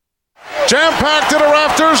Jam-packed to the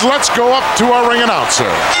rafters, let's go up to our ring announcer.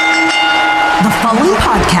 The following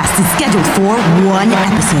podcast is scheduled for one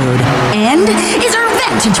episode and is our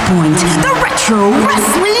Vantage Point, the Retro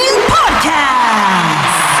Wrestling Podcast.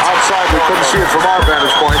 Outside, we couldn't see it from our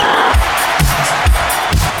vantage point.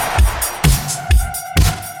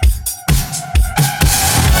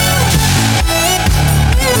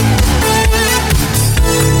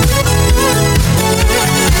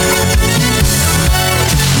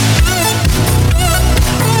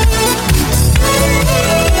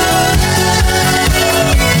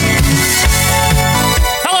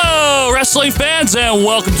 Wrestling fans, and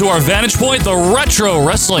welcome to our Vantage Point, the Retro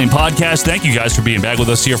Wrestling Podcast. Thank you guys for being back with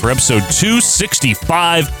us here for episode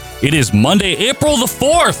 265. It is Monday, April the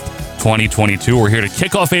 4th, 2022. We're here to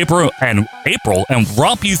kick off April and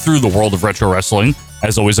romp you through the world of retro wrestling.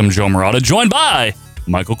 As always, I'm Joe Murata, joined by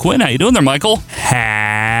Michael Quinn. How you doing there, Michael?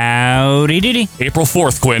 Howdy doody. April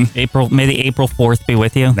 4th, Quinn. May the April 4th be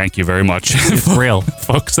with you. Thank you very much. It's real.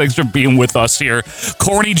 Folks, thanks for being with us here.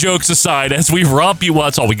 Corny jokes aside, as we romp you,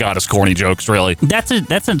 that's all we got is corny jokes, really. That's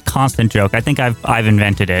a constant joke. I think I've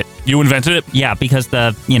invented it. You invented it? Yeah, because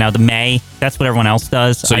the May, that's what everyone else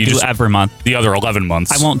does. So I do every month. The other 11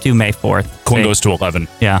 months. I won't do May 4th. Quinn goes to 11.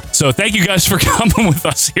 Yeah. So thank you guys for coming with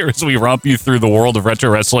us here as we romp you through the world of retro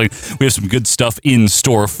wrestling. We have some good stuff in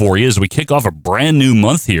store for you as we kick off a brand new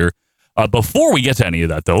month here. Before we get to any of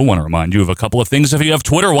that, though, I want to remind you of a couple of things. If you have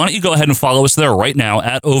Twitter, why don't you go ahead and follow us there right now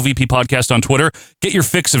at OVP Podcast on Twitter. Get your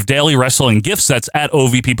fix of daily wrestling gifts. That's at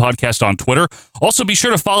OVP Podcast on Twitter. Also, be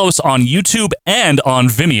sure to follow us on YouTube and on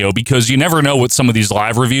Vimeo because you never know with some of these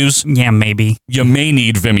live reviews. Yeah, maybe. You may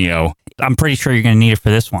need Vimeo. I'm pretty sure you're going to need it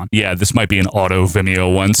for this one. Yeah, this might be an auto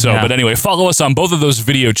Vimeo one. So, yeah. But anyway, follow us on both of those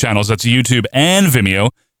video channels. That's YouTube and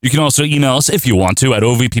Vimeo. You can also email us if you want to at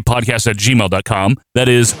ovppodcast@gmail.com. That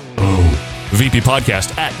is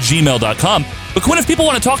vppodcast@gmail.com. But Quinn, if people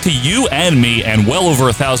want to talk to you and me and well over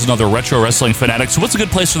 1,000 other retro wrestling fanatics, what's a good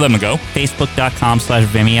place for them to go?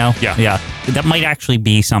 Facebook.com/Vimeo. Yeah. That might actually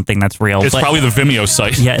be something that's real. It's probably the Vimeo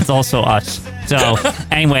site. Yeah, it's also us. So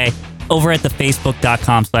anyway, over at the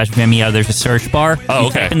Facebook.com/Vimeo, there's a search bar. Oh,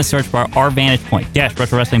 okay. Type in the search bar, our Vantage Point,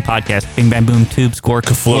 Retro Wrestling Podcast, Bing Bang Boom Tube, Score,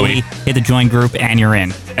 Kaflooey. Hit the join group, and you're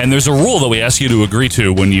in. And there's a rule that we ask you to agree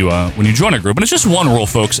to when you join a group, and it's just one rule,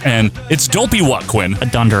 folks, and it's don't be what, Quinn? A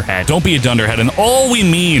dunderhead. Don't be a dunderhead, and all we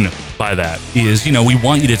mean by that is, we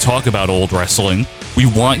want you to talk about old wrestling. We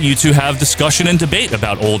want you to have discussion and debate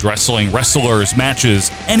about old wrestling, wrestlers,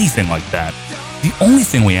 matches, anything like that. The only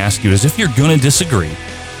thing we ask you is if you're going to disagree,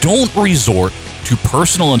 don't resort to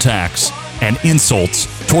personal attacks and insults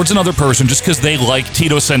towards another person just because they like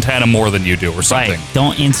Tito Santana more than you do or something. Right.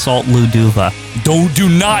 Don't insult Lou Duva. Do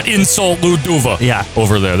not insult Lou Duva. Yeah.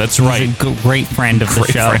 Over there. That's right. He's a great friend of the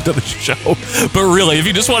show. Great friend of the show. But really, if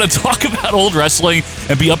you just want to talk about old wrestling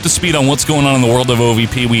and be up to speed on what's going on in the world of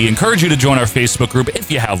OVP, we encourage you to join our Facebook group if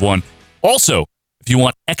you have one. Also, if you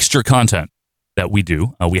want extra content that we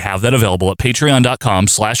do, we have that available at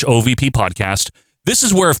patreon.com/OVP Podcast. This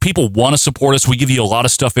is where if people want to support us, we give you a lot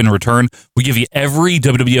of stuff in return. We give you every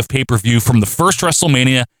WWF pay-per-view from the first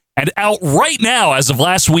WrestleMania and out right now, as of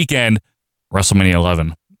last weekend, WrestleMania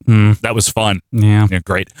 11. That was fun. Yeah,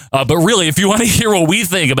 great. But really, if you want to hear what we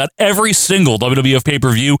think about every single WWF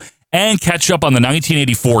pay-per-view and catch up on the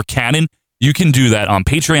 1984 canon, you can do that on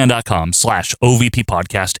patreon.com/OVP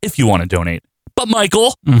Podcast if you want to donate. But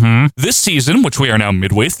Michael, this season, which we are now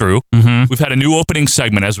midway through, we've had a new opening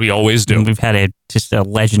segment, as we always do. We've had just a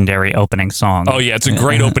legendary opening song. Oh, yeah, it's a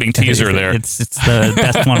great opening teaser there. It's the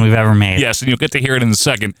best one we've ever made. Yes, and you'll get to hear it in a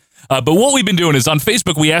second. But what we've been doing is on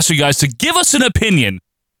Facebook, we asked you guys to give us an opinion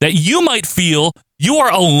that you might feel you are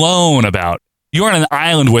alone about. You are on an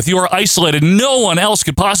island with. You are isolated. No one else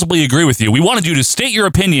could possibly agree with you. We wanted you to state your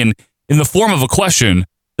opinion in the form of a question.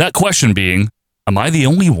 That question being, am I the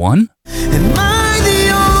only one? Am I the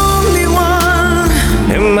only one?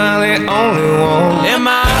 Am I the only one? Am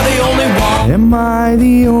I the only one? Am I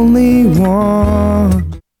the only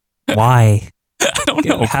one? Why? I don't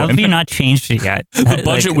know. How have you not changed it yet? The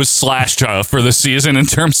budget was slashed for the season in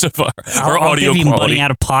terms of our I'll audio give you quality. money out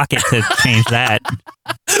of pocket to change that.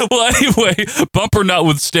 Well, anyway, bumper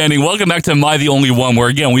notwithstanding, welcome back to Am I the Only One, where,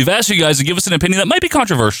 again, we've asked you guys to give us an opinion that might be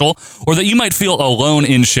controversial or that you might feel alone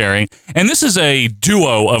in sharing. And this is a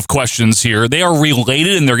duo of questions here. They are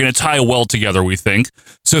related, and they're going to tie well together, we think.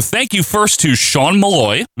 So thank you first to Sean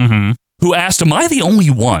Malloy, who asked, am I the only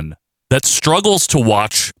one that struggles to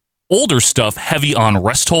watch older stuff heavy on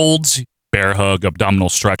rest holds, bear hug, abdominal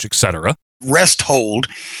stretch, etc.? Rest hold.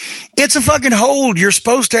 It's a fucking hold. You're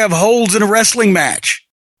supposed to have holds in a wrestling match.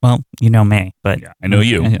 Well, you know me, but yeah, I know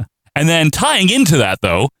you. Yeah. And then tying into that,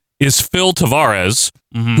 though, is Phil Tavares,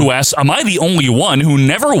 who asks, am I the only one who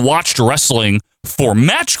never watched wrestling for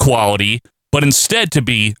match quality, but instead to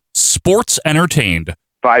be sports entertained?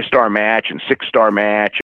 5-star match and 6-star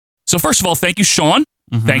match. So first of all, thank you, Sean.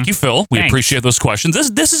 Thank you, Phil. We appreciate those questions.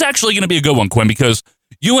 This is actually going to be a good one, Quinn, because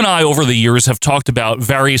you and I over the years have talked about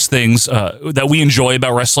various things that we enjoy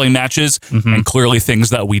about wrestling matches and clearly things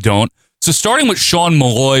that we don't. So starting with Sean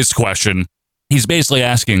Malloy's question, he's basically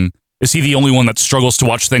asking, is he the only one that struggles to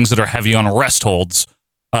watch things that are heavy on rest holds?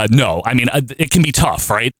 No. I mean, it can be tough,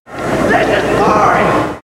 right?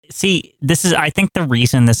 See, I think the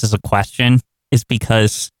reason this is a question is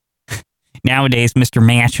because nowadays, Mr.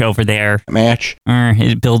 Match over there,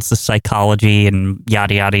 it builds the psychology and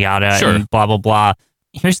yada, yada, yada, and blah, blah, blah.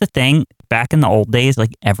 Here's the thing. Back in the old days,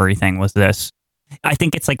 like, everything was this. I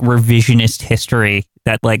think it's like revisionist history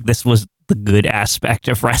that, like, this was the good aspect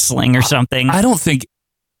of wrestling or something.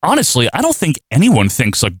 Honestly, I don't think anyone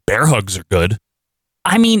thinks, like, bear hugs are good.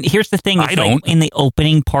 I mean, here's the thing. I don't. In the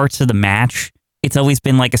opening parts of the match, it's always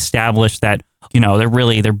been, like, established that, you know,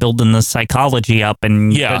 they're building the psychology up,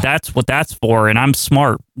 and that's what that's for. And I'm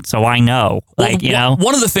smart, so I know. Like, you know,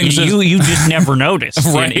 one of the things you just never noticed,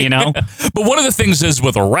 right? You know. But one of the things is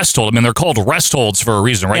with a rest hold. I mean, they're called rest holds for a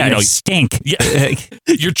reason, right? Yeah, you know, they stink. Yeah,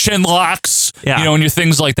 your chin locks, you know, and your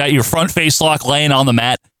things like that. Your front face lock, laying on the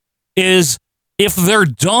mat, is if they're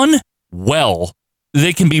done well,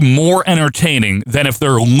 they can be more entertaining than if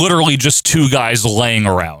they're literally just two guys laying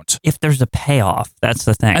around. If there's a payoff, that's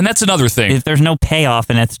the thing. And that's another thing. If there's no payoff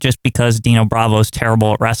and it's just because Dino Bravo's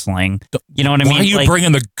terrible at wrestling, you know what I mean? Why are you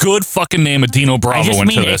bringing the good fucking name of Dino Bravo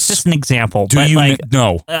into this? It's just an example. Do you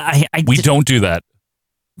no. We don't do that.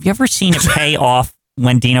 Have you ever seen it pay off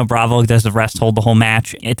when Dino Bravo does the rest hold the whole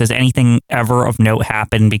match? Does anything ever of note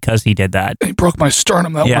happen because he did that? He broke my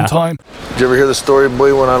sternum that one time. Did you ever hear the story,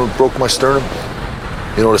 boy, when I broke my sternum?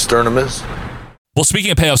 You know what a sternum is? Well,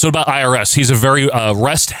 speaking of payoffs, what about IRS? He's a very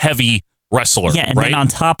rest-heavy wrestler, yeah, and right? then on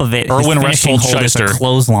top of it, Erwin his finishing hold is a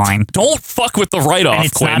clothesline. Don't fuck with the write-off, and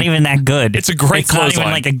it's Quinn. not even that good. It's a great clothesline. It's not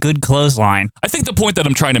even like a good clothesline. I think the point that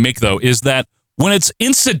I'm trying to make, though, is that when it's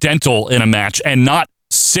incidental in a match and not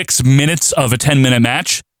 6 minutes of a 10-minute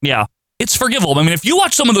match, it's forgivable. I mean, if you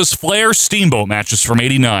watch some of those Flair Steamboat matches from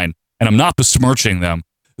 '89, and I'm not besmirching them,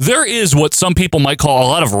 there is what some people might call a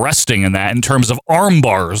lot of resting in that in terms of arm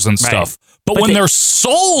bars and stuff. But when they're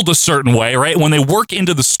sold a certain way, right, when they work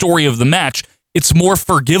into the story of the match, it's more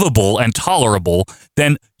forgivable and tolerable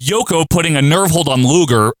than Yoko putting a nerve hold on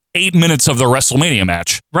Luger 8 minutes of the WrestleMania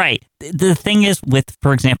match. Right. The thing is with,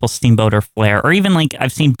 for example, Steamboat or Flair, or even like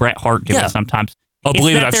I've seen Bret Hart do it sometimes. I'll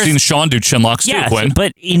believe it. I've seen Sean do chin locks too, Quinn.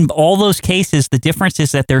 But in all those cases, the difference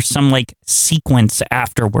is that there's some like sequence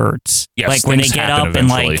afterwards. Yes, like when they get up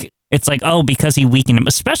eventually. And like it's like, oh, because he weakened him.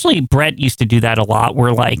 Especially Bret used to do that a lot.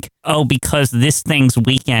 Where like, oh, because this thing's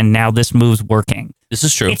weakened, now this move's working. This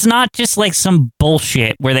is true. It's not just like some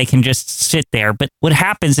bullshit where they can just sit there. But what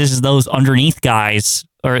happens is those underneath guys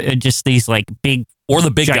are just these like big or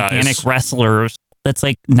the big gigantic guys. wrestlers. That's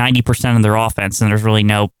like 90% of their offense, and there's really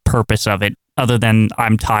no purpose of it other than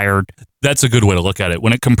I'm tired. That's a good way to look at it.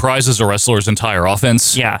 When it comprises a wrestler's entire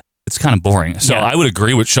offense, it's kind of boring. So I would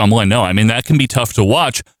agree with Sean Malloy. No, I mean, that can be tough to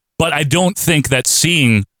watch, but I don't think that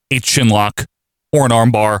seeing a chin lock or an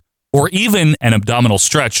armbar or even an abdominal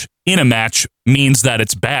stretch in a match means that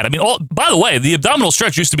it's bad. I mean, by the way, the abdominal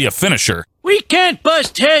stretch used to be a finisher. We can't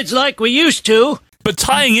bust heads like we used to. But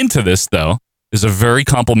tying into this, though, is a very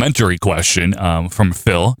complimentary question from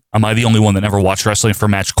Phil. Am I the only one that never watched wrestling for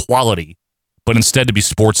match quality, but instead to be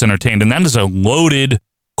sports entertained? And that is a loaded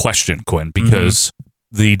question, Quinn, because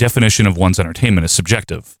the definition of one's entertainment is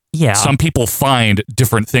subjective. Yeah. Some people find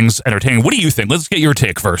different things entertaining. What do you think? Let's get your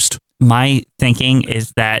take first. My thinking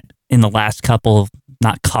is that in the last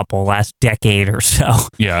last decade or so,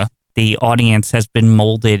 the audience has been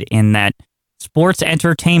molded in that sports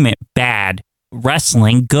entertainment, bad,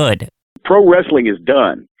 wrestling, good. Pro wrestling is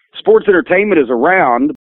done. Sports entertainment is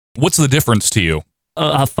around. What's the difference to you?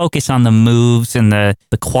 A focus on the moves and the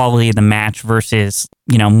quality of the match versus,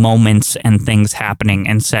 moments and things happening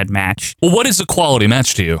in said match. Well, what is a quality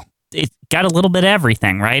match to you? It's got a little bit of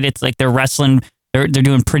everything, right? It's like they're wrestling, they're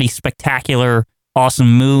doing pretty spectacular,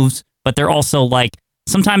 awesome moves, but they're also like,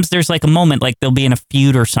 sometimes there's like a moment, like they'll be in a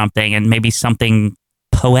feud or something and maybe something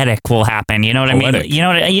poetic will happen. You know what I mean? You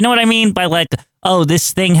know what I mean by like, oh,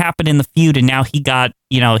 this thing happened in the feud and now he got,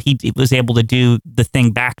 he was able to do the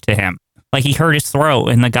thing back to him. Like he hurt his throat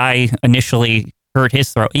and the guy initially hurt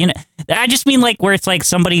his throat. You know, I just mean like where it's like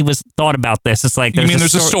somebody was thought about this. It's like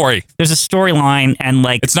there's a story. There's a storyline, and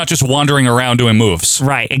like it's not just wandering around doing moves.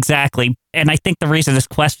 Right, exactly. And I think the reason this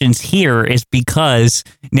question's here is because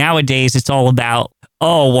nowadays it's all about,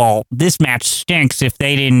 oh, well, this match stinks if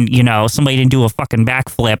they didn't, somebody didn't do a fucking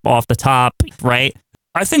backflip off the top, right?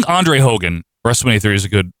 I think Andre Hogan, WrestleMania 3 is a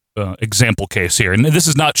good example case here. And this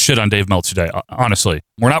is not shit on Dave Meltzer today, honestly.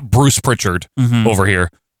 We're not Bruce Pritchard over here.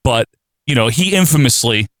 But, he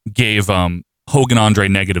infamously gave Hogan Andre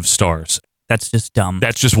negative stars. That's just dumb.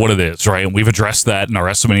 That's just what it is, right? And we've addressed that in our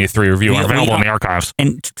WrestleMania 3 review, available in the archives.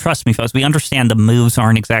 And trust me, folks, we understand the moves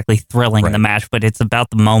aren't exactly thrilling in the match, but it's about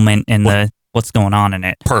the moment and what's going on in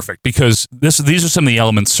it. Perfect, because these are some of the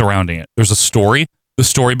elements surrounding it. There's a story. The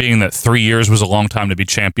story being that 3 years was a long time to be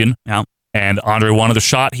champion. Yeah. And Andre wanted the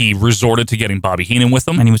shot. He resorted to getting Bobby Heenan with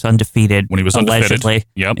him. And he was undefeated. When he was allegedly.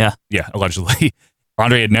 Yep. Yeah. Yeah, allegedly.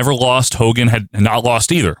 Andre had never lost. Hogan had not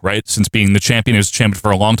lost either, right? Since being the champion, he was champion for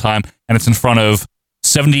a long time. And it's in front of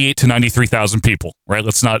 78 to 93,000 people, right?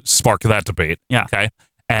 Let's not spark that debate. Yeah. Okay.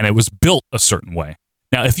 And it was built a certain way.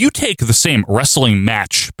 Now, if you take the same wrestling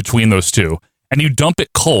match between those two and you dump it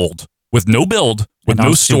cold with no build, with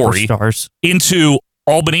no story, into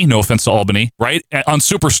Albany, no offense to Albany, right? On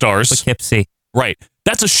Superstars. Poughkeepsie. Right.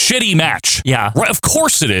 That's a shitty match. Yeah. Right. Of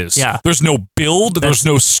course it is. Yeah. There's no build. There's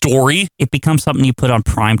no story. It becomes something you put on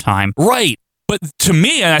prime time. Right. But to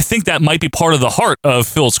me, and I think that might be part of the heart of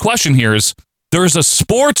Phil's question here, is there's a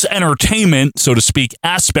sports entertainment, so to speak,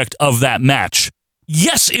 aspect of that match.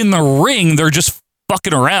 Yes, in the ring, they're just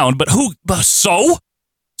fucking around, but so?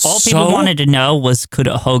 All people wanted to know was, could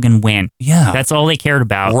Hogan win? Yeah. That's all they cared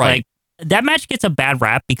about. Right. Like, that match gets a bad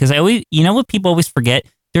rap because what people always forget?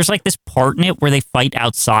 There's like this part in it where they fight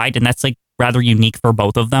outside, and that's like rather unique for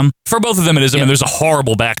both of them. For both of them, it is. I mean, there's a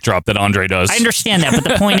horrible backdrop that Andre does. I understand that, but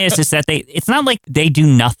the point is that it's not like they do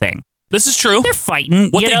nothing. This is true. They're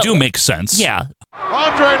fighting. What they do makes sense. Yeah.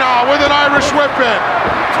 Andre now with an Irish whip in.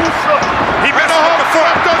 He missed with the foot.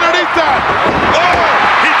 Left underneath that. Oh,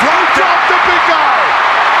 he dropped the big guy.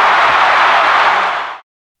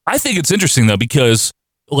 I think it's interesting, though, because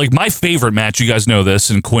like my favorite match, you guys know this,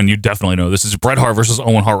 and Quinn, you definitely know this, is Bret Hart versus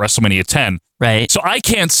Owen Hart, WrestleMania 10. Right. So I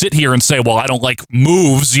can't sit here and say, well, I don't like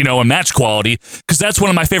moves, and match quality, because that's one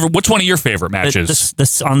of my favorite. What's one of your favorite matches?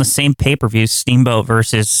 This on the same pay-per-view, Steamboat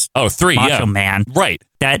versus 3, Macho Man. Right.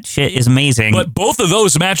 That shit is amazing. But both of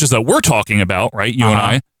those matches that we're talking about, right, you and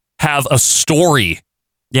I, have a story.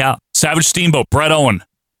 Yeah. Savage Steamboat, Bret Owen.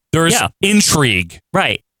 There's intrigue.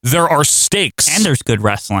 Right. There are stakes. And there's good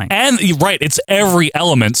wrestling. And, right, it's every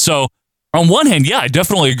element. So, on one hand, yeah, I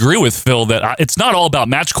definitely agree with Phil that it's not all about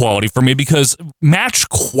match quality for me, because match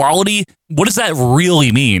quality, what does that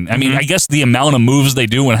really mean? I mean, I guess the amount of moves they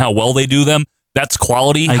do and how well they do them, that's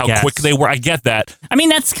quality, how quick they were. I get that. I mean,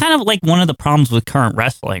 that's kind of like one of the problems with current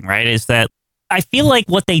wrestling, right? Is that I feel like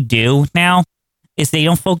what they do now is they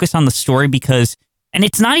don't focus on the story and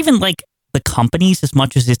it's not even like the companies as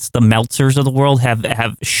much as it's the Meltzers of the world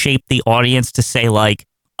have shaped the audience to say like,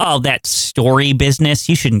 oh, that story business,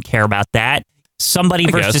 you shouldn't care about that. Somebody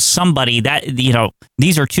versus somebody, that,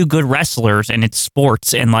 these are two good wrestlers and it's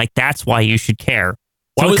sports, and like that's why you should care.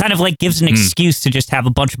 So it kind of like gives an excuse to just have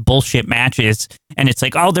a bunch of bullshit matches, and it's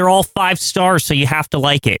like, oh, they're all 5 stars, so you have to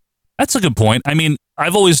like it. That's a good point. I mean,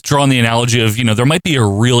 I've always drawn the analogy of, there might be a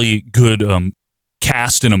really good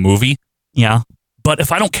cast in a movie. Yeah. But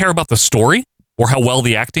if I don't care about the story or how well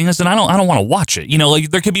the acting is, then I don't want to watch it.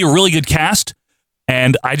 Like there could be a really good cast,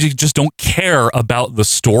 and I just don't care about the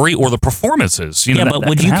story or the performances. But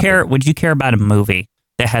would you care? Would you care about a movie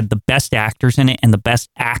that had the best actors in it and the best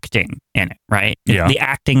acting in it? Right? Yeah. The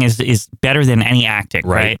acting is better than any acting,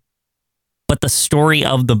 right? But the story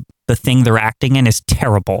of the thing they're acting in is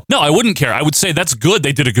terrible. No, I wouldn't care. I would say that's good.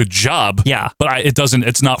 They did a good job. Yeah. But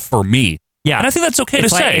it's not for me. Yeah. And I think that's okay to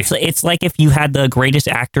say. It's like if you had the greatest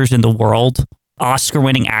actors in the world,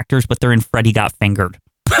 Oscar-winning actors, but they're in Freddy Got Fingered.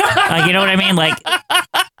 You know what I mean? Like,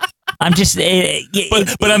 I'm just...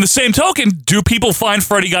 but on the same token, do people find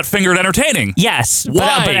Freddy Got Fingered entertaining? Yes.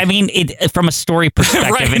 Why? But I mean, from a story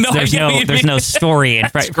perspective, right, there's no story.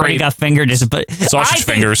 And Freddy Got Fingered is... Sausage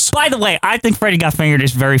fingers. By the way, I think Freddy Got Fingered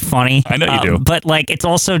is very funny. I know you do. But like, it's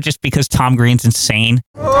also just because Tom Green's insane.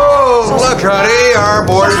 Oh, look, honey, our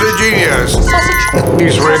boy's a genius.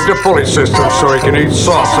 He's rigged a pulley system so he can eat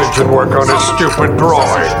sausage and work on his stupid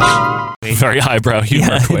drawings. Very highbrow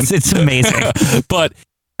humor, Quinn. It's amazing. But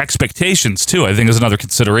expectations, too, I think is another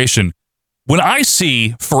consideration. When I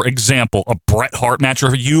see, for example, a Bret Hart match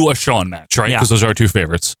or a Shawn match, right? Because those are our two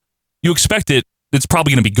favorites. You expect it's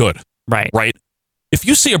probably going to be good. Right. Right? If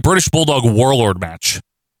you see a British Bulldog Warlord match,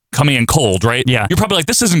 coming in cold, right? Yeah. You're probably like,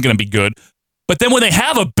 this isn't going to be good. But then when they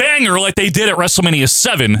have a banger like they did at WrestleMania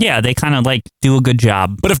 7. Yeah, they kind of like do a good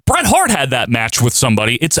job. But if Bret Hart had that match with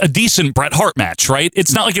somebody, it's a decent Bret Hart match, right?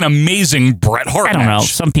 It's not like an amazing Bret Hart match. I don't know.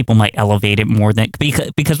 Some people might elevate it more than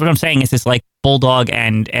because what I'm saying is it's like Bulldog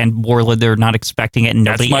and Warlord, they're not expecting it. And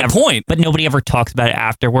That's my point. But nobody ever talks about it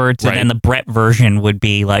afterwards. Right. And then the Bret version would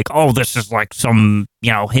be like, oh, this is like some,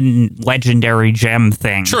 hidden legendary gem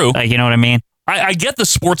thing. True. You know what I mean? I get the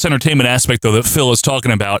sports entertainment aspect, though, that Phil is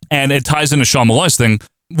talking about, and it ties into Sean Malloy's thing.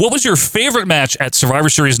 What was your favorite match at Survivor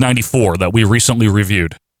Series 94 that we recently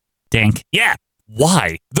reviewed? Dink. Yeah.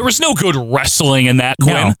 Why? There was no good wrestling in that,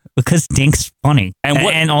 Quinn. No, because Dink's funny.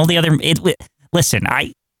 And all the other... listen,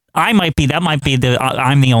 I might be the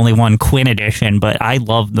I'm the only one Quinn edition, but I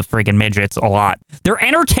love the friggin' midgets a lot. They're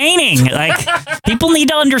entertaining. Like, people need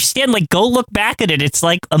to understand, like, go look back at it. It's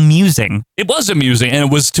like amusing. It was amusing, and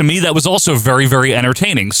it was, to me, that was also very, very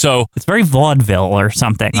entertaining. So it's very vaudeville or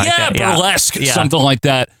something like that. Burlesque, something like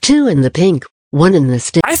that. 2 in the pink, 1 in the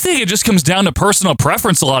stick. I think it just comes down to personal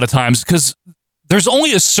preference a lot of times, because there's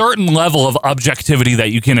only a certain level of objectivity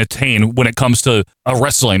that you can attain when it comes to a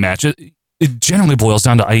wrestling match. It generally boils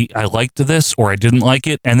down to I liked this or I didn't like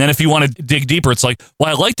it. And then if you want to dig deeper, it's like, well,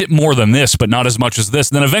 I liked it more than this, but not as much as this.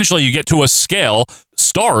 And then eventually you get to a scale,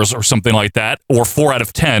 stars or something like that, or 4 out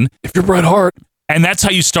of 10, if you're Bret Hart. And that's how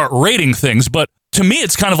you start rating things. But to me,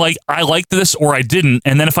 it's kind of like, I liked this or I didn't.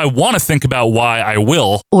 And then if I want to think about why, I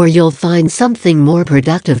will. Or you'll find something more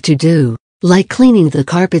productive to do, like cleaning the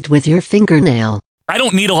carpet with your fingernail. I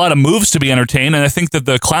don't need a lot of moves to be entertained, and I think that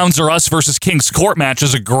the Clowns Are Us versus King's Court match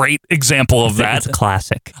is a great example of that. It's a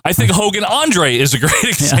classic. I think Hogan Andre is a great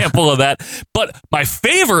example of that. But my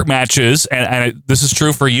favorite matches, and this is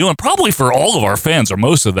true for you and probably for all of our fans, or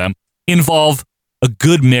most of them, involve a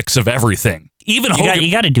good mix of everything. Even Hogan,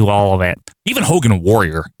 you got to do all of it. Even Hogan and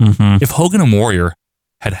Warrior. Mm-hmm. If Hogan and Warrior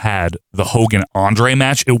had the Hogan Andre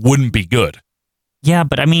match, it wouldn't be good. Yeah,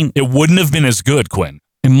 but I mean, it wouldn't have been as good, Quinn.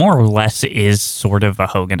 It more or less is sort of a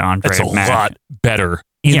Hogan Andre match. It's a lot better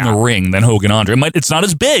in the ring than Hogan Andre. It's not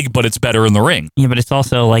as big, but it's better in the ring. Yeah, but it's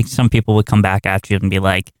also like some people would come back at you and be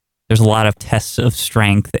like, there's a lot of tests of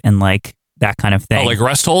strength and like that kind of thing. Oh, like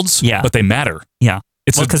rest holds? Yeah. But they matter. Yeah.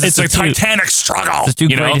 It's a titanic struggle. It's the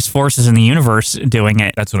two greatest forces in the universe doing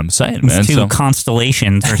it. That's what I'm saying, man. It's two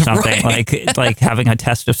constellations or something, Right. like having a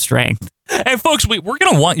test of strength. And folks, we're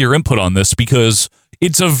going to want your input on this because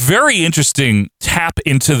it's a very interesting tap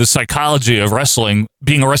into the psychology of wrestling,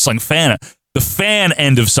 being a wrestling fan. The fan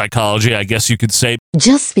end of psychology, I guess you could say.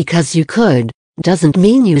 Just because you could doesn't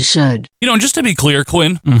mean you should. And just to be clear,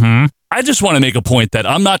 Quinn, I just want to make a point that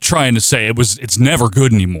I'm not trying to say it's never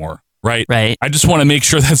good anymore, right? Right. I just want to make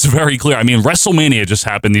sure that's very clear. I mean, WrestleMania just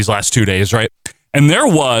happened these last 2 days, right? And there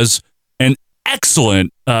was an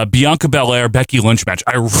excellent Bianca Belair Becky Lynch match.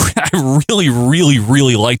 I really, really,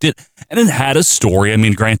 really liked it, and it had a story. I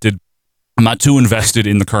mean, granted, I'm not too invested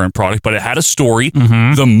in the current product, but it had a story.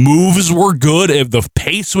 Mm-hmm. The moves were good. The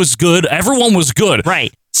pace was good. Everyone was good.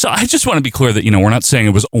 Right. So I just want to be clear that we're not saying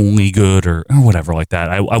it was only good or whatever like that.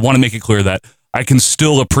 I want to make it clear that I can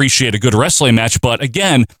still appreciate a good wrestling match, but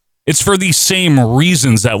again, it's for these same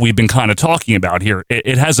reasons that we've been kind of talking about here.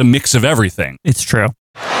 It has a mix of everything. It's true.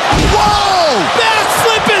 Whoa!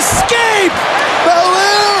 Backflip escape!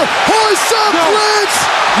 Belair hoists up Lynch!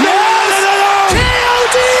 No!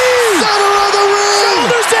 KOD! Center of the ring!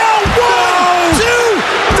 Shoulders down! 1, 2,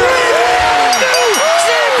 3! New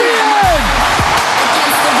champion!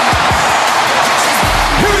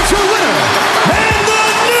 Here's your winner, and the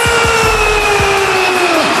new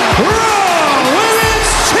Raw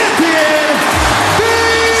Women's Champion,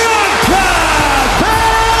 Bianca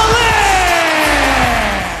Belair!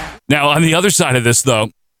 Now, on the other side of this, though,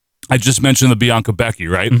 I just mentioned the Bianca Becky,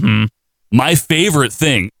 right? Mm-hmm. My favorite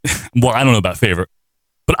thing, well, I don't know about favorite,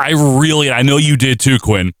 but I know you did too,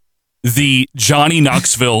 Quinn, the Johnny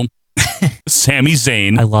Knoxville, Sami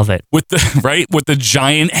Zayn. I love it. With the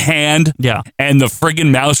giant hand and the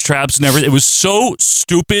friggin' mousetraps and everything. It was so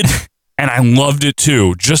stupid, and I loved it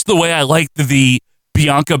too. Just the way I liked the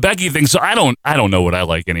Bianca Becky thing. So I don't know what I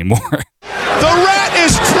like anymore. The Rat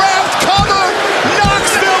is trapped. Cover.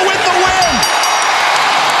 Knoxville with the win.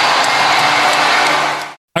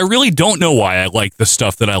 I really don't know why I like the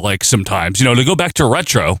stuff that I like sometimes. To go back to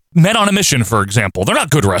retro, Men on a Mission, for example, they're not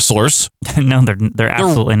good wrestlers. No, they're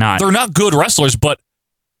absolutely not. They're not good wrestlers, but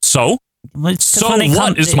so what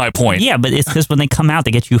is my point? Yeah, but it's because when they come out,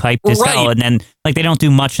 they get you hyped as hell, and then they don't do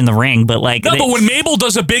much in the ring, but but when Mabel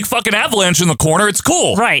does a big fucking avalanche in the corner, it's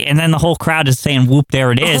cool, right? And then the whole crowd is saying "whoop,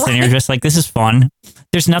 there it is," and you're just like, "This is fun."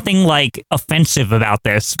 There's nothing offensive about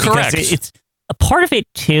this. Correct. It's a part of it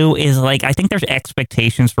too is like I think there's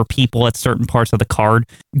expectations for people at certain parts of the card.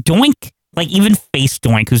 Doink, like even face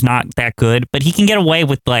Doink, who's not that good, but he can get away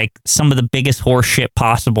with like some of the biggest horse shit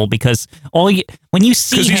possible because when you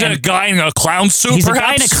see him, he's a guy in a clown suit. He's perhaps? a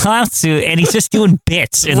guy in a clown suit, and he's just doing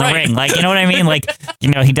bits in the ring. Like, you know what I mean? Like,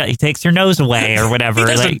 he takes your nose away or whatever. He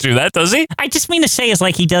doesn't do that, does he? I just mean to say is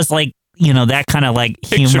like he does like. That kind of like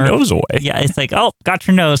humor. Takes your nose away. Yeah, it's like, oh, got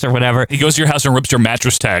your nose or whatever. He goes to your house and rips your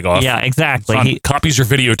mattress tag off. Yeah, exactly. He copies your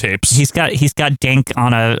videotapes. He's got Dink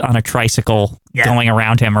on a tricycle going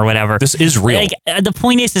around him or whatever. This is real. Like, the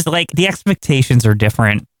point is like the expectations are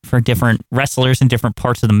different for different wrestlers in different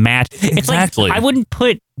parts of the match. It's Exactly. like I wouldn't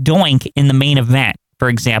put Doink in the main event, for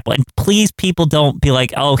example. And please, people don't be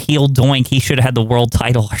like, oh, heel Doink, he should have had the world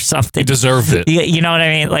title or something. He deserved it. You know what I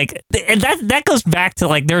mean? Like, and that goes back to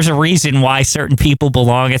like, there's a reason why certain people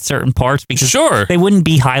belong at certain parts because they wouldn't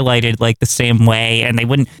be highlighted like the same way, and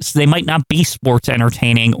they might not be sports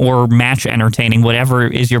entertaining or match entertaining, whatever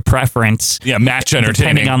is your preference. Yeah, match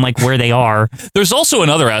entertaining. Depending on like where they are. There's also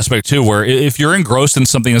another aspect too, where if you're engrossed in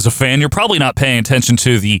something as a fan, you're probably not paying attention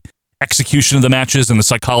to the execution of the matches and the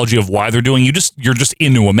psychology of why they're doing. You're just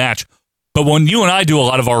into a match. But when you and I do a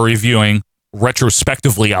lot of our reviewing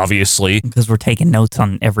retrospectively, obviously, because we're taking notes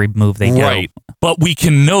on every move they do, right? But we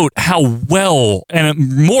can note how well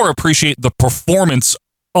and more appreciate the performance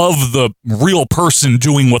of the real person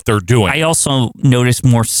doing what they're doing. I also notice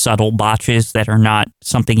more subtle botches that are not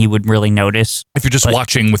something you would really notice if you're just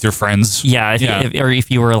watching with your friends. Yeah, or if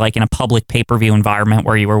you were like in a public pay-per-view environment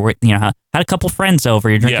where you were, had a couple friends over,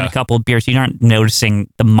 you're drinking a couple of beers, you aren't noticing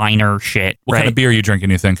the minor shit. What kind of beer are you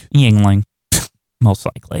drinking, you think? Yingling, most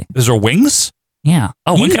likely. Is there wings? Yeah.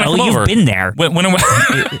 Oh, when can I come over? You've been there. When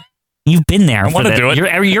You've been there. I want to do it.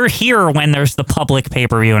 You're here when there's the public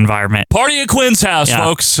pay-per-view environment. Party at Quinn's house,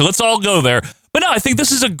 folks. So let's all go there. But no, I think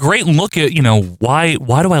this is a great look at, why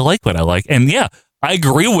do I like what I like? And yeah, I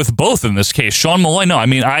agree with both in this case. Sean Malloy, no, I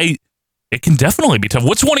mean, it can definitely be tough.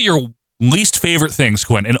 What's one of your least favorite things,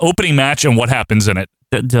 Quinn? An opening match and what happens in it?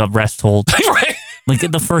 The rest hold. Right. Like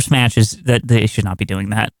the first match is that they should not be doing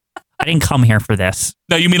that. I didn't come here for this.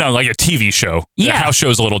 No, you mean on like a TV show? Yeah, the house show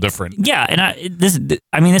is a little different. Yeah, and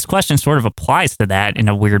this question sort of applies to that in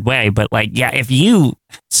a weird way. But like, yeah, if you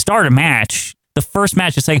start a match, the first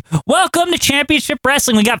match is like, "Welcome to Championship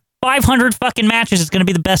Wrestling. We got 500 fucking matches. It's going to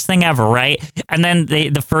be the best thing ever, right?" And then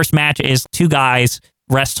the first match is two guys,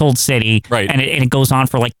 rest hold city, right? And it goes on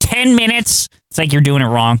for like 10 minutes. It's like you're doing it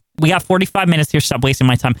wrong. We got 45 minutes here. Stop wasting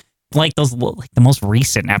my time. Like the most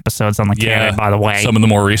recent episodes on the canon, by the way. Some of the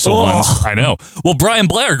more recent ones. I know. Well, Brian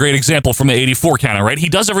Blair, great example from the 84 canon, right? He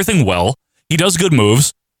does everything well. He does good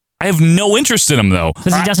moves. I have no interest in him, though.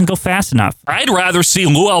 Because he doesn't go fast enough. I'd rather see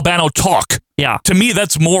Lou Albano talk. Yeah. To me,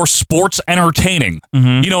 that's more sports entertaining.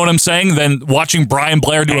 Mm-hmm. You know what I'm saying? Than watching Brian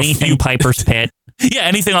Blair do anything a few Piper's Pit. Yeah,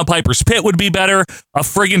 anything on Piper's Pit would be better. A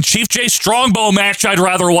friggin' Chief J Strongbow match I'd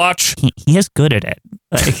rather watch. He is good at it.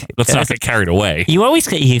 Like, let's not get carried away.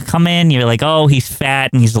 You come in, you're like, oh, he's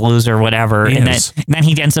fat and he's a loser, whatever. And then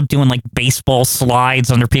he ends up doing like baseball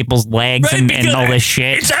slides under people's legs and all this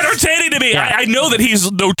shit. It's entertaining to me. Yeah. I know that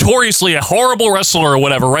he's notoriously a horrible wrestler or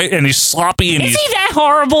whatever, right? And he's sloppy. And is he that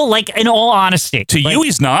horrible? Like, in all honesty. To you,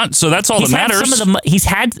 he's not. So that's all that matters. He's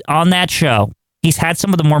had on that show, he's had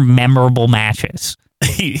some of the more memorable matches.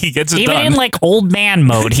 He gets it even done. in like old man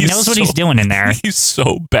mode. He knows what he's doing in there. He's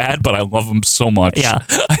so bad, but I love him so much. Yeah.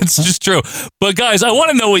 It's just true. But guys, I want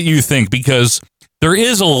to know what you think because there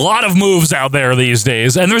is a lot of moves out there these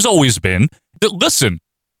days, and there's always been. Listen,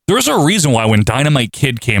 there's a reason why when Dynamite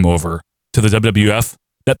Kid came over to the WWF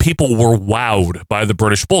that people were wowed by the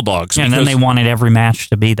British Bulldogs. Yeah, and then they wanted every match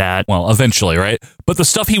to be that. Well, eventually, right? But the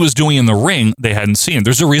stuff he was doing in the ring, they hadn't seen.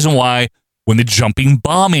 There's a reason why when the Jumping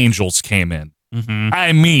Bomb Angels came in,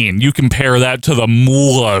 I mean, you compare that to the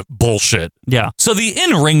Moolah bullshit. Yeah. So the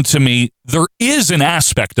in-ring, to me, there is an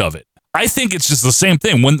aspect of it. I think it's just the same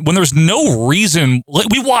thing. When there's no reason,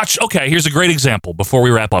 we watch, okay, here's a great example before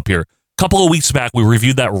we wrap up here. A couple of weeks back, we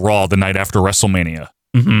reviewed that Raw the night after WrestleMania.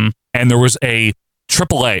 Mm-hmm. And there was a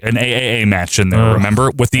AAA, an AAA match in there,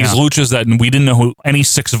 remember? With these luchas that we didn't know who any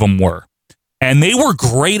six of them were. And they were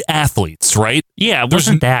great athletes, right? Yeah, it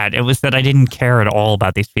wasn't that. It was that I didn't care at all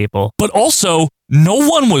about these people. But also, no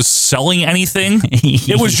one was selling anything.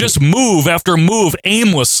 It was just move after move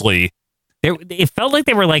aimlessly. It felt like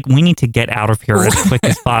they were like, we need to get out of here as quick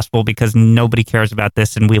as possible because nobody cares about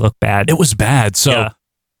this and we look bad. It was bad. So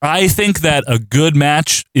I think that a good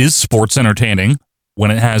match is sports entertaining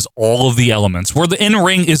when it has all of the elements. Where the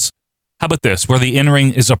in-ring is, how about this? Where the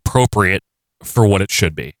in-ring is appropriate for what it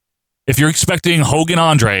should be. If you're expecting Hogan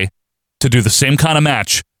Andre to do the same kind of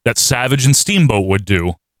match, that Savage and Steamboat would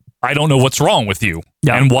do, I don't know what's wrong with you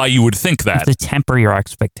and why you would think that. To temper your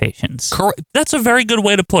expectations. Correct. That's a very good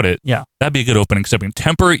way to put it. Yeah. That'd be a good opening segment.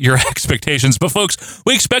 Temper your expectations. But folks,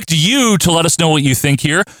 we expect you to let us know what you think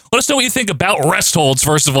here. Let us know what you think about rest holds,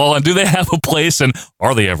 first of all, and do they have a place, and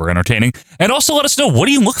are they ever entertaining? And also let us know, what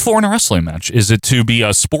do you look for in a wrestling match? Is it to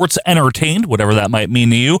be sports entertained, whatever that might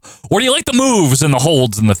mean to you? Or do you like the moves and the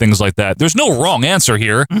holds and the things like that? There's no wrong answer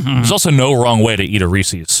here. Mm-hmm. There's also no wrong way to eat a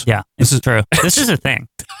Reese's. Yeah, this is true. This is a thing.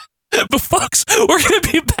 But folks, we're going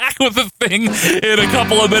to be back with the thing in a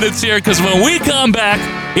couple of minutes here, because when we come back,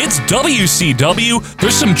 it's WCW.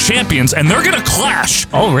 There's some champions, and they're going to clash.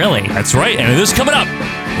 Oh, really? That's right, and it is coming up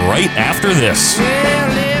right after this.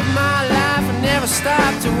 Well, live my life and never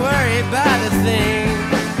stop to worry about a thing.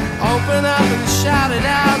 Open up and shout it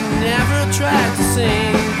out and never try to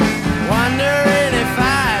sing. Wondering if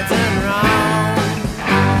I've done wrong.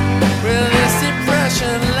 Will this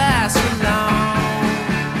depression last for long?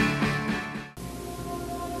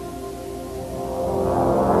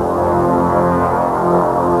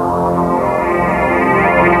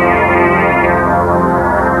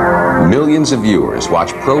 Millions of viewers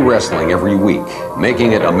watch pro wrestling every week,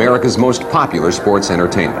 making it America's most popular sports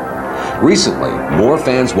entertainment. Recently, more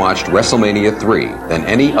fans watched WrestleMania 3 than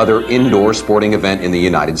any other indoor sporting event in the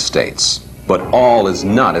United States. But all is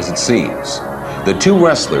not as it seems. The two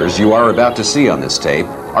wrestlers you are about to see on this tape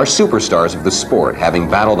are superstars of the sport, having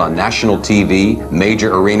battled on national TV,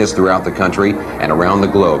 major arenas throughout the country, and around the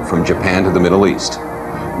globe from Japan to the Middle East.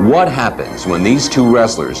 What happens when these two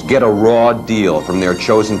wrestlers get a raw deal from their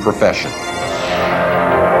chosen profession?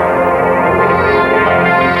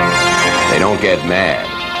 They don't get mad,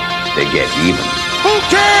 they get even. Who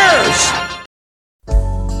cares?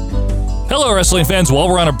 Hello, wrestling fans. While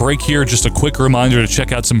we're on a break here, just a quick reminder to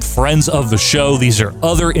check out some friends of the show. These are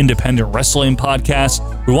other independent wrestling podcasts.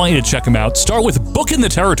 We want you to check them out. Start with Bookin' the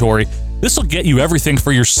Territory. This will get you everything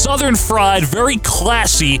for your southern fried, very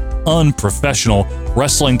classy, unprofessional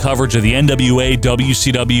wrestling coverage of the NWA,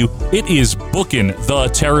 WCW. It is Bookin' the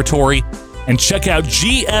Territory. And check out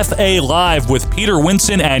GFA Live with Peter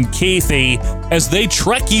Winson and Kathy as they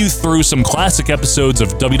trek you through some classic episodes of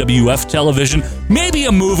WWF television, maybe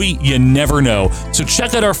a movie, you never know. So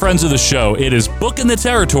check out our friends of the show. It is Bookin' the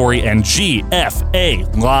Territory and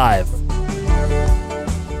GFA Live.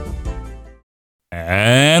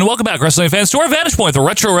 And welcome back, wrestling fans, to our Vantage Point, the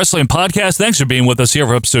Retro Wrestling Podcast. Thanks for being with us here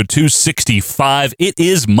for episode 265. It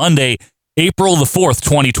is Monday, April the 4th,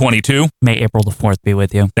 2022. May April the 4th be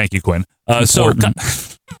with you. Thank you, Quinn.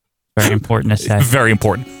 Very important to say. Very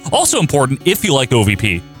important. Also important, if you like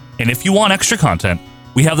OVP, and if you want extra content,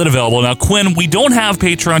 we have that available. Now, Quinn, we don't have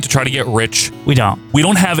Patreon to try to get rich. We don't. We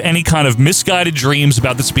don't have any kind of misguided dreams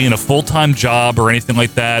about this being a full-time job or anything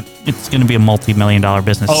like that. It's going to be a multi-million-dollar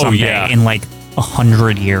business someday in like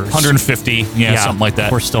 100 years. 150, something like that.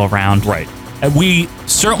 We're still around. Right. And we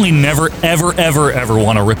certainly never, ever, ever, ever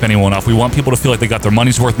want to rip anyone off. We want people to feel like they got their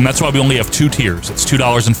money's worth, and that's why we only have two tiers. It's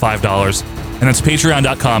 $2 and $5, and that's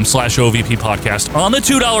patreon.com/OVP podcast. On the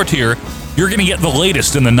 $2 tier, you're going to get the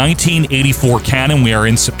latest in the 1984 canon. We are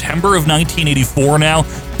in September of 1984 now.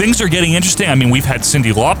 Things are getting interesting. I mean, we've had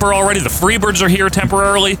Cyndi Lauper already. The Freebirds are here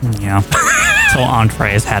temporarily. Yeah. So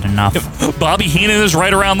Entree has had enough. Bobby Heenan is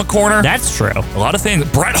right around the corner. That's true. A lot of things.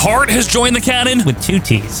 Bret Hart has joined the canon. With two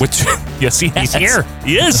T's. Yes, he has. He's here.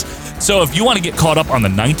 He is. So if you want to get caught up on the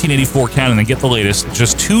 1984 canon and get the latest,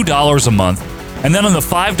 just $2 a month. And then on the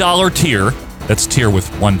 $5 tier, that's tier with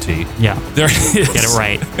one T. Yeah. There is. Get it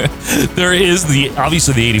right. There is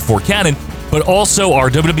obviously the 84 canon, but also our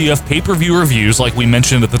WWF pay-per-view reviews, like we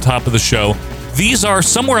mentioned at the top of the show. These are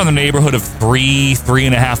somewhere in the neighborhood of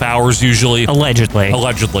 3.5 hours usually. Allegedly.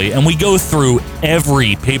 And we go through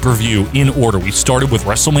every pay-per-view in order. We started with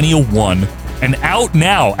WrestleMania 1, and out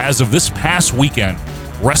now, as of this past weekend,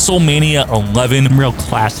 WrestleMania 11. Real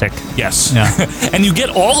classic. Yes. Yeah. And you get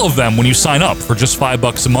all of them when you sign up for just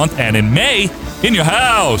 $5 a month. And in May, in your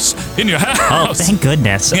house. Oh, thank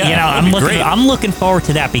goodness. Yeah, I'm looking forward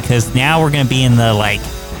to that, because now we're going to be in the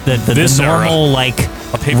normal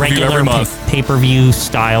regular pay-per-view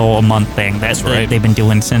style a month thing that they've been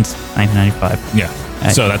doing since 1995. Yeah.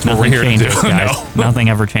 So that's what we're here to do. Guys. No. Nothing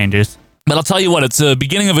ever changes. But I'll tell you what, it's the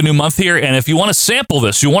beginning of a new month here, and if you want to sample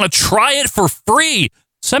this, you want to try it for free,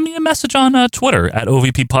 send me a message on Twitter at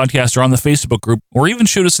OVP Podcast or on the Facebook group, or even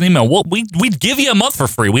shoot us an email. We'd give you a month for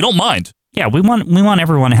free. We don't mind. Yeah, we want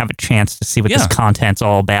everyone to have a chance to see what this content's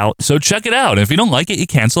all about. So check it out. If you don't like it, you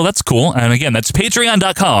cancel. That's cool. And again, that's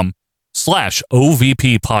patreon.com/OVP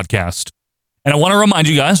Podcast. And I want to remind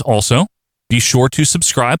you guys also, be sure to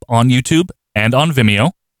subscribe on YouTube and on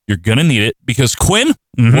Vimeo. You're going to need it because, Quinn,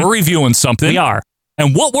 we're reviewing something. We are.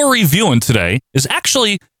 And what we're reviewing today is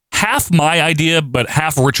actually half my idea, but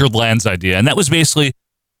half Richard Land's idea. And that was basically,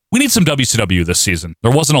 we need some WCW this season.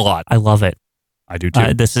 There wasn't a lot. I love it. I do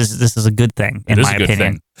too. This is a good thing, in my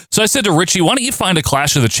opinion. So I said to Richie, why don't you find a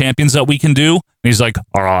Clash of the Champions that we can do? And he's like,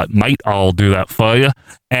 all right, mate, I'll do that for you.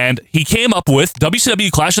 And he came up with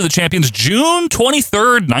WCW Clash of the Champions, June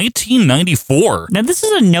 23rd, 1994. Now, this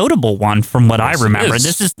is a notable one from what I remember.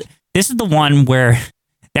 This is the one where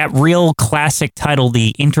that real classic title,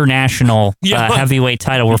 the international heavyweight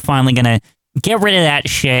title, we're finally going to get rid of that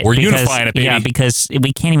shit. We're unifying it, baby. Yeah, because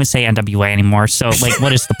we can't even say NWA anymore. So, like,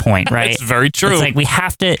 what is the point, right? It's very true. It's like we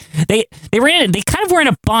have to. They kind of were in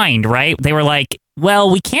a bind, right? They were like,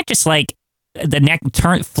 well, we can't just like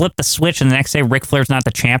flip the switch, and the next day Ric Flair's not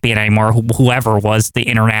the champion anymore. Whoever was the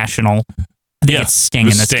international, I think it's Sting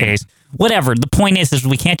in this case. Whatever. The point is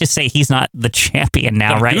we can't just say he's not the champion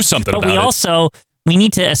now, right? Do something but about we it. also. We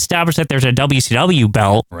need to establish that there's a WCW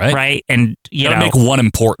belt, right? And you gotta make one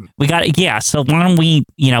important. We got So why don't we?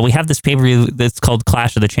 We have this pay-per-view that's called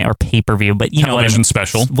Clash of the Champions, or pay-per-view, but television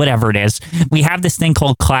special, whatever it is. We have this thing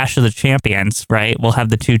called Clash of the Champions, right? We'll have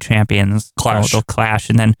the two champions clash. They'll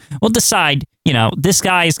clash, and then we'll decide. This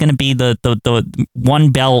guy is going to be the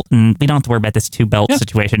one belt, and we don't have to worry about this two belt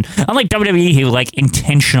situation. Unlike WWE, who like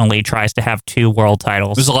intentionally tries to have two world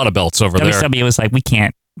titles. There's a lot of belts over there. WCW was like, we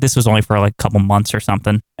can't. This was only for like a couple months or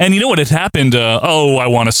something. And you know what had happened, I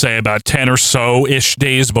want to say about 10 or so-ish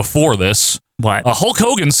days before this. What? Hulk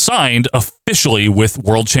Hogan signed officially with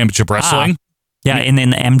World Championship Wrestling. Yeah, and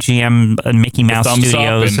then the MGM Mickey Mouse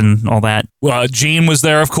Studios and all that. Gene was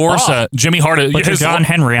there, of course. Jimmy Hart. Put your John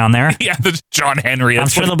Henry on there. Yeah, the John Henry. I'm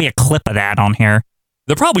sure there'll be a clip of that on here.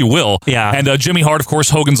 There probably will. Yeah. And Jimmy Hart, of course,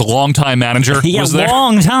 Hogan's longtime manager. Yeah, was there.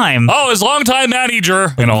 long time. Oh, his longtime manager.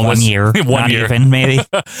 And all 1 year. 1 Not year. even, maybe.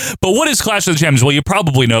 But what is Clash of the Champions? Well, you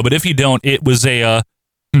probably know, but if you don't, it was a...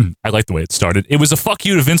 I like the way it started. It was a fuck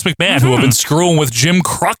you to Vince McMahon, who had been screwing with Jim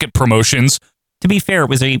Crockett Promotions. To be fair, it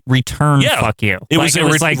was a return fuck you. It was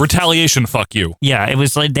retaliation fuck you. Yeah, it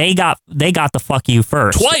was like they got the fuck you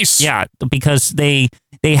first. Twice. Yeah, because they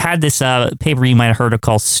had this paper you might have heard of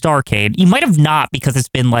called Starrcade. You might have not, because it's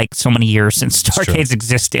been like so many years since Starrcade's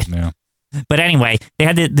existed. Yeah. But anyway, they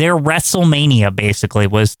had their WrestleMania basically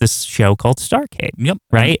was this show called Starrcade. Yep.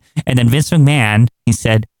 Right? And then Vince McMahon, he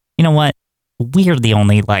said, you know what? We're the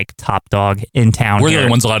only like top dog in town. We're the here.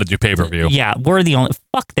 only ones allowed to do pay-per-view. Yeah, we're the only.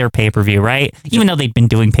 Fuck their pay-per-view, right? Even though they've been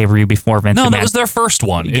doing pay-per-view before Vince. No, McMahon. that was their first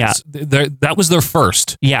one. Yeah. That was their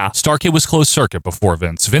first. Yeah. Starrcade was closed circuit before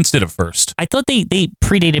Vince. Vince did it first. I thought they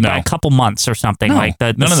predated by a couple months or something, No. like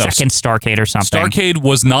the second Starrcade or something. Starrcade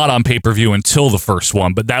was not on pay-per-view until the first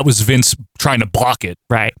one, but that was Vince trying to block it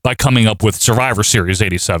by coming up with Survivor Series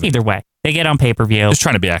 87. Either way, they get on pay-per-view. Just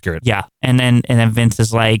trying to be accurate. Yeah. And then Vince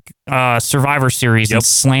is like, Survivor Series and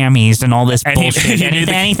Slammies and all this bullshit.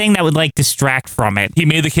 Anything that would like distract from it. He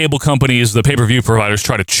made the cable companies, the pay-per-view providers,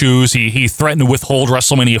 try to choose. He threatened to withhold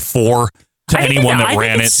WrestleMania 4 to anyone that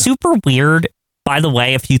ran it. It's super weird, by the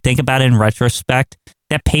way, if you think about it in retrospect,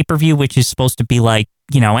 that pay-per-view, which is supposed to be like,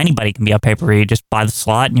 anybody can be on pay-per-view, you just buy the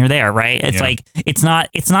slot and you're there, right? It's like, it's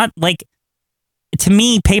not like, to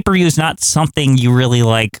me, pay-per-view is not something you really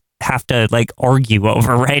like have to like argue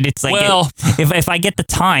over, right? It's like, if I get the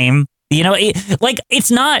time, it's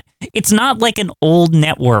not like an old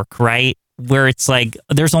network, right? Where it's like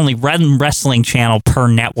there's only one wrestling channel per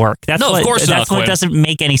network. That's of course not. That's what doesn't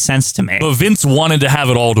make any sense to me. But Vince wanted to have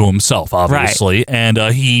it all to himself, obviously, and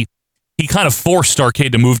he kind of forced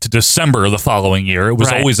Starrcade to move to December the following year. It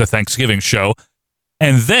was always a Thanksgiving show,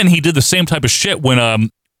 and then he did the same type of shit when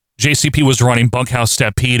JCP was running Bunkhouse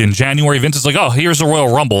Stampede in January. Vince is like, "Oh, here's a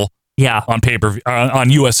Royal Rumble, on pay-per-view on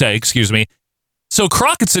USA, excuse me." So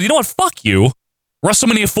Crockett said, "You know what? Fuck you.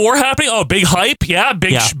 WrestleMania 4 happening? Oh, big hype,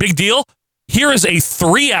 big deal." Here is a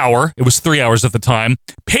 3-hour, it was 3 hours at the time,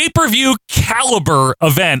 pay-per-view caliber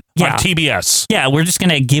event on TBS. Yeah, we're just going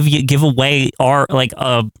to give away our, like,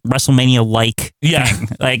 WrestleMania-like thing.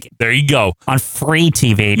 Like, there you go. On free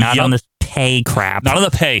TV, not on this pay crap. Not on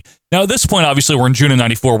the pay. Now, at this point, obviously, we're in June of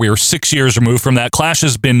 94. We were 6 years removed from that. Clash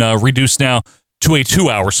has been reduced now to a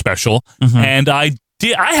 2-hour special. Mm-hmm. And I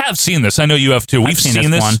have seen this. I know you have too. We've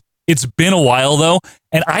seen this. It's been a while, though.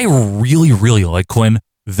 And I really, really like, Quinn,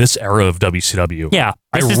 this era of WCW. Yeah.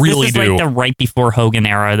 This is like the right before Hogan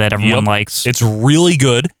era that everyone likes. It's really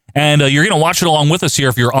good. And you're going to watch it along with us here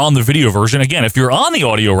if you're on the video version. Again, if you're on the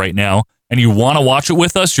audio right now and you want to watch it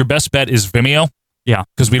with us, your best bet is Vimeo. Yeah.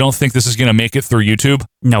 Because we don't think this is going to make it through YouTube.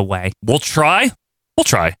 No way. We'll try.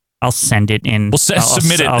 I'll send it in.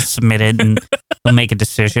 Submit it. I'll submit it, and they'll make a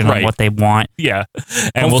decision on what they want. Yeah,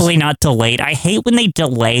 and hopefully not delayed. I hate when they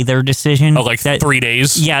delay their decision. Oh, like 3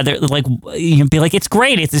 days. Yeah, they're like, you'd be like, it's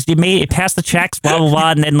great. It passed the checks, blah blah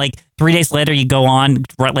blah, and then like 3 days later, you go on,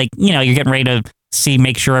 like you're getting ready to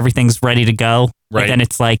make sure everything's ready to go. Right. And then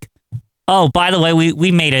it's like, oh, by the way,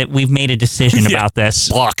 we've made a decision about this.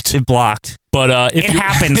 Blocked. It blocked. But it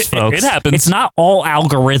happens, folks. It happens. It's not all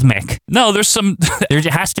algorithmic. No, there's some. There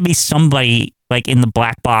has to be somebody like in the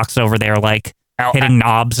black box over there, like hitting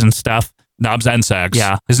knobs and stuff. Knobs and sags.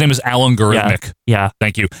 Yeah. His name is Alan Gorithmic. Yeah.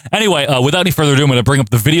 Thank you. Anyway, without any further ado, I'm going to bring up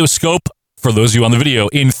the video scope for those of you on the video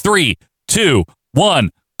in 3, 2, 1.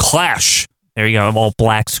 Clash. There you go. All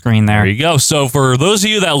black screen there. There you go. So for those of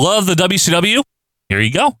you that love the WCW, here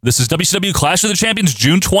you go. This is WCW Clash of the Champions,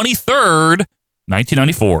 June 23rd,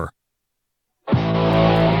 1994.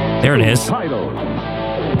 There it is.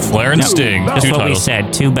 Flair and Sting. That's two what titles. we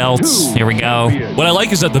said. 2 belts. Here we go. What I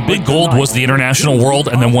like is that the big gold was the international world,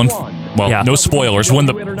 and then no spoilers. When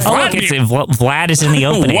the Vlad is in the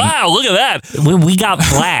opening. Wow, look at that. We got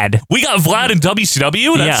Vlad. We got Vlad in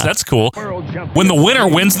WCW. That's cool. When the winner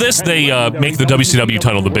wins this, they make the WCW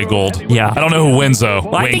title the big gold. Yeah. I don't know who wins though.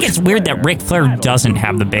 Well, I think it's weird that Ric Flair doesn't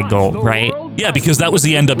have the big gold, right? Yeah, because that was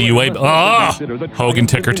the NWA. Hogan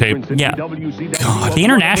ticker tape. Yeah. God. The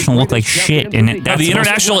international looked like shit in it. The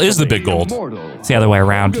international is the big gold. It's the other way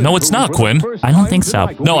around. No, it's not, Quinn. I don't think so.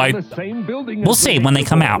 No, We'll see when they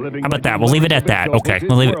come out. How about that? We'll leave it at that. Okay.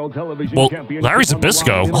 We'll leave it. Well, Larry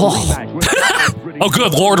Zbyszko. Oh,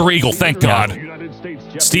 good. Lord Regal. Thank God.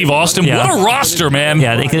 Steve Austin. Yeah. What a roster, man.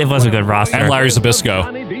 Yeah, it was a good roster. And Larry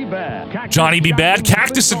Zbyszko. Johnny B. Bad.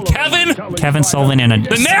 Cactus and Kevin. Kevin Sullivan in a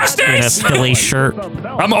Nasties! Philly shirt.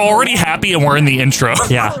 I'm already happy and we're in the intro.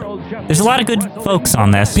 Yeah. There's a lot of good folks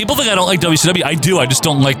on this. People think I don't like WCW. I do. I just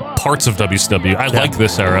don't like parts of WCW. I like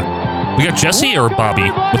this era. We got Jesse or Bobby?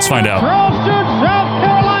 Let's find out.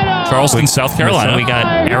 Charleston, South Carolina. So we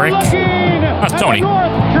got Eric. Tony. I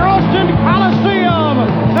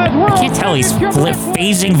can't tell. He's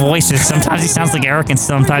phasing voices. Sometimes he sounds like Eric and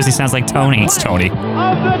sometimes he sounds like Tony. It's Tony.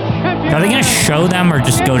 Are they going to show them or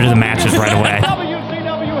just go to the matches right away?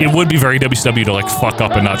 It would be very WCW to fuck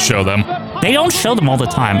up and not show them. They don't show them all the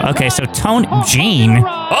time. Okay, so Tony, Gene.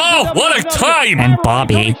 Oh, what a time! And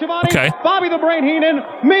Bobby. Okay. Bobby the Brain Heenan,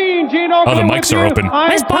 Mean Gene. Oh, the mics are open. Why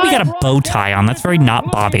has Bobby got a bow tie on? That's very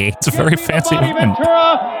not Bobby. It's a very fancy Bobby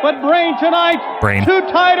Ventura, but Brain tonight. Brain. 2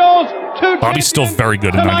 titles, 2 Bobby's still very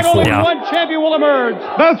good in tonight 94. only one champion will emerge.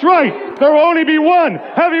 That's right. There will only be one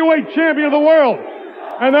heavyweight champion of the world.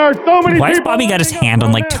 And there are so many Why has people Bobby got his hand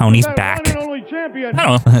on Tony's back? I don't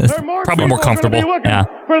know. Probably more comfortable. Yeah.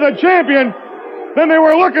 For the champion than they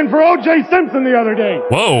were looking for O.J. Simpson the other day.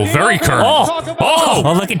 Whoa, very current.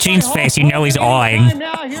 Oh, look at Gene's face. You know he's awing.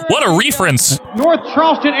 What a reference. North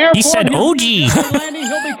Charleston Airport. He said OG.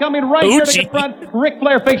 He'll be coming right here to confront Ric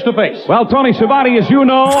Flair face to face. Well, Tony Schiavone, as you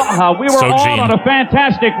know, we were all on a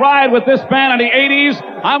fantastic ride with this band in the 80s.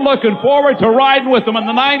 I'm looking forward to riding with them in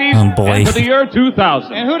the 90s and to the year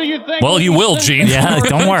 2000. And who do you think? Well, you will, Gene. Yeah,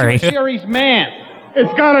 don't worry. Series man.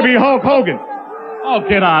 It's got to be Hulk Hogan. Oh,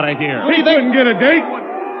 get out of here. He couldn't get a date. What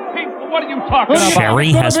are you talking about?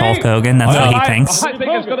 Sherry has Hulk Hogan. That's what he thinks. I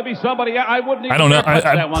think it's going to be somebody. I wouldn't even. I don't know.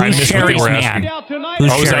 I Who's missed what they Sherry's were man? asking.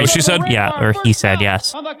 Who's Oh, is that what she said? Yeah, or he said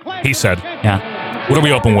yes. He said. Yeah. What are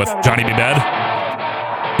we open with? Johnny B. Bad?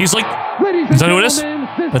 He's like. Is that who it is?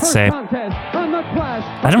 Let's say.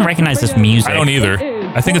 I don't recognize this music. I don't either.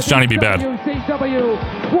 I think it's Johnny B. Bad.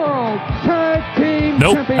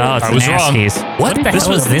 Nope. Oh, it's I was Nasties. wrong. What the hell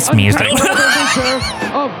was this music?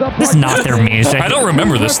 This is not their music. I don't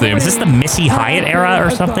remember this theme. Is this the Missy Hyatt era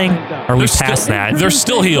or something? Or are we past that? They're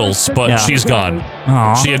still heels, but she's gone.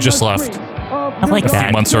 Aww. She had just left. I like a that.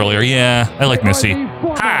 few months earlier. Yeah, I like Missy.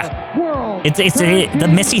 Ha! It's the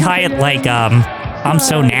Missy Hyatt I'm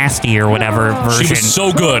So Nasty or whatever version. She was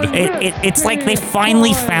so good. It's like they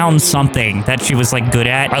finally found something that she was good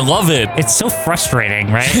at. I love it. It's so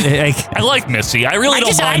frustrating, right? I like Missy. I really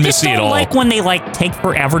don't mind Missy at all. I like when they take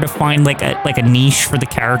forever to find a niche for the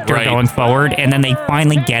character going forward, and then they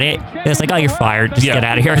finally get it. It's like, oh, you're fired. Just get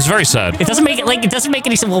out of here. It's very sad. It doesn't make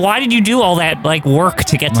any sense. Well, why did you do all that work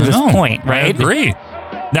to get to this point? Right? I agree.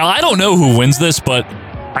 Now I don't know who wins this, but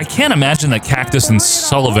I can't imagine that Cactus and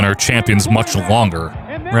Sullivan are champions much longer.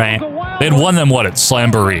 Right. They'd won them, what, at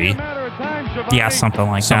Slamboree? Yeah, something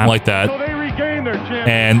like that.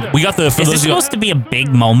 And we got Is this supposed to be a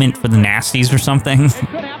big moment for the Nasties or something?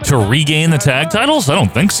 To regain the tag titles? I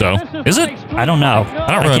don't think so. Is it? I don't know.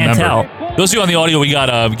 I don't remember. Can't tell. Those of you on the audio, we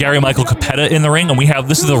got Gary Michael Capetta in the ring, and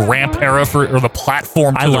this is the ramp era or the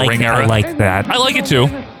platform to the ring era. I like that. I like it too.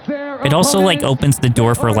 It also like opens the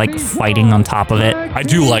door for like fighting on top of it. I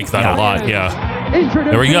do like that a lot, yeah.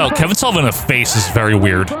 There we go. Kevin Sullivan in a face is very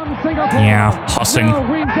weird. Yeah. Hussing.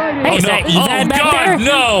 Hey, is that Evad back there?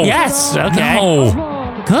 No. Yes, okay.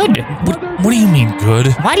 No. Good. What do you mean good?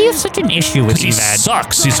 Why do you have such an issue with He Evad?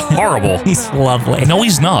 sucks. He's horrible. He's lovely. No,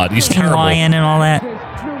 he's not. He's King terrible. Lion and all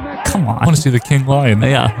that. Come on. I want to see the King Lion.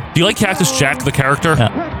 Yeah. Do you like Cactus Jack, the character?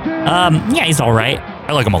 Yeah, he's all right.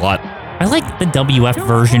 I like him a lot. I like the WF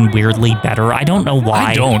version weirdly better. I don't know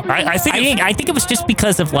why. I don't. I think it was just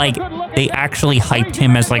because of like they actually hyped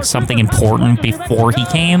him as like something important before he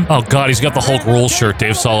came. Oh God, he's got the Hulk Rules shirt,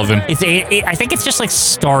 Dave Sullivan. I think it's just like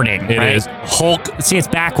starting. It right? is Hulk. See, it's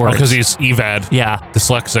backwards because he's Evad. Yeah,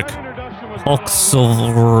 dyslexic. Hulk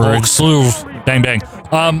Silver. Hulk Slew. Bang bang.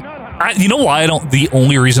 You know why I don't? The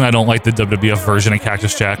only reason I don't like the WWF version of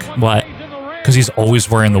Cactus Jack. What? Because he's always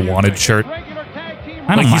wearing the Wanted shirt.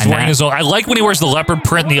 I don't mind he's wearing that. his own. I like when he wears the leopard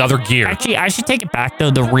print and the other gear. Actually, I should take it back though.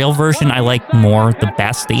 The real version I like more, the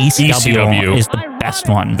best. The ECW is the best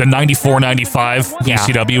one. The 94-95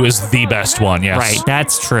 ECW is the best one. Yes, right.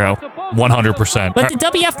 That's true. 100%. But the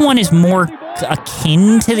WF one is more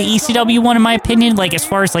akin to the ECW one, in my opinion. Like as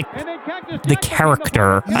far as like the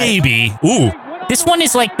character, maybe. Ooh, this one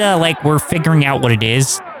is like we're figuring out what it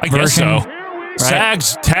is. I guess so. Right?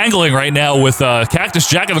 Sags tangling right now with Cactus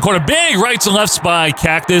Jack in the corner. Big rights and lefts by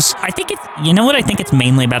Cactus. I think it's, you know what I think it's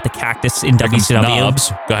mainly about the Cactus in WCW?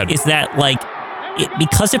 Knobs. Go ahead. Is that like,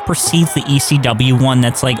 because it precedes the ECW one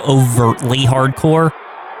that's like overtly hardcore,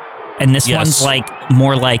 and this one's like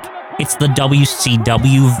more like, it's the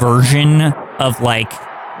WCW version of like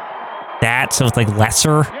that, so it's like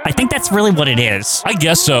lesser. I think that's really what it is. I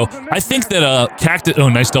guess so. I think that Cactus, oh,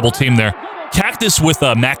 nice double team there. Cactus with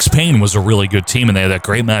Max Payne was a really good team, and they had that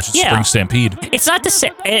great match at Spring Stampede. It's not to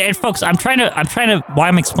say, and folks, I'm trying to. Why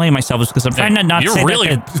I'm explaining myself is because I'm trying to not. You're say really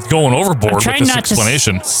that going overboard with this not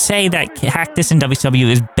explanation. To say that Cactus in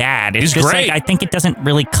WCW is bad. It's He's just great. like I think it doesn't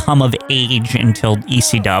really come of age until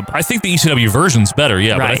ECW. I think the ECW version's better,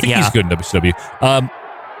 yeah, but I think he's good in WCW.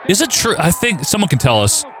 Is it true? I think someone can tell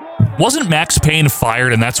us. Wasn't Max Payne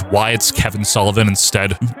fired, and that's why it's Kevin Sullivan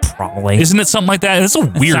instead? Probably. Isn't it something like that? It's a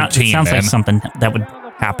weird team, It sounds man. like something that would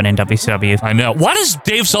happen in WCW. I know. Why does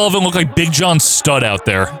Dave Sullivan look like Big John Studd out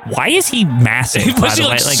there? Why is he massive? Was he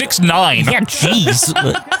like 6'9"? Yeah,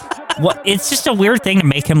 jeez. What? It's just a weird thing to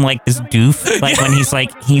make him like this doof. Like when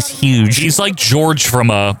he's huge. He's like George from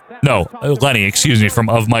Lenny, excuse me, from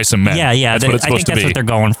Of Mice and Men. Yeah. That's what it's I supposed think that's to be. what they're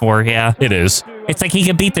going for. Yeah, it is. It's like he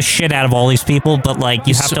could beat the shit out of all these people, but like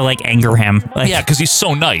you have to like anger him. Like, Yeah, because he's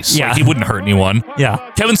so nice. Yeah. Like, he wouldn't hurt anyone. Yeah.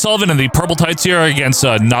 Kevin Sullivan in the purple tights here against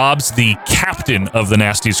Knobs, the captain of the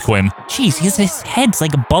Nasties Quinn. Jeez, his head's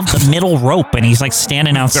like above the middle rope, and he's like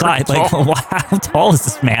standing outside. Very Like, tall. wow, how tall is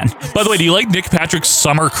this man? By the way, do you like Nick Patrick's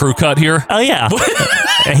summer crew cut here? Oh yeah,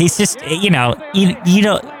 he's just you know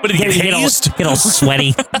What did he get hazed? Get all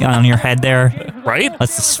sweaty on your head there, right?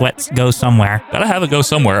 Lets the sweat go somewhere. Gotta have it go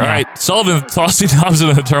somewhere. Yeah. All right, Sullivan tossing Knobs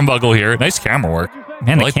into the turnbuckle here. Nice camera work.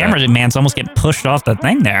 Man, the I like cameraman's almost getting pushed off the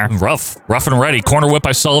thing there. Rough and ready. Corner whip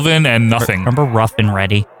by Sullivan and nothing. Remember Rough and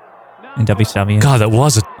Ready in WCW? God, that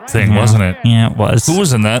was a thing, Yeah. wasn't it? Yeah, it was. Who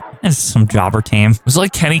was in that? It's some jobber team. Was it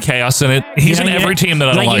like Kenny Chaos in it? He's in every team that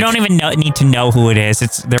I don't like. You don't even need to know who it is.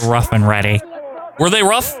 They're Rough and Ready. Were they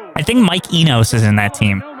rough? I think Mike Enos is in that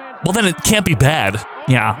team. Well, then it can't be bad.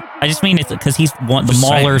 Yeah, I just mean it's because he's one. The Just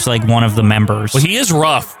saying. Mauler's like one of the members. Well, he is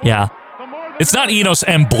rough. Yeah. It's not Enos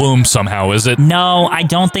and Bloom somehow, is it? No, I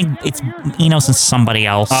don't think it's Enos and somebody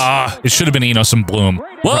else. It should have been Enos and Bloom.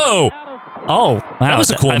 Whoa! Oh, wow. That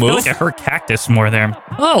was a cool I move. feel like I hurt Cactus more there.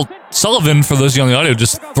 Oh, Sullivan, for those of you on the audio,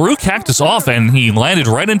 just threw Cactus off, and he landed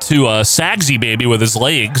right into Sagsy Baby with his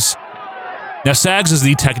legs. Now, Sags is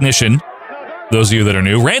the technician, those of you that are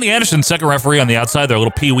new. Randy Anderson, second referee on the outside, their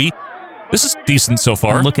little peewee. This is decent so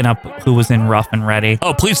far. I'm looking up who was in Rough and Ready.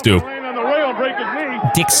 Oh, please do.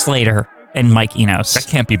 Dick Slater and Mike Enos. That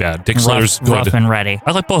can't be bad. Dick Slater's good. Rough and Ready.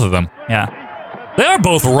 I like both of them. Yeah. They are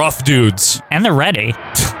both rough dudes. And they're ready.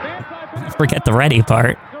 Forget the ready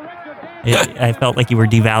part. I felt like you were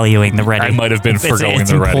devaluing the ready. I might have been forgoing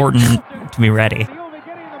it's the ready. It's important to be ready.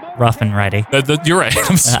 Rough and ready. You're right.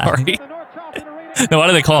 I'm sorry. Now, why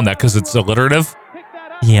do they call them that? Because it's alliterative?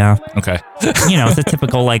 Yeah. Okay. You know, it's a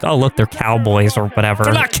typical like, oh, look, they're cowboys or whatever.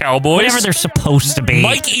 They're not cowboys. Whatever they're supposed to be.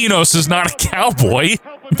 Mike Enos is not a cowboy.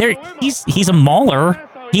 He's a mauler.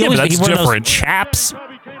 He but that's one of those different. chaps.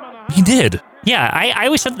 He did. Yeah, I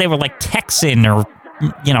always thought they were like Texan or,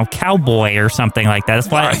 cowboy or something like that. That's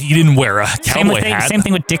why he didn't wear a cowboy hat. Same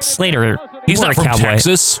thing with Dick Slater. He's not from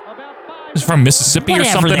Texas. He's from Mississippi or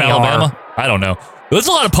Whatever something, they Alabama. I don't know. There's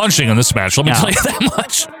a lot of punching in this match. Let me tell you that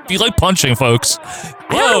much. You like punching, folks.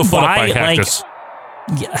 Whoa, foot up by Cactus.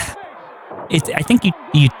 Yeah, I think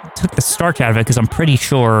you took the starch out of it because I'm pretty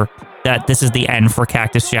sure that this is the end for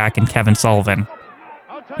Cactus Jack and Kevin Sullivan.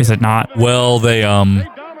 Is it not? Well, they I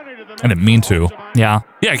didn't mean to. Yeah.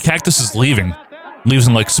 Yeah, Cactus is leaving. Leaves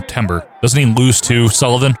in like September. Doesn't he lose to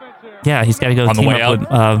Sullivan? Yeah, he's got to go on the way out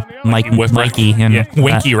with Mikey and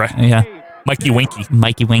Winky, right? Yeah, Mikey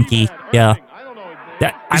Winky. Yeah.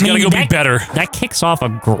 He's got to go be better. That kicks off a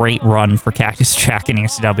great run for Cactus Jack in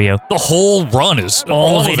ECW. The whole run is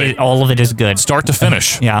all of it is good, start to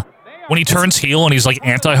finish. Yeah. When he turns heel and he's like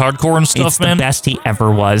anti-hardcore and stuff, it's man. the best he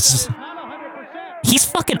ever was. He's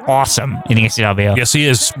fucking awesome in ECW. Yes, he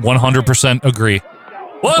is. 100% agree.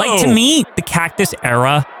 Whoa! Like, to me, the Cactus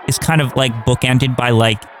era is kind of like bookended by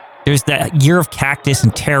like, there's that year of Cactus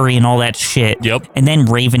and Terry and all that shit. Yep. And then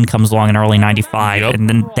Raven comes along in early 95, and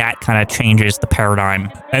then that kind of changes the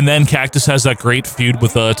paradigm. And then Cactus has that great feud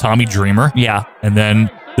with Tommy Dreamer. Yeah. And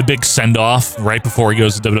then the big send-off right before he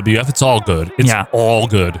goes to WWF. It's all good. It's all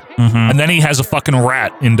good. Mm-hmm. And then he has a fucking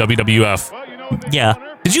rat in WWF. Yeah.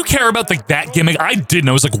 Did you care about that gimmick? I didn't.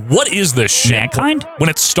 I was like, what is this shit? Mankind?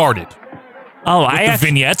 When it started. Oh, with the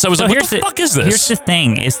vignettes. I was like, what the fuck is this? Here's the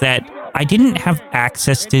thing, is that I didn't have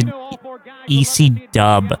access to EC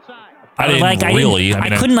Dub. I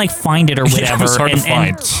couldn't like find it or whatever. It was hard to find.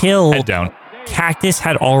 Until Head down. Cactus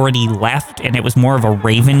had already left, and it was more of a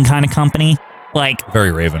Raven kind of company. Like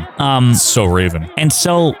very Raven. So Raven. And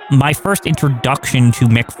so my first introduction to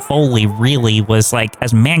Mick Foley really was like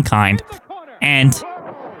as Mankind, and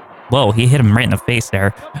whoa, he hit him right in the face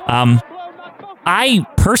there. I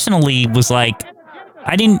personally was like,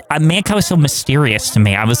 Mankind was so mysterious to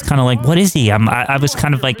me. I was kind of like, what is he? I was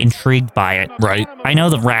kind of like intrigued by it. Right. I know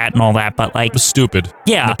the rat and all that, but like, it was stupid.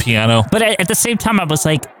 Yeah. The piano. But at the same time, I was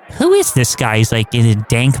like, who is this guy? He's like in a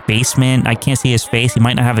dank basement. I can't see his face. He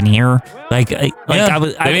might not have an ear. I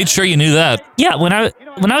made sure you knew that. Yeah. When I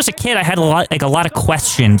was a kid, I had a lot of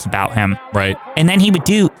questions about him. Right. And then he would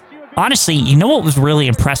do. Honestly, you know what was really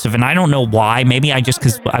impressive, and I don't know why. Maybe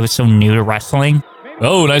because I was so new to wrestling.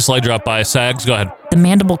 Oh, nice leg drop by Sags. Go ahead. The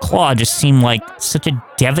mandible claw just seemed like such a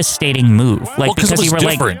devastating move. Like, because you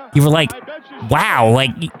were like, wow,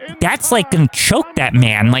 like that's like gonna choke that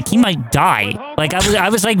man. Like he might die. Like I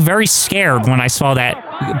was like very scared when I saw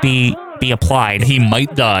that be applied. He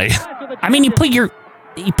might die. I mean, you put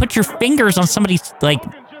your fingers on somebody's like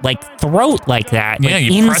throat like that. Yeah, like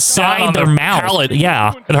you inside their mouth. Palate.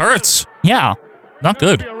 Yeah, it hurts. Yeah, not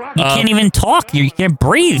good. You can't even talk. You can't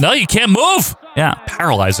breathe. No, you can't move. Yeah,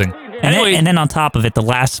 paralyzing. And then on top of it, the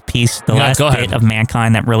last piece, last bit ahead. Of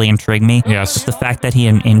Mankind that really intrigued me. Yes, was the fact that he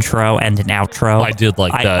had an intro and an outro. I did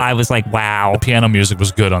like that. I was like, wow. The piano music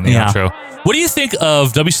was good on the outro. What do you think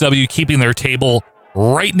of WCW keeping their table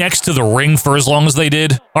right next to the ring for as long as they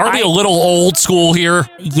did? Are they a little old school here?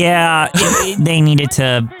 Yeah, they needed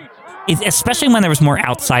to. Especially when there was more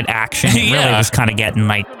outside action, it really was kind of getting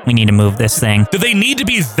like, we need to move this thing. Do they need to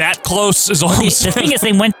be that close? The thing is,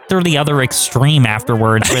 they went through the other extreme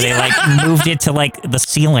afterwards, where they like moved it to like the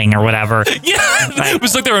ceiling or whatever. Yeah, it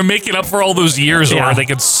was like they were making up for all those years where they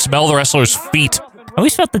could smell the wrestlers' feet. I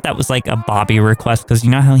always felt that was like a Bobby request, because you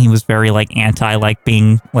know how he was very like anti like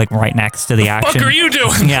being like right next to the action. What the fuck are you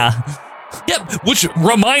doing? Yeah. Yeah, which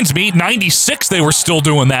reminds me, 96, they were still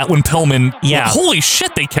doing that when Pillman... Yeah. Holy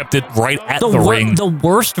shit, they kept it right at the ring. The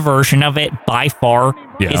worst version of it, by far,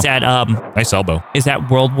 is at... nice elbow. Is at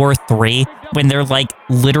World War III, when they're, like,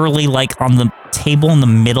 literally, like, on the table in the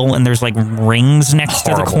middle, and there's, like, rings next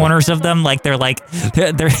to the corners of them. Like, they're, like...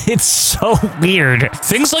 it's so weird.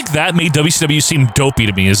 Things like that made WCW seem dopey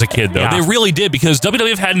to me as a kid, though. Yeah. They really did, because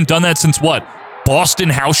WWF hadn't done that since, what? Boston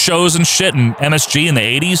house shows and shit and MSG in the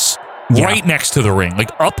 80s? Right next to the ring, like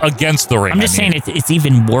up against the ring. I'm just saying it's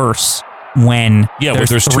even worse when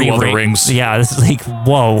there's three two other rings. Yeah, this is like,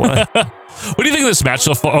 whoa. What do you think of this match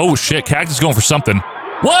so far? Oh shit, Cactus going for something.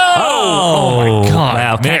 Whoa! Oh my god!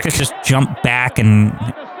 Wow, Cactus just jumped back and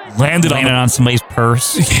landed on somebody's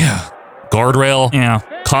purse. Yeah, guardrail. Yeah,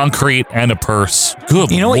 concrete and a purse.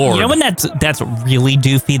 Good Lord. You know when that's really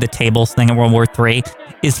doofy, the tables thing in World War III,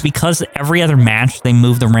 is because every other match they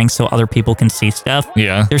move the ring so other people can see stuff.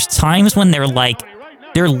 Yeah. There's times when they're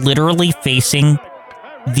literally facing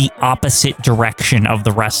the opposite direction of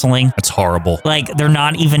the wrestling. That's horrible. Like, they're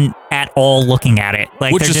not even at all looking at it.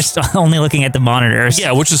 Like, they're just only looking at the monitors.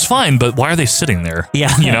 Yeah, which is fine, but why are they sitting there?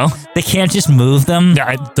 Yeah. You know? They can't just move them.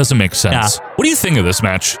 Yeah, it doesn't make sense. Yeah. What do you think of this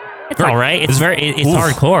match? It's all right. It's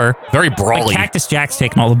hardcore. Very brawly. Like Cactus Jack's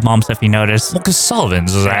taking all the bumps, if you notice. Well, because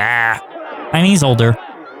Sullivan's I mean, he's older.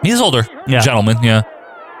 He's older. Yeah. Gentleman, yeah.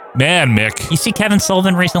 Man, Mick. You see Kevin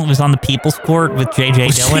Sullivan recently was on the People's Court with J.J.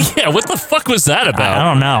 Dillon? Yeah, what the fuck was that about? I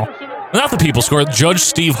don't know. Not the People's Court, Judge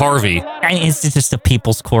Steve Harvey. It's just a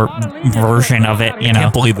People's Court version of it, I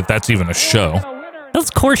can't believe that that's even a show. Those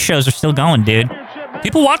court shows are still going, dude.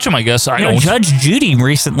 People watch them, I guess. I don't. Judge Judy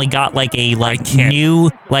recently got like a new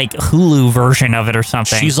Hulu version of it or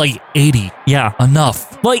something. She's like 80. Yeah.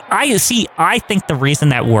 Enough. Like, I think the reason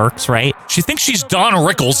that works, right? She thinks she's Don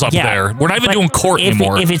Rickles up there. We're not even doing court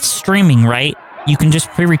anymore. If it's streaming, right, you can just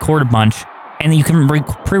pre-record a bunch, and you can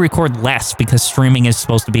pre-record less because streaming is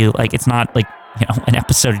supposed to be like, it's not like, an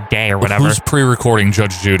episode a day or whatever. Who's pre-recording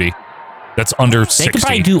Judge Judy? That's under 60. They could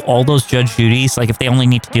probably do all those Judge Judys, like if they only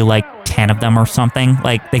need to do like 10 of them or something,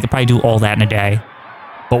 like they could probably do all that in a day.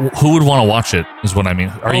 But who would want to watch it, is what I mean.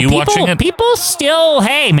 Are you watching it? People still,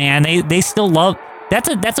 hey man, they still love, that's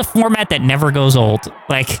a format that never goes old.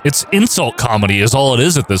 Like, it's insult comedy is all it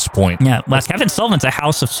is at this point. Yeah, well, Kevin Sullivan's a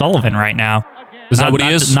House of Sullivan right now. Is that what he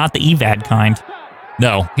is? Not the EVAD kind.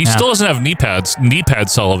 No, he still doesn't have knee pads. Knee pad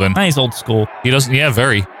Sullivan. He's old school. He doesn't. Yeah,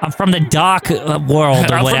 very. I'm from the doc world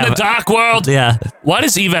or I'm whatever. from the doc world. Yeah. Why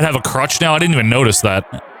does EVAD have a crutch now? I didn't even notice that.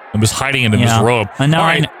 I was hiding it in his robe. All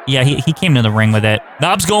right. Yeah, he came to the ring with it.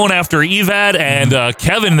 Knob's going after EVAD and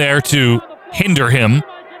Kevin there to hinder him.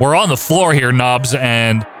 We're on the floor here, Knobs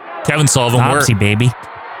and Kevin Sullivan. Knobsy, baby.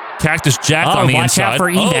 Cactus Jack on the inside. Watch out for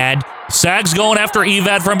EVAD. Sag's going after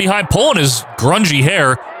EVAD from behind, pulling his grungy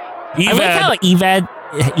hair. I like how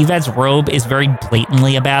EVAD's robe is very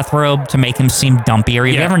blatantly a bathrobe to make him seem dumpier.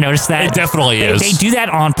 Have you ever noticed that? It definitely is. They do that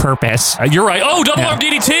on purpose. You're right. Oh, double arm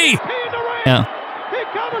DDT. Yeah.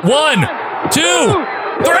 1, 2,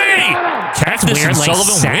 3. Cactus weird, and like,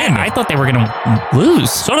 Sullivan win. I thought they were going to lose.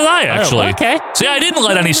 So did I, actually. Okay. See, I didn't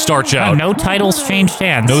let any starch out. No titles changed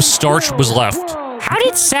hands. No starch was left. How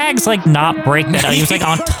did Sags not break that? He was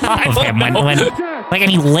on top of him and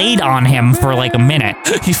he laid on him for a minute.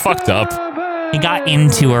 He fucked up. He got in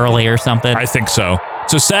too early or something. I think so.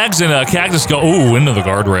 So Sags and Cactus go into the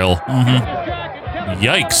guardrail. Mm-hmm.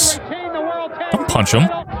 Yikes! Don't punch him.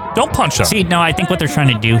 Don't punch him. See, no, I think what they're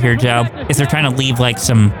trying to do here, Joe, is they're trying to leave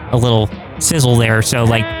a little sizzle there. So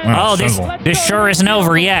this sure isn't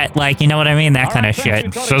over yet. You know what I mean? That kind of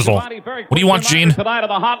shit. Sizzle. What do you want, Gene?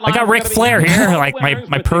 I got Ric Flair here,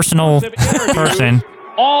 my personal person.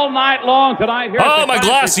 All night long tonight. Oh, my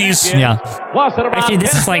glasses. Yeah. Actually,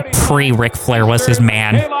 this is pre-Ric Flair was his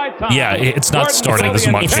man. Yeah, it's not starting this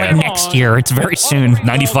much yet. It's next year. It's very soon.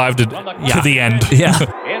 95 to the end. Yeah.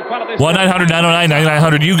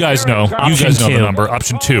 1-900-909-9900. You guys know. Option you guys know 2. the number.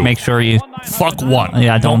 Option 2. Make sure you... Fuck 1.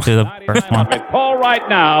 Yeah, don't do the first one. Call right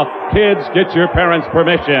now. Kids, get your parents'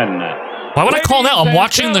 permission. Why would I call now? I'm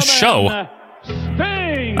watching the show.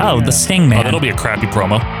 Sting. Oh, the Sting Man. Oh, that'll be a crappy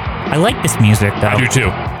promo. I like this music, though. I do too.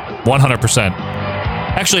 100%.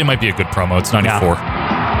 Actually, it might be a good promo. It's 94.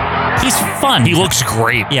 Yeah. He's fun. He looks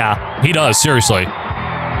great. Yeah. He does, seriously.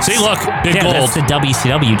 See, look, big gold. That's the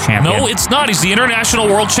WCW champion. No, it's not. He's the international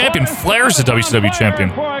world champion. Flair's the WCW champion.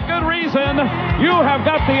 For a good reason, you have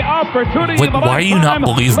got the opportunity. Why do you not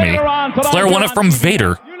believe me? Flair won it from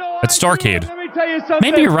Vader at Starrcade.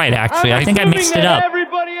 Maybe you're right, actually. I think I mixed it up.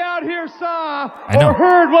 Everybody out here saw know. or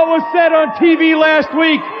heard what was said on TV last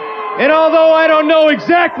week. And although I don't know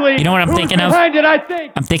exactly you know what I'm thinking of? behind it, I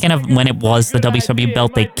think I'm thinking of when it was the WCW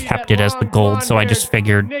belt, they kept it as the gold, so I just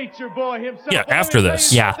figured. Yeah, after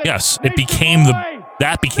this. Yeah. Yes, that became the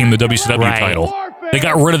WCW title. They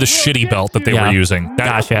got rid of the shitty belt that they were using.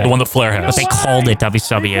 Gotcha. The one that Flair has. But they called it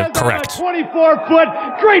WCW. Correct.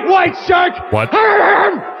 24-foot great white shark. What?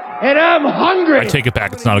 And I'm hungry. I take it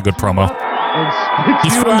back. It's not a good promo.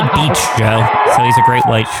 He's from the beach, Joe, so he's a great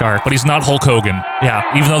white shark. But he's not Hulk Hogan. Yeah.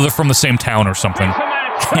 Even though they're from the same town or something.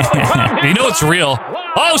 You know it's real.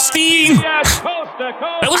 Oh, Sting!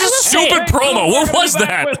 That was a stupid promo. What was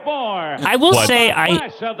that? I will say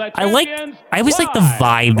I always like the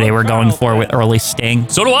vibe they were going for with early Sting.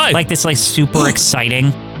 So do I. Like this super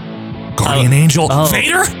exciting Guardian Angel.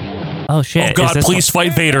 Vader? Oh shit. Oh god, please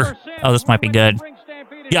fight Vader. Oh, this might be good.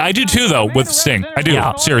 Yeah, I do too though with Sting. I do.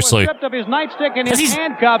 Yeah. Seriously. Of his nightstick and his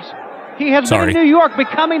handcuffs. He has been in New York,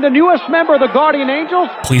 becoming the newest member of the Guardian Angels.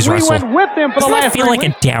 Please we wrestle. went with them for Doesn't the that last feel 3 like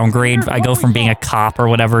weeks. a downgrade? I go from being a cop or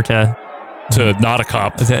whatever to not a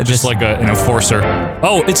cop, just like an enforcer.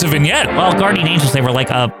 Oh, it's a vignette. Well, Guardian Angels, they were like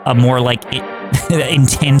a more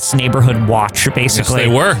intense neighborhood watch, basically. Yes,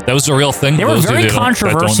 they were. That was a real thing. They were Those very that don't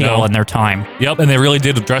controversial know. in their time. Yep, and they really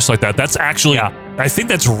did dress like that. That's actually, I think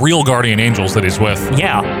that's real Guardian Angels that he's with.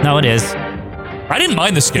 Yeah, no, it is. I didn't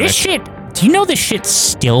mind this gimmick. This shit, do you know this shit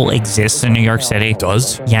still exists in New York City? It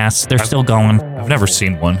does? Yes, they're still going. I've never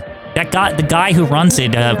seen one. the guy who runs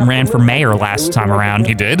it ran for mayor last time around.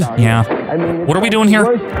 He did? Yeah. What are we doing here?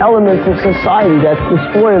 Elements of society that's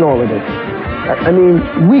destroying all of this.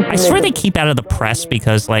 I swear they keep out of the press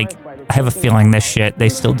because, like, I have a feeling this shit, they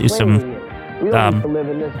still do some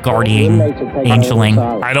guardian angeling.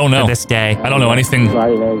 I don't know. To this day. I don't know anything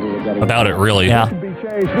about it, really. Yeah. We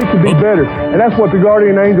could be better. And that's what the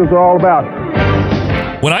guardian angels are all about.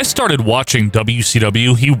 When I started watching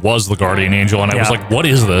WCW, he was the guardian angel, and I was like, what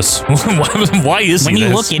is this? Why is he When you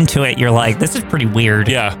this? look into it, you're like, this is pretty weird.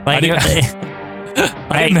 Yeah. Like,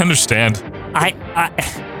 I didn't understand.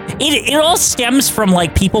 It all stems from,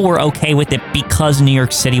 like, people were okay with it because New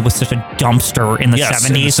York City was such a dumpster in the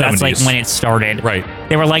 70s. That's, like, when it started. Right.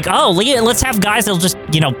 They were like, oh, let's have guys that'll just,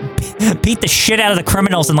 beat the shit out of the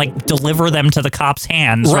criminals and, like, deliver them to the cops'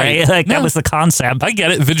 hands, right? Like, that was the concept. I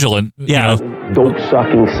get it. Vigilant. Yeah.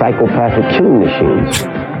 Dope-sucking psychopathic killing machines.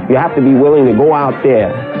 You have to be willing to go out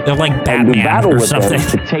there. They're like and do Batman battle or with something. them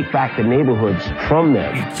to take back the neighborhoods from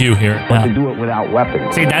them. Q here. But to do it without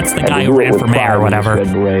weapons. See, that's the And guy to who do it ran with for mayor pride or in whatever his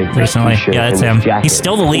red beret, recently. t-shirt, Yeah, that's and his him. jacket. He's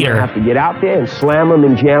still the You're leader. gonna have to get out there and slam them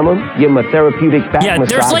and jam them, give them a therapeutic back Yeah, massage.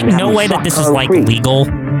 there's, like, and have no them way that suck this is, like, concrete. legal.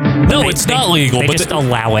 No, it's not legal. They but just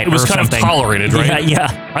allow it. It was or kind something. of tolerated, right?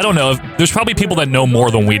 Yeah. I don't know. There's probably people that know more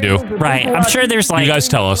than we do. Right. I'm sure there's, like, you guys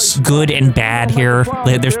tell us. Good and bad here.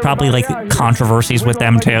 There's probably, like, controversies with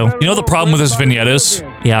them, too. You know the problem with this vignette is?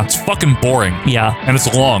 Yeah. It's fucking boring. Yeah. And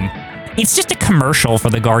it's long. It's just a commercial for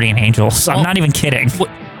the Guardian Angels. I'm not even kidding.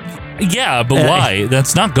 Yeah, but why?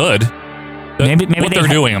 That's not good. Maybe what they're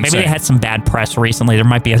doing, I'm maybe saying. they had some bad press recently. There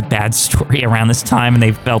might be a bad story around this time, and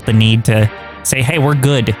they felt the need to say, "Hey, we're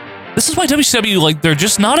good." This is why WCW, like, they're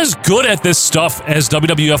just not as good at this stuff as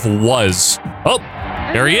WWF was. Oh,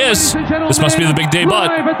 there he is. This must be the big debut.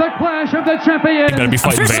 Live at the Clash of the Champions. He better be I'm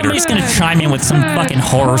fighting sure Vader. somebody's gonna chime in with some fucking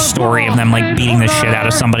horror story of them, like, beating the shit out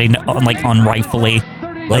of somebody, like, unrightfully.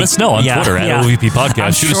 Let us know on Twitter at OVP Podcast.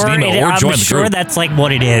 I'm Shoot us sure an email or join I'm the sure group. that's like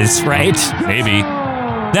what it is, right? Maybe.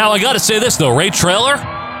 Now, I gotta say this, though. Ray Traylor,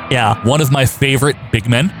 Yeah. one of my favorite big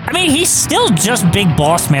men. I mean, he's still just Big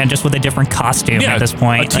Boss Man, just with a different costume Yeah, at this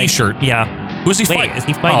point. a t-shirt. Like, yeah. Who's he Wait, fighting? is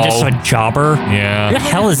he fighting just a jobber? Yeah. Who the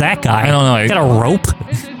hell is that guy? I don't know. He's got a rope?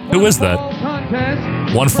 Who is that?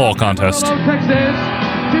 One fall contest. The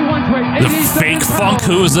fake funk?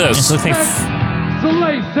 Who is this? It looks like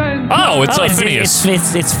Oh, it's Phineas.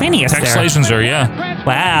 It's Phineas Tex there. Slazenger, yeah.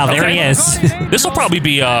 Wow, there he is. This will probably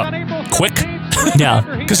be quick. Yeah.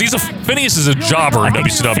 Because Phineas is a jobber in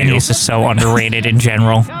WCW. Phineas is so underrated in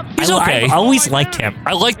general. He's okay. I've always liked him.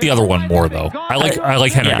 I like the other one more, though. I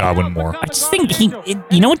like Henry Godwinn more. I just think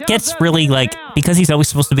you know what gets really, like, because he's always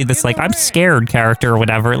supposed to be this, like, I'm scared character or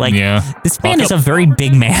whatever. Like, this man is a very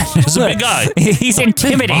big man. He's a big guy. He's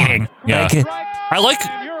intimidating. Yeah.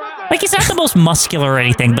 Like, he's not the most muscular or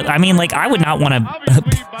anything, but I mean, like, I would not want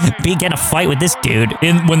to get in a fight with this dude.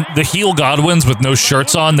 When the heel Godwins with no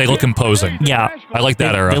shirts on, they look imposing. Yeah. I like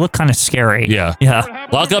that era. They look kind of scary. Yeah. Yeah.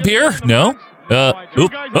 Lock up here? No. Got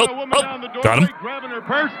him.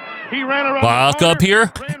 Lock up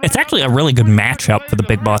here. It's actually a really good matchup for the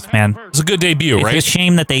Big Boss Man. It's a good debut, right? It's a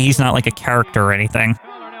shame that he's not like a character or anything.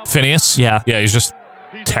 Phineas? Yeah. Yeah, he's just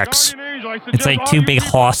Tex. It's like two big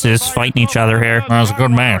horses fighting each other here. That was a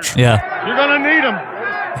good match. Yeah. You're gonna need him.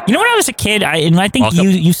 You know, when I was a kid, and I think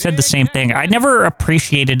you said the same thing. I never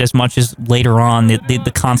appreciated as much as later on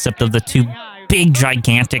the concept of the two big,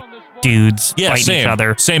 gigantic dudes fighting each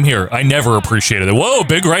other. Same here. I never appreciated it. Whoa,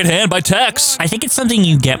 big right hand by Tex. I think it's something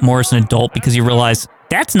you get more as an adult because you realize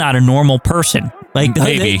that's not a normal person. Like,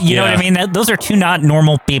 maybe, you know what I mean? Those are two not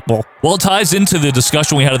normal people. Well, it ties into the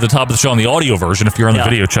discussion we had at the top of the show on the audio version. If you're on the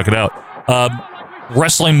video, check it out.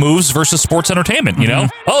 Wrestling moves versus sports entertainment, you know?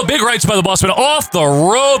 Oh, big rights by the Boss Man. Off the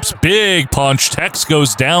ropes. Big punch. Tex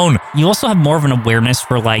goes down. You also have more of an awareness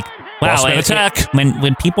for, like, wow, Boss Man attack.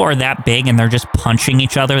 When people are that big and they're just punching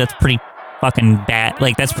each other, that's pretty fucking bad.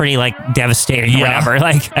 Like, that's pretty, like, devastating or whatever.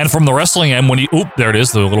 Like, and from the wrestling end, when you... Oop, there it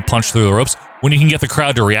is, the little punch through the ropes. When you can get the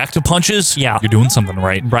crowd to react to punches, you're doing something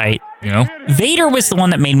right. Right. You know? Vader was the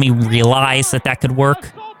one that made me realize that could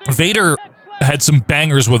work. Vader had some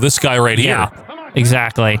bangers with this guy right here. Yeah,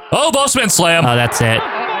 exactly. Oh, Boss Man slam. Oh, that's it.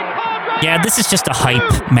 Yeah, this is just a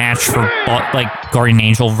hype match for, like, Guardian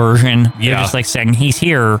Angel version. They're just, like, saying he's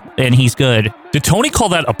here and he's good. Did Tony call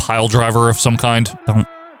that a pile driver of some kind?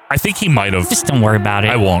 I think he might have. Just don't worry about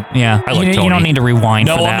it. I won't. Yeah. I like Tony. You don't need to rewind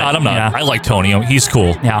no, for that. I'm not. Yeah. I like Tony. He's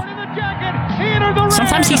cool. Yeah.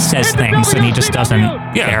 Sometimes he says things and he just doesn't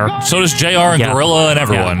care. So does JR and Gorilla and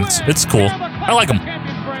everyone. Yeah. It's cool. I like him.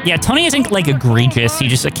 Yeah, Tony isn't, like, egregious. He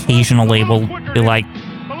just occasionally will be like,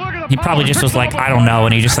 He probably just was like, I don't know,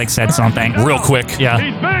 and he just like said something real quick. Yeah.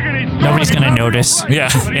 Nobody's gonna notice. Yeah.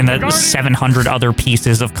 In the 700 other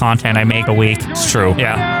pieces of content I make a week. It's true.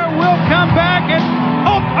 Yeah. We'll come back and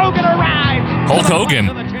Hulk Hogan arrives. Hulk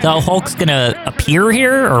Hogan. So Hulk's gonna appear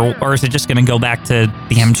here, or is it just gonna go back to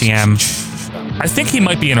the MGM? I think he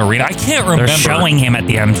might be in arena. I can't remember. They're showing him at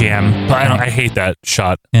the MGM. But I hate that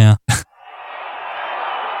shot. Yeah.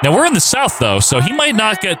 Now, we're in the South, though, so he might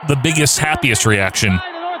not get the biggest, happiest reaction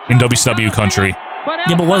in WCW country.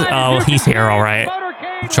 Yeah, but he's here, all right.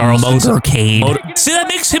 Charles Motorcade. See, that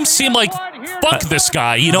makes him seem like, fuck this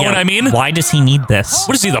guy, you know what I mean? Why does he need this?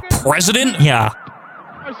 What is he, the president? Yeah.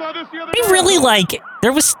 He really,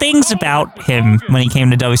 there was things about him when he came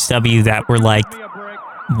to WCW that were like,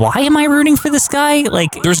 why am I rooting for this guy?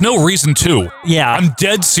 There's no reason to. Yeah. I'm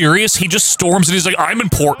dead serious. He just storms and he's like, I'm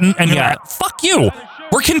important. And you're like, fuck you.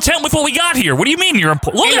 We're content with what we got here. What do you mean you're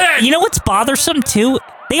important? Look at that. You know what's bothersome, too?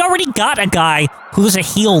 They already got a guy who's a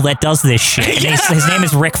heel that does this shit. And his name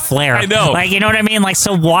is Ric Flair. I know. You know what I mean?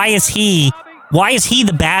 So why is he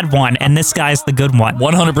the bad one and this guy's the good one?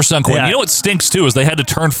 100% cool. Yeah. You know what stinks, too, is they had to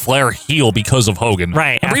turn Flair heel because of Hogan.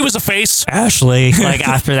 Right. Remember he was a face? Ashley.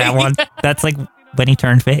 After that one. That's when he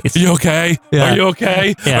turned face. You okay? Yeah. Are you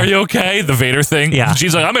okay? Yeah. Are you okay? The Vader thing. Yeah.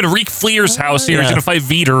 She's like, I'm at Ric Flair's house here. Yeah. He's going to fight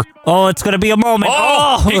Vader. Oh, it's going to be a moment.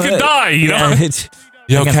 Oh, he could die, you know?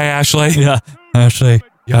 You okay, Ashley? Yeah. Ashley.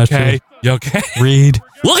 You okay? You okay? Reed.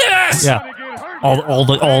 Look at this! Yeah. All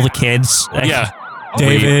the kids. Yeah.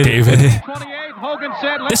 David.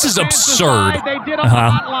 This is absurd.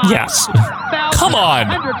 Yes. Come on.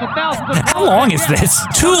 How long is this?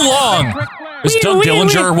 Too long. Is Doug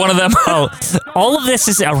Dillinger one of them? Oh, all of this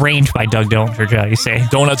is arranged by Doug Dillinger, Joe, you say?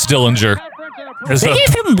 Donuts Dillinger. They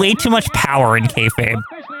gave him way too much power in kayfabe.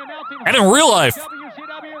 And in real life.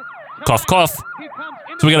 Cough, cough.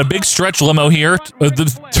 So we got a big stretch limo here.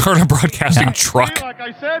 The Turner Broadcasting truck. Like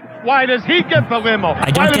I said, why does he get the limo?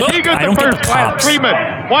 I don't get the cops.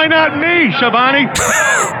 Why not me, Schiavone?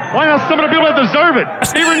 Why not some of the people that deserve it?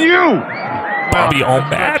 Even you. Bobby all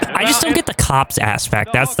bad. I just don't get the cops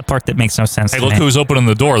aspect. That's the part that makes no sense Hey, to look me. who's opening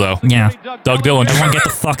the door, though. Yeah. Doug Dillinger. Everyone get the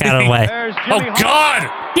fuck out of the way. Oh, God.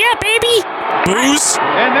 Yeah, baby. Booze.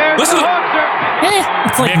 And there's Listen.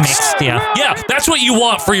 It's like mixed, yeah. Yeah, that's what you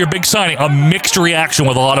want for your big signing. A mixed reaction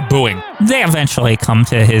with a lot of booing. They eventually come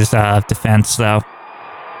to his defense, though.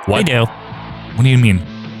 What? They do. What do you mean?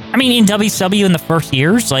 I mean, in WCW in the first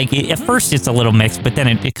years, at first it's a little mixed, but then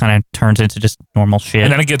it kind of turns into just normal shit.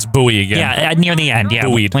 And then it gets booey again. Yeah, near the end, yeah.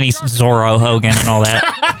 Buoyed. When he's Zorro Hogan and all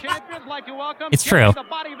that. It's true.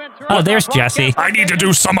 Oh, there's Jesse. I need to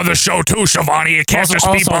do some of the show too, Schiavone. It can't just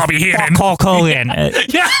be Bobby Heenan. Hulk Hogan.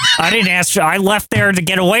 Yeah. I didn't ask. I left there to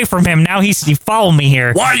get away from him. Now he followed me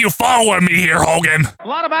here. Why are you following me here, Hogan? A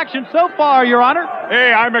lot of action so far, Your Honor.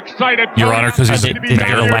 Hey, I'm excited. Your Honor, because he's did get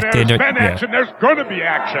elected. There's been action. There's going to be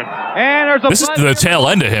action. And there's a This is the tail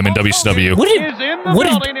end of him in WCW.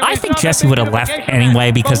 I think Jesse would have left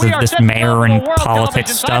anyway because of this mayor and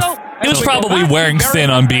politics stuff. He was probably wearing thin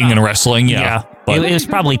on being in wrestling, yeah. But It was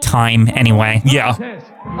probably time anyway. yeah.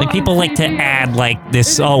 People like to add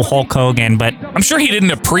this, Hulk Hogan, but I'm sure he didn't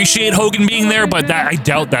appreciate Hogan being there, but I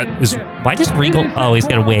doubt that is. Why does Regal? Oh, he's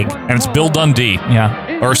got a wig. And it's Bill Dundee.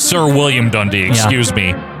 Yeah. Or Sir William Dundee, excuse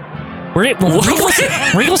me.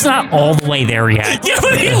 Regal's not all the way there yet. Yeah,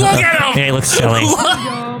 but look at him! Yeah, he looks silly.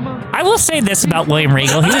 I will say this about William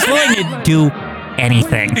Regal. He was willing to do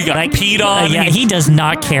anything. He got peed on. Yeah, he does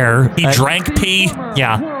not care. He drank pee.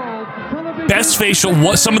 Yeah.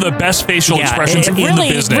 Some of the best facial expressions in the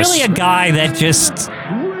business. Really a guy that just...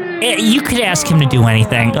 You could ask him to do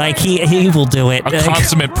anything. He will do it. A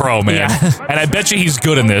consummate pro, man. Yeah. And I bet you he's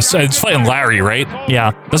good in this. It's fighting Larry, right?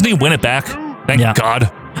 Yeah. Doesn't he win it back? Thank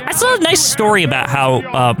God. I saw a nice story about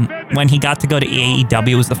how when he got to go to AEW,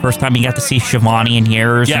 it was the first time he got to see Schiavone in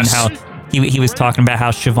years. Yes. And how he was talking about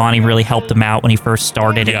how Schiavone really helped him out when he first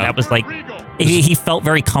started. And that was he felt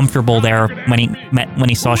very comfortable there when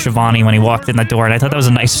he saw Schiavone when he walked in the door. And I thought that was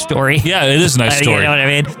a nice story. Yeah, it is a nice story. You know what I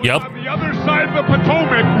mean? Yep. On the other side of the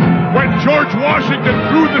Potomac, when George Washington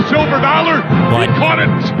threw the silver dollar, he caught it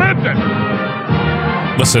and spent it.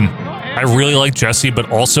 Listen, I really like Jesse, but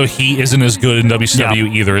also he isn't as good in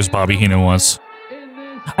WCW either as Bobby Heenan was.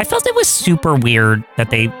 I felt it was super weird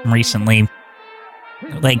that they recently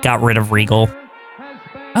got rid of Regal.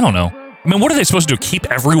 I don't know. I mean, what are they supposed to do?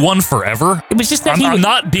 Keep everyone forever? It was just that I'm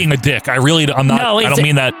not being a dick. I'm not. No, I don't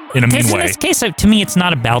mean that in a mean way. In this case, to me, it's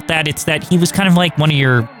not about that. It's that he was kind of like one of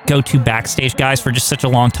your go-to backstage guys for just such a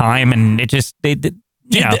long time, and it just I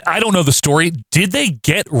don't know the story. Did they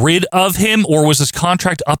get rid of him, or was his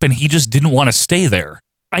contract up and he just didn't want to stay there?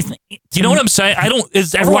 You know what I'm saying?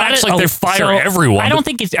 Everyone acts like they fire everyone. I don't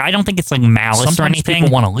think it's like malice sometimes or anything.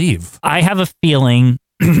 People want to leave. I have a feeling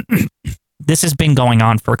this has been going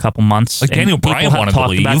on for a couple months. Like Daniel Bryan wanted to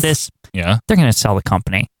leave. About this. Yeah, they're going to sell the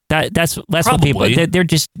company. That's Probably. what people.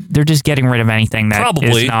 They're just getting rid of anything that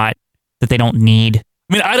is not that they don't need.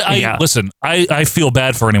 I mean, listen, I feel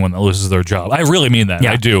bad for anyone that loses their job. I really mean that.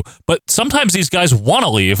 Yeah. I do. But sometimes these guys want to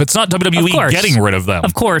leave. It's not WWE getting rid of them.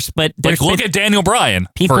 Of course, but look at Daniel Bryan,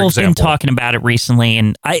 people for have example. been talking about it recently,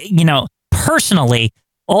 and personally,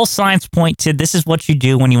 all signs point to this is what you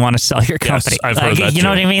do when you want to sell your company. Yes, I've heard that. You know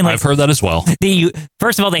what I mean? I've heard that as well.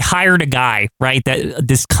 First of all, they hired a guy, right?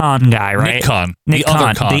 This Khan guy, right? Nick Khan.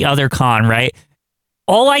 The other Khan, right?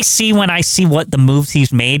 All I see when I see what the moves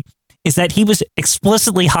he's made is that he was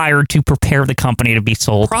explicitly hired to prepare the company to be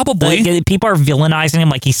sold. Probably. People are villainizing him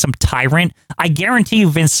like he's some tyrant. I guarantee you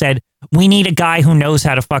Vince said, we need a guy who knows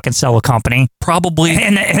how to fucking sell a company. Probably.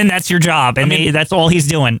 And that's your job. And that's all he's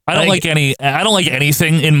doing. I don't like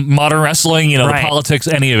anything in modern wrestling, the Right. politics,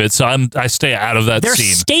 any of it. So I stay out of that They're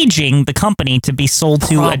scene. staging the company to be sold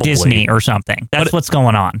to a Disney or something. That's what's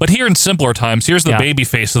going on. But here in simpler times, here's the baby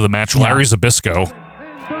face of the match, Larry Zbyszko.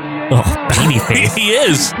 Oh, baby face. He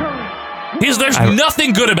is. There's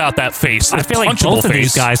nothing good about that face. I feel like both of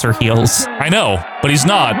these guys are heels. I know, but he's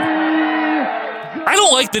not. I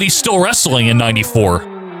don't like that he's still wrestling in '94.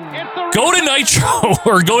 Go to Nitro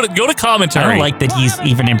or go to commentary. I don't like that he's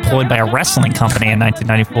even employed by a wrestling company in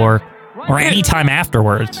 1994 or any time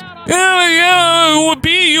afterwards. Yeah, it would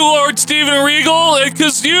be you, Lord Steven Regal,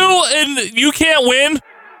 because you can't win.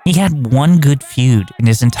 He had one good feud in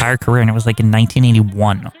his entire career, and it was like in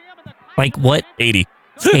 1981. Like what? 80,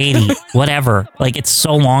 whatever. Like it's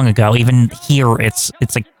so long ago. Even here, it's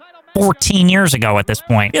like 14 years ago at this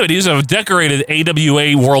point. Yeah, but he's a decorated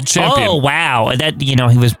AWA world champion. Oh wow! That he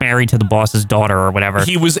was married to the boss's daughter or whatever.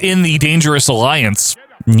 He was in the Dangerous Alliance.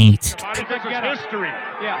 Neat. Not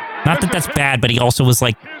that that's bad, but he also was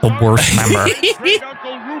like the worst member.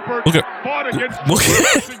 Look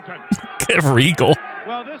at Regal.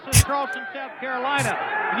 Well, this is Charleston, South Carolina.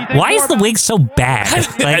 Why is the wig so bad?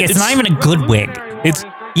 Like it's not even a good wig.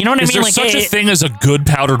 You know what I mean? Is there such a thing as a good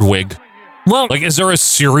powdered wig? Well, like, is there a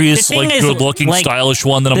serious, good-looking, stylish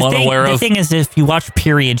one that I'm unaware of? The thing is, if you watch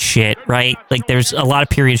period shit, right? Like, there's a lot of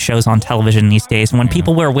period shows on television these days, and when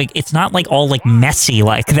people wear a wig, it's not like all like messy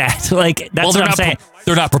like that. Like that's what I'm saying.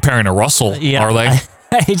 They're not preparing to rustle, are they?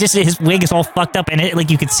 His wig is all fucked up, and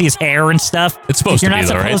you can see his hair and stuff. It's supposed to be You're not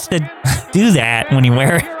supposed to do that when you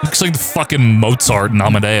wear it. Looks like the fucking Mozart and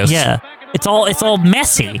Amadeus. Yeah. It's all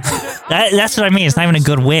messy. That's what I mean. It's not even a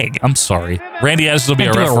good wig. I'm sorry. Randy has to be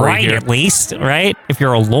a referee right here. At least, right? If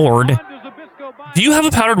you're a lord. Do you have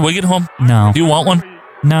a powdered wig at home? No. Do you want one?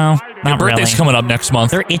 No, Your birthday's coming up next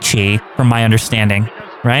month. They're itchy, from my understanding.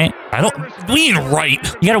 Right? What do you mean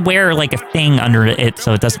right? You gotta wear like a thing under it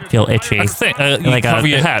so it doesn't feel itchy. A thing. You cover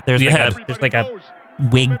your hat. There's like a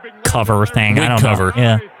wig cover thing. I don't know.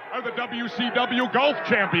 Yeah. The WCW Golf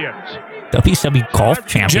Champions. WCW Golf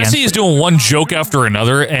Champions. Jesse is doing one joke after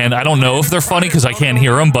another, and I don't know if they're funny because I can't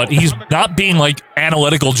hear him, but he's not being like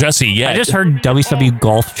analytical Jesse yet. I just heard WCW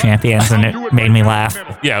Golf Champions, and it made me laugh.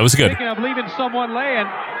 Yeah, it was good. Speaking of leaving someone laying.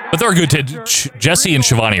 But they're good. Jesse and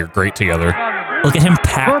Shivani are great together. Look at him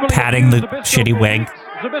patting the shitty wig.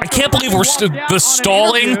 I can't believe we're the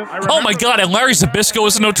stalling. Oh my god! And Larry Zbyszko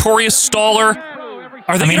is a notorious staller.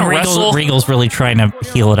 Are they going to wrestle? Regal's really trying to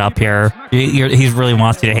heal it up here. He really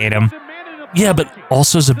wants you to hate him. Yeah, but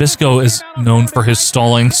also Zbyszko is known for his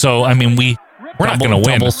stalling. So I mean, we're not going to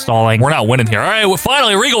win. Double stalling. We're not winning here. All right, well,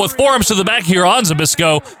 finally Regal with forearms to the back here on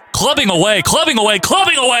Zbyszko, clubbing away.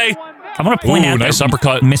 I want to point out nice that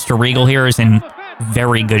uppercut. Mr. Regal here is in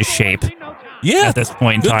very good shape. Yeah, at this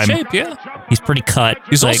point in time, shape. Yeah, he's pretty cut.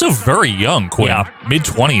 He's also very young, Quinn. Yeah,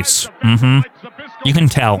 mid-20s. Mm-hmm. You can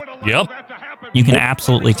tell. Yep. You can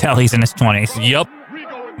absolutely tell he's in his 20s. Yep.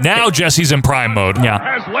 Now Jesse's in prime mode. Yeah.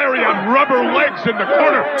 Has Larry on rubber legs in the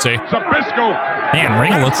corner. See? Zbyszko. Man,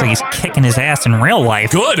 Regal looks like he's kicking his ass in real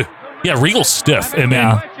life. Good. Yeah, Regal's stiff. I mean,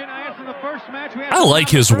 I like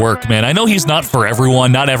his work, man. I know he's not for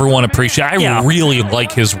everyone. Not everyone appreciates. I really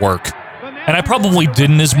like his work. And I probably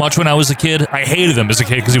didn't as much when I was a kid. I hated him as a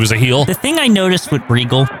kid because he was a heel. The thing I noticed with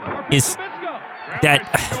Regal is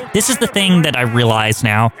that this is the thing that I realize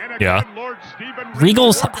now. Yeah.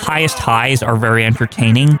 Regal's highest highs are very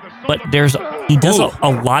entertaining, but he does a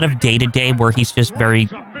lot of day-to-day where he's just very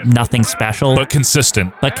nothing special. But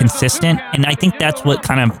consistent. And I think that's what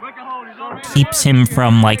kind of keeps him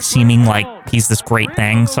from like seeming like he's this great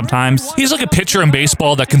thing sometimes. He's like a pitcher in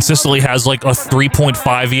baseball that consistently has like a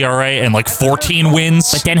 3.5 ERA and like 14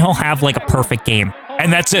 wins. But then he'll have like a perfect game.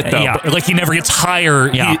 And that's it, though. Yeah. Like, he never gets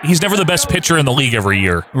higher. Yeah. He's never the best pitcher in the league every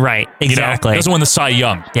year. Right, You exactly. know? Doesn't win the Cy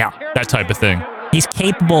Young. Yeah. That type of thing. He's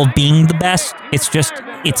capable of being the best. It's just,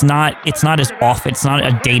 it's not as off. It's not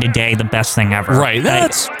a day-to-day the best thing ever. Right.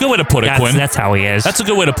 That's a good way to put it, Quinn. That's how he is. That's a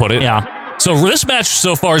good way to put it. Yeah. So this match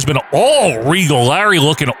so far has been all Regal. Larry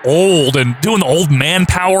looking old and doing the old man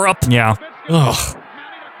power up. Yeah. Ugh.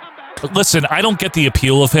 Listen, I don't get the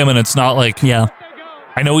appeal of him, and it's not like... Yeah.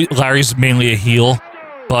 I know Larry's mainly a heel,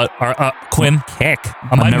 but Quinn... Kick.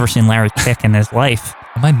 I've never seen Larry kick in his life.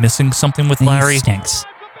 Am I missing something with Larry? He stinks.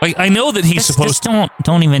 I know that he's supposed to...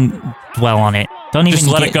 Don't even dwell on it. Don't even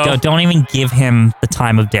let it go. Don't even give him the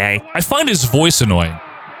time of day. I find his voice annoying.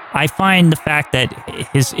 I find the fact that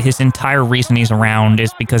his entire reason he's around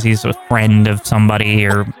is because he's a friend of somebody,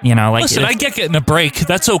 or like. Listen, I get getting a break.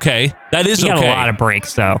 That's okay. That is okay. He got a lot of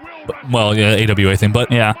breaks though. Well, yeah, AWA thing,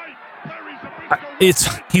 but yeah,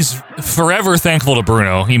 he's forever thankful to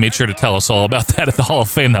Bruno. He made sure to tell us all about that at the Hall of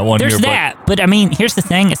Fame that one year. There's that, but I mean, here's the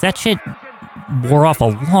thing: is that shit wore off a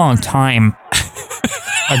long time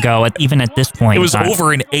ago. Even at this point, it was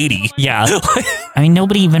over in '80. Yeah, I mean,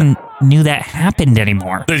 nobody even knew that happened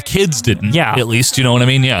anymore. The kids didn't. Yeah, at least you know what I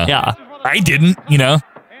mean. Yeah, yeah. I didn't.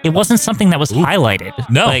 It wasn't something that was highlighted.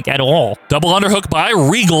 No, like at all. Double underhook by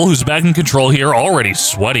Regal, who's back in control here, already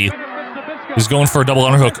sweaty. He's going for a double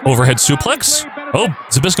underhook overhead suplex. Oh,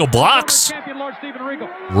 Zbyszko blocks.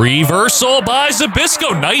 Reversal by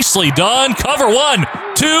Zbyszko. Nicely done. Cover 1,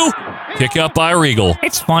 2. Kick out by Regal.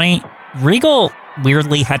 It's funny. Regal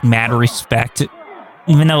weirdly had mad respect,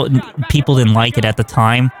 even though people didn't like it at the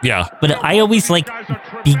time. Yeah. But I always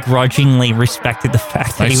begrudgingly respected the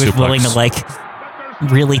fact that he was willing to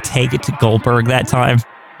really take it to Goldberg that time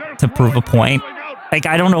to prove a point.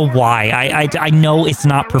 I don't know why. I know it's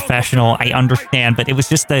not professional. I understand, but it was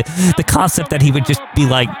just the concept that he would just be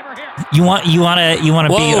like, you want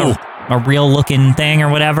to be a real looking thing or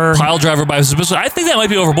whatever. Pile driver by Zbyszko. I think that might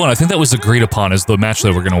be overblown. I think that was agreed upon as the match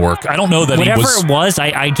that we're going to work. I don't know that whatever he was. It was,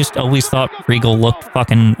 I just always thought Regal looked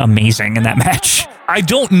fucking amazing in that match. I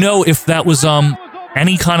don't know if that was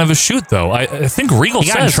any kind of a shoot though. I think Regal he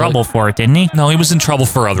got in trouble for it, didn't he? No, he was in trouble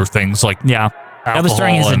for other things like that was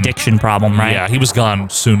during his addiction problem, right? Yeah, he was gone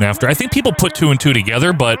soon after. I think people put 2 and 2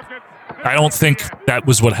 together, but I don't think that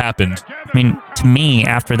was what happened. I mean, to me,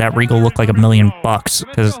 after that, Regal looked like $1 million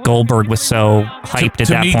because Goldberg was so hyped at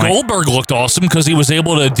that point. To me, Goldberg looked awesome because he was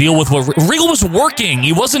able to deal with what Regal was working.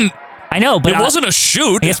 He wasn't. I know, but it wasn't a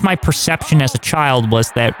shoot. I guess my perception as a child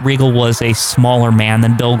was that Regal was a smaller man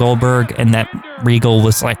than Bill Goldberg, and that Regal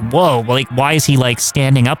was like, whoa, why is he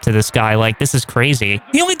standing up to this guy? This is crazy.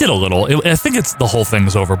 He only did a little. I think it's the whole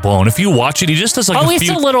thing's overblown. If you watch it, he just does it's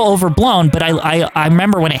a little overblown, but I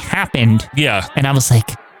remember when it happened. Yeah. And I was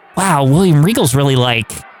like, wow, William Regal's really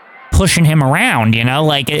pushing him around,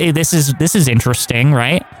 this is interesting,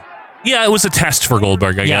 right? Yeah, it was a test for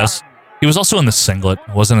Goldberg, I guess. He was also in the singlet.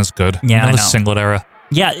 It wasn't as good. Yeah, the singlet era.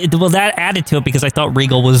 Yeah, that added to it because I thought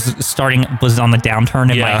Regal was on the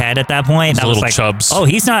downturn in my head at that point. I was like, chubs. Oh,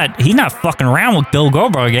 he's not fucking around with Bill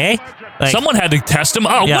Goldberg, eh? Someone had to test him.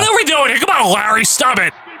 Oh, what are we doing here? Come on, Larry, stop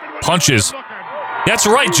it. Punches. That's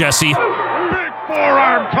right, Jesse. Big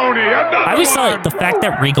forearm, Tony. I always thought the fact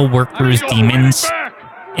that Regal worked through his demons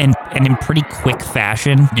and in pretty quick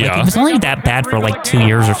fashion. Yeah. He was only that bad for 2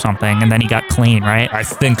 years or something, and then he got clean, right? I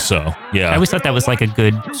think so, yeah. I always thought that was a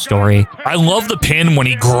good story. I love the pin when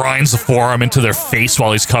he grinds the forearm into their face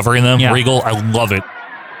while he's covering them. Yeah. Regal, I love it.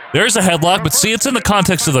 There's a headlock, but see, it's in the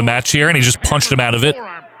context of the match here, and he just punched him out of it.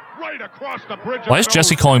 Why is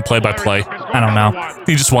Jesse calling play-by-play? I don't know.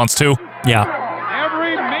 He just wants to.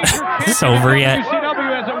 Yeah. Is this over yet?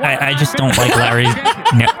 I just don't like Larry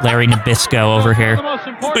Nabisco over here.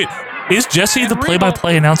 Wait, is Jesse the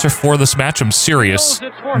play-by-play announcer for this match? I'm serious.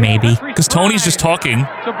 Maybe. Because Tony's just talking.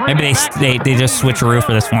 Maybe they just switcheroo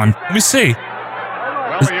for this one. Let me see. Is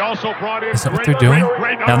that what they're doing?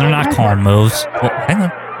 No, they're not calling moves. Well, hang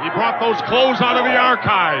on. He brought those clothes out of the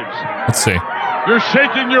archives. Let's see. You're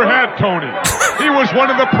shaking your head, Tony. He was one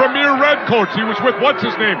of the premier Redcoats. He was with, what's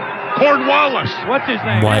his name? Cornwallis. What's his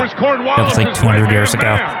name? What? He was Cornwallis. That was 200 years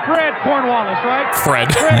ago. Fred Cornwallis, right? Fred.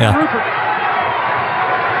 Yeah. Rupert.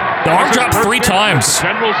 The arm drop 3 times.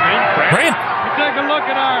 General's name, Fred. Right? Take a look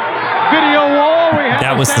at our video wall. We have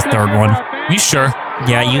That was the third one. You sure?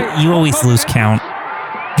 Yeah, you always lose count.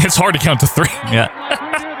 It's hard to count to 3. Yeah.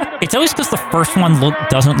 It's always because the first one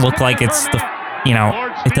doesn't look like it's the,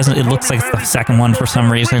 it looks like it's the second one for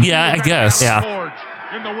some reason. Yeah, I guess. Yeah.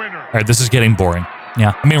 All right, this is getting boring.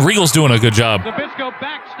 Yeah. I mean, Regal's doing a good job. Nabisco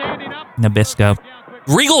back, standing up. Nabisco.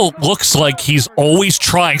 Regal looks like he's always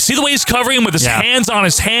trying. See the way he's covering him with his hands on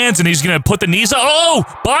his hands, and he's going to put the knees up. Oh,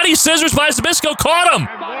 body scissors by Zbyszko, caught him.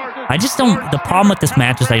 I just don't. The problem with this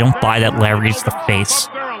match is I don't buy that Larry's the face.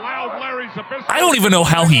 I don't even know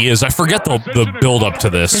how he is. I forget the build up to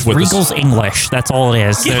this. With Regal's English. That's all it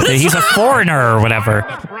is. He's a foreigner or whatever.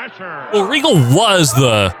 Well, Regal was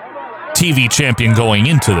the TV champion going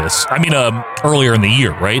into this. I mean, earlier in the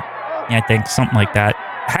year, right? Yeah, I think something like that.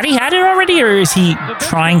 Had he had it already, or is he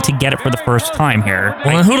trying to get it for the first time here?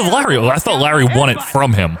 Well, then who did Larry? I thought Larry won it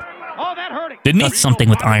from him. Didn't he? That's something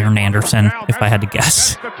with Iron Anderson, if I had to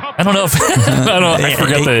guess. I don't know if I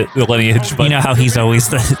forget the lineage, but you know how he's always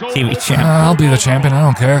the TV champ. I'll be the champion. I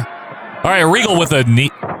don't care. All right, Regal with a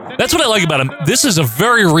knee. That's what I like about him. This is a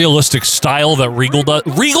very realistic style that Regal does.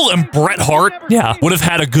 Regal and Bret Hart would have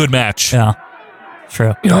had a good match. Yeah.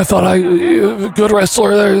 True. You know, I thought a good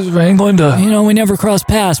wrestler there from England. We never crossed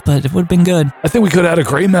paths, but it would have been good. I think we could have had a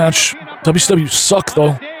great match. WCW suck,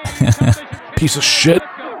 though. Piece of shit.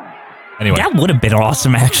 Anyway. That would have been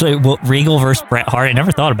awesome, actually. Regal versus Bret Hart. I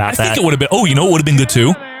never thought about that. I think it would have been. Oh, you know what would have been good,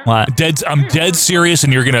 too? What? I'm dead serious,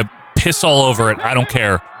 and you're going to piss all over it. I don't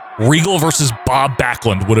care. Regal versus Bob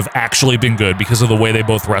Backlund would have actually been good because of the way they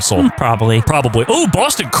both wrestle. Probably. Oh,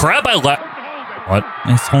 Boston Crab, What?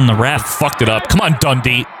 It's holding the ref. Fucked it up. Come on,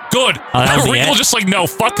 Dundee. Good. Regal just like, no,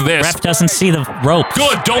 fuck this. Ref doesn't see the rope.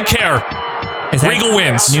 Good, don't care. Regal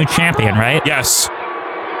wins. New champion, right? Yes.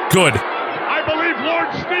 Good. I believe Lord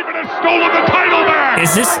Steven has stolen the title back.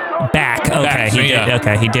 Is this back? Okay, back, he did.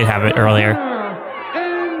 Okay, he did have it earlier.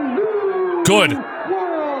 Good.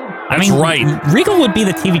 That's right. Regal would be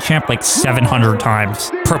the TV champ like 700 times.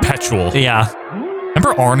 Perpetual. Yeah.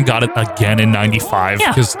 Remember Arn got it again in 95?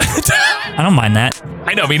 Yeah. I don't mind that.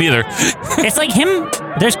 I know, me neither. It's like him.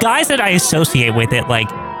 There's guys that I associate with it, like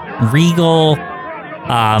Regal.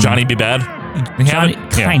 Johnny B. Bad?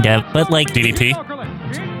 Kind of, but like... DDP?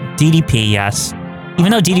 DDP, yes.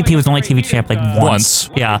 Even though DDP was only TV champ like once.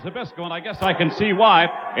 Yeah. I guess I can see why.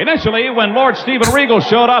 Initially, when Lord Steven Regal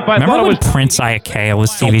showed up, I thought it was Prince Iakea was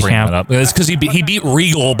TV champ. It's because he beat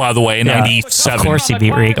Regal, by the way, in 97. Of course he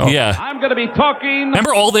beat Regal. Yeah. I'm going to be talking...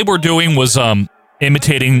 Remember all they were doing was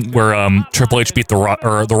imitating where Triple H beat The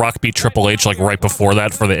Rock beat Triple H like right before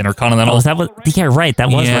that for the Intercontinental. Oh, is that what? Yeah, right. That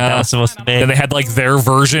was what that was supposed to be. And they had like their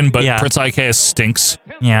version, but Prince Iakea stinks.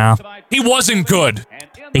 Yeah. He wasn't good.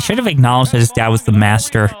 They should have acknowledged that his dad was the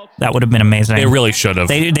master. That would have been amazing. They really should have.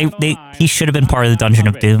 He should have been part of the Dungeon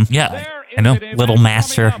of Doom. Yeah, I know. Little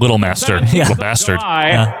master. Little bastard.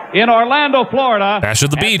 In Orlando, Florida. Bash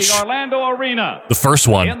at the Beach. The Orlando Arena. The first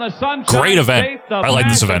one. Great event. I like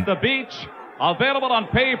this event. The Beach. Available on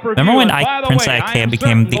pay-per-view. Remember when Prince Iakea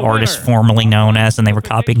became the artist formerly known as, and they were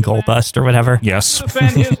copying Goldust or whatever? Yes.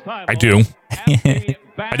 I do.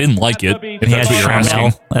 I didn't like it. If he had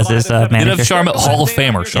Charmel as his manager. Did have Charmel, Hall of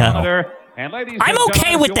Famer Charmel. I'm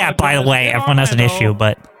okay with that, by the way. Everyone has an issue,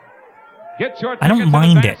 but I don't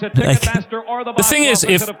mind it. Like, the thing is,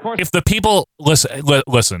 if the people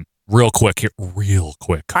listen, real quick.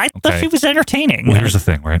 I thought she was entertaining. Well, here's the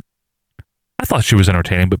thing, right? I thought she was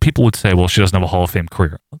entertaining, but people would say, well, she doesn't have a Hall of Fame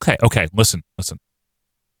career. Okay, listen.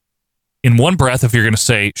 In one breath, if you're going to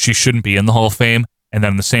say she shouldn't be in the Hall of Fame, and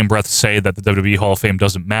then in the same breath say that the WWE Hall of Fame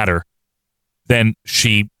doesn't matter, then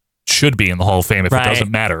she should be in the Hall of Fame if it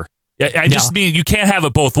doesn't matter. I just mean you can't have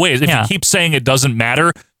it both ways. If you keep saying it doesn't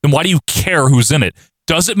matter, then why do you care who's in it?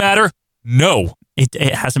 Does it matter? No. It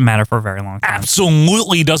hasn't mattered for a very long time.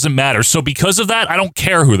 Absolutely doesn't matter. So because of that, I don't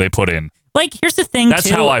care who they put in. Like, here's the thing, That's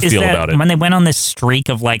how I feel about it. When they went on this streak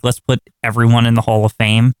of, like, let's put everyone in the Hall of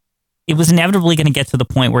Fame, it was inevitably going to get to the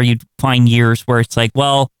point where you'd find years where it's like,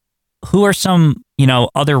 well, who are some,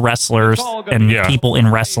 other wrestlers and people in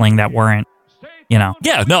wrestling that weren't,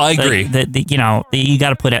 Yeah, no, I agree. You got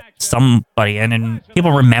to put somebody in, and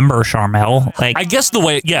people remember Charmel. Like, I guess the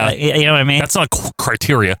way, you know what I mean? That's not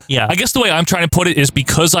criteria. Yeah. I guess the way I'm trying to put it is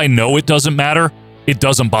because I know it doesn't matter, it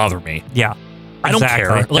doesn't bother me. Yeah. I don't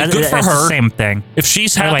care. Like, good for her. The same thing. If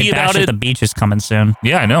she's happy about Bash it, at the Beach is coming soon.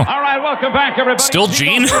 Yeah, I know. All right, welcome back, everybody. Still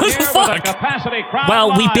Gene? Fuck.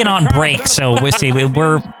 Well, we've been on break, so we'll see.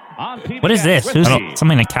 What is this? Who's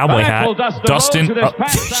something in a cowboy hat? Dustin.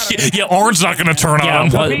 Yeah, Arn's not going to turn on.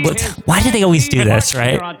 Why do they always do this,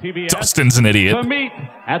 right? Dustin's an idiot.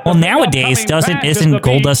 Well, nowadays, isn't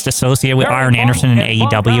Goldust associated with Iron Anderson in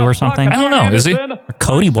AEW or something? I don't know. Is he? Or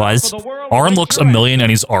Cody was. Arn looks a million and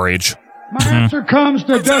he's our age. My answer comes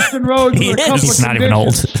to Dustin Rhodes. He's not even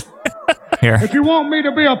old. Here. If you want me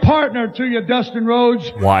to be a partner to you, Dustin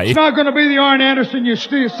Rhodes, why? It's not going to be the Arn Anderson you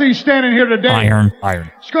see standing here today. Iron.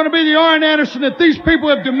 It's going to be the Arn Anderson that these people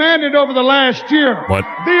have demanded over the last year. What?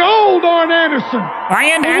 The old Arn Anderson.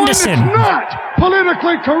 Arn Anderson. One that's not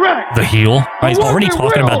politically correct. The heel? He's already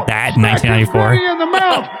talking about that in 1994. In the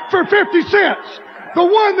mouth for 50 cents. The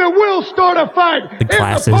one that will start a fight in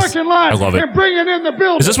the parking lot. I love it. And bring it in the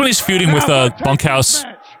building. Is this when he's feuding with Bunkhouse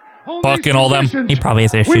Buck and all them? He probably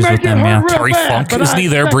has issues with them, yeah. Terry Funk, isn't he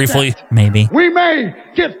there briefly? Maybe. We may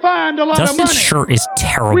get fined a lot of money. Dustin's shirt is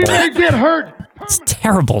terrible. We may get hurt. It's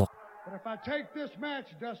terrible. But if I take this match,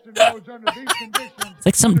 Dustin Rhodes, under these conditions, it's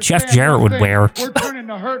like something Jeff Jarrett would wear. We're turning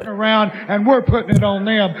the hurting around and we're putting it on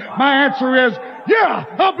them. My answer is, yeah,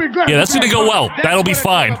 I'll be glad. Yeah, that's going to go well. That'll be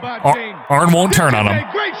fine. Arn won't turn on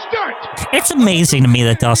him. Great start. It's amazing to me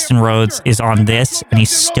that Dustin Rhodes is on this and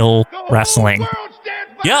he's still wrestling.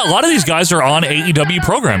 Yeah, a lot of these guys are on AEW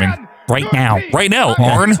programming. Right now. Yeah.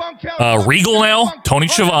 Arn, Regal now, Tony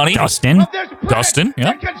Schiavone. Dustin,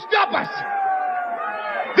 yeah.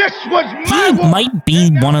 This was he might be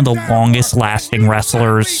one of the longest lasting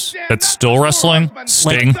wrestlers that's still wrestling.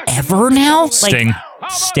 Sting. Like, ever now? Sting.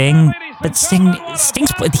 Sting. But Sting's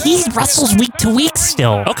he wrestles week to week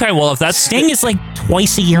still. Okay, well if that's Sting is like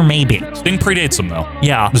twice a year maybe. Sting predates him though.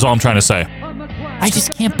 Yeah. That's all I'm trying to say. I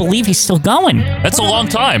just can't believe he's still going. That's a long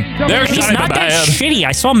time. He's not that shitty.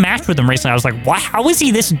 I saw a match with him recently. I was like, wow, how is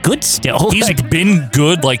he this good still? He's been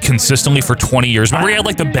good like consistently for 20 years. Remember he had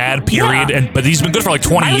like the bad period, but he's been good for like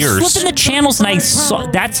 20 years. I was flipping the channels and I saw,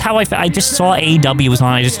 that's how I just saw AEW was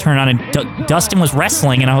on. I just turned on and Dustin was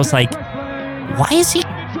wrestling and I was like, why is he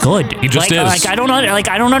good? He just is. I don't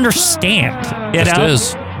understand. Just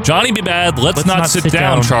is. Johnny B. Bad, let's not sit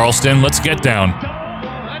down, Charleston. Let's get down.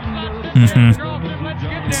 Mm-hmm.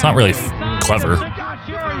 It's not really clever.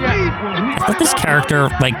 I thought this character,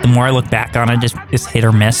 like, the more I look back on it, just is hit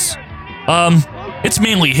or miss. It's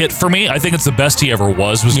mainly hit for me. I think it's the best he ever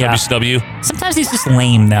was WCW. Sometimes he's just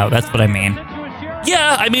lame, though. That's what I mean.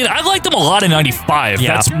 Yeah, I mean, I liked him a lot in 95.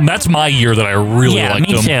 Yeah. That's my year that I really liked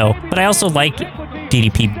him. Yeah, me too. But I also liked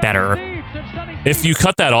DDP better. If you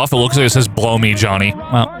cut that off, it looks like it says, blow me, Johnny.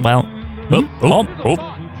 Well.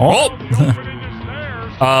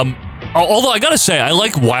 Although I gotta say, I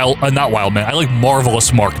like not Wildman. I like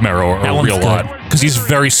Marvelous Mark Merrow a real lot because he's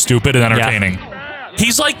very stupid and entertaining. Yeah.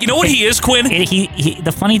 He's like, you know what he is, Quinn?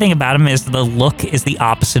 The funny thing about him is the look is the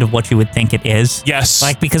opposite of what you would think it is. Yes.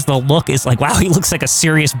 Like, because the look is like, wow, he looks like a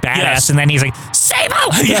serious badass, and then he's like, save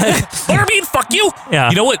him! Yeah. I mean, fuck you! Yeah.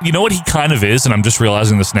 You know what he kind of is, and I'm just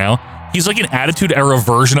realizing this now? He's like an Attitude Era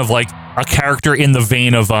version of like a character in the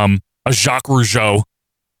vein of a Jacques Rougeau.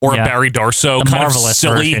 Or a Barry Darso, the kind Marvelous of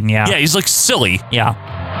silly. Version, yeah. Yeah, he's like silly. Yeah.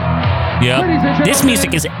 Yeah. This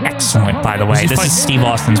music is excellent, by the way. This is Steve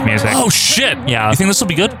Austin's music. Oh, shit. Yeah. You think this will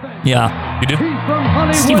be good? Yeah. You do?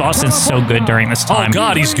 Steve Austin's so good during this time. Oh,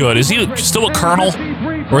 God, he's good. Is he still a colonel?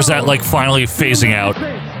 Or is that, like, finally phasing out?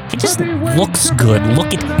 He just looks good.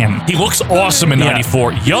 Look at him. He looks awesome in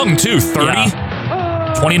 94. Young, too. 30? Yeah.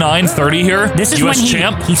 29, 30 here. This is US when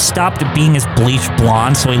champ. He stopped being his bleached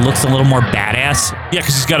blonde, so he looks a little more badass. Yeah,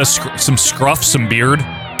 because he's got some scruff, some beard.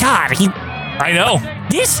 God, I know.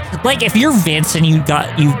 This, like, if you're Vince and you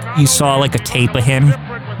saw like a tape of him,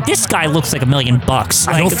 this guy looks like $1 million.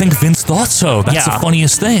 I don't think Vince thought so. That's the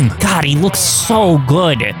funniest thing. God, he looks so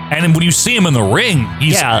good. And when you see him in the ring,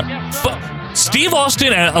 he's Steve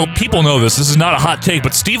Austin, and people know this is not a hot take,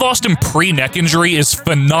 but Steve Austin pre-neck injury is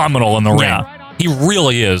phenomenal in the ring. He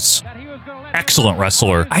really is. Excellent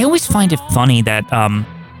wrestler. I always find it funny that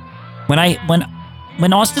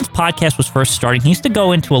when Austin's podcast was first starting, he used to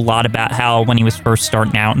go into a lot about how when he was first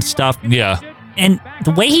starting out and stuff. Yeah. And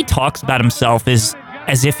the way he talks about himself is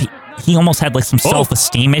as if he almost had like some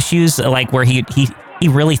self-esteem issues, like where he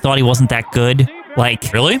really thought he wasn't that good.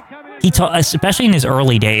 Like, really? Especially in his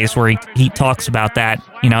early days where he talks about that,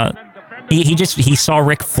 you know, he saw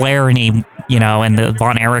Ric Flair and and the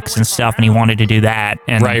Von Erichs and stuff, and he wanted to do that.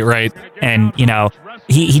 And, right. And,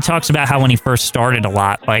 he talks about how when he first started a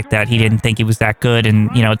lot like that, he didn't think he was that good, and,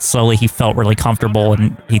 slowly he felt really comfortable,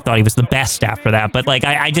 and he thought he was the best after that. But, like,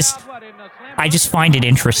 I just find it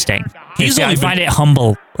interesting. I find it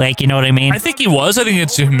humble. Like, you know what I mean? I think he was. I think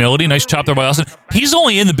it's humility. Nice chop there by Austin. He's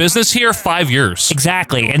only in the business here 5 years.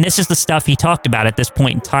 Exactly. And this is the stuff he talked about at this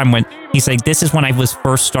point in time when he's like, this is when I was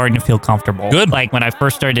first starting to feel comfortable. Good. Like, when I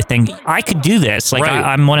first started to think, I could do this. Like, right.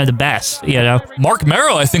 I'm one of the best, Mark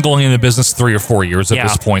Merrow, I think, only in the business 3 or 4 years at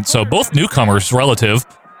this point. So both newcomers, relative.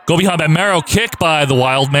 Go behind by Merrow. Kick by the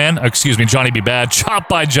Wild Man. Excuse me, Johnny B. Bad. Chop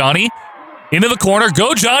by Johnny. Into the corner.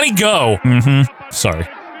 Go, Johnny, go. Mm-hmm. Sorry.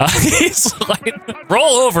 He's like,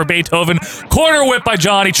 roll over, Beethoven. Corner whip by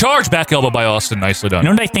Johnny. Charge back elbow by Austin. Nicely done. You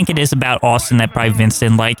know what I think it is about Austin that probably Vince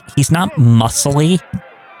didn't like? He's not muscly.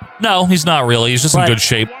 No, he's not really. He's just in good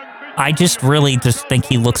shape. I just really just think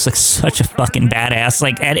he looks like such a fucking badass.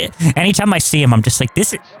 Like, anytime I see him, I'm just like,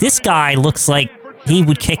 this guy looks like he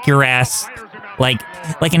would kick your ass like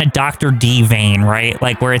in a Dr. D vein, right?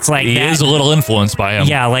 Like, where it's like... He is a little influenced by him.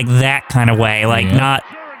 Yeah, like that kind of way. Like, not...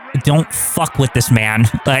 Don't fuck with this man.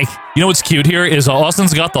 Like, you know what's cute here is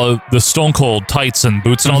Austin's got the Stone Cold tights and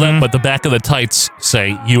boots and all that, but the back of the tights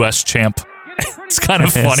say U.S. champ. It's kind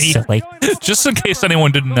of funny. Silly. Just in case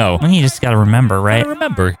anyone didn't know. Well, you just got to remember, right?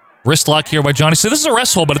 Remember. Wrist lock here by Johnny. So this is a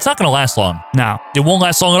rest hold, but it's not going to last long. No. It won't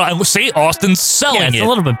last long at all. See, Austin's selling it. It's a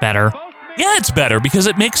little bit better. Yeah, it's better because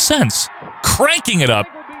it makes sense. Cranking it up.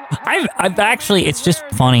 I've actually, it's just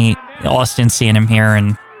funny, Austin seeing him here,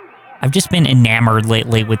 and I've just been enamored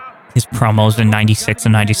lately with his promos in 96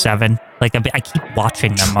 and 97. Like, I keep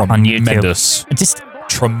watching them on YouTube. Tremendous. Just...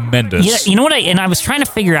 Tremendous. Yeah, you know what I was trying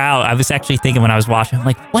to figure out, I was actually thinking when I was watching, I'm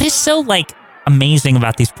like, what is so, like, amazing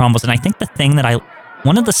about these promos? And I think the thing that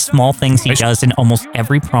one of the small things he does in almost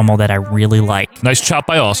every promo that I really like. Nice chop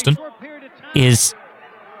by Austin. Is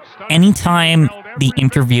anytime the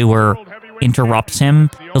interviewer interrupts him,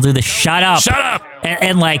 he'll do the shut up. Shut up!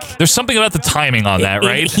 And like... There's something about the timing on that,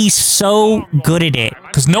 right? He's so good at it.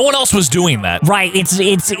 Because no one else was doing that. Right.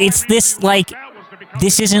 It's this, like...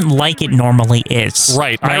 This isn't like it normally is.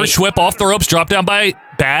 Right. Irish whip off the ropes, drop down by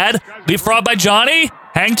Bad, leapfrog by Johnny,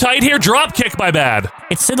 hang tight here, drop kick by Bad.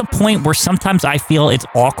 It's to the point where sometimes I feel it's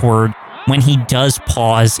awkward when he does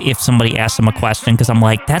pause if somebody asks him a question, because I'm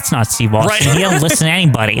like, that's not Steve Austin. Right. He don't listen to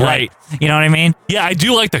anybody. Right. Like, you know what I mean? Yeah, I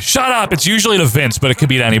do like the shut up. It's usually to Vince, but it could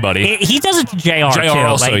be to anybody. He does it to JR too.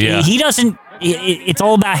 Also, like, yeah. He doesn't... It's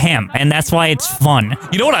all about him, and that's why it's fun.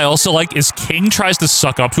 You know what I also like is King tries to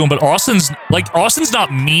suck up to him, but Austin's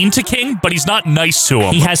not mean to King, but he's not nice to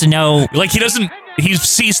him. He has no... Like, he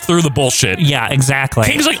sees through the bullshit. Yeah, exactly.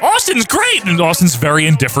 King's like, Austin's great, and Austin's very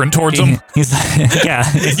indifferent towards him. He's yeah.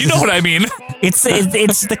 You know what I mean? It's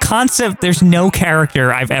the concept. There's no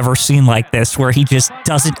character I've ever seen like this where he just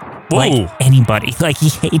doesn't like anybody. Like, he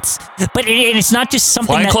hates... But it's not just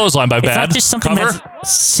something Flying clothesline by Bad. It's not just something that's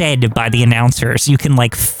said by the announcers. You can,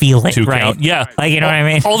 like, feel it, right? Count. Yeah. Like, you know what I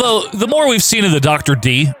mean? Although, the more we've seen of the Dr.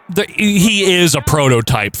 D, he is a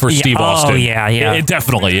prototype for Steve Austin. Oh, yeah. It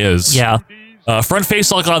definitely is. Yeah. Front face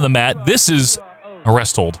lock on the mat. This is a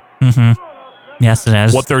rest hold. Mm-hmm. Yes, it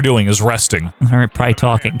is. What they're doing is resting. They're probably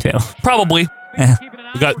talking, too. Probably.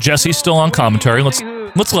 We got Jesse still on commentary. Let's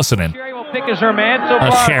listen in. Pick is her man so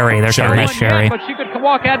far. Sherry. They're talking about Sherry. But she could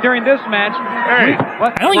walk out during this match. Hey,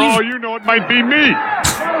 for all you know, it might be me.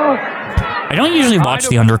 I don't usually watch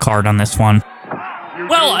the undercard on this one.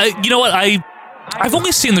 Well, you know what? I've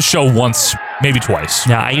only seen the show once, maybe twice.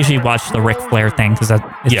 Yeah, I usually watch the Ric Flair thing because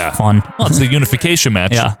it's fun. Well, it's the unification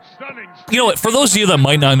match. Yeah. You know what? For those of you that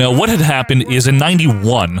might not know, what had happened is in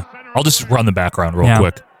 91, I'll just run the background real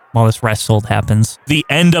quick. While this rest hold happens. The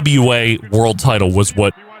NWA world title was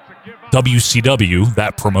what WCW,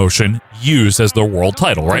 that promotion, used as their world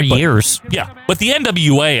title, right? For years. Yeah. But the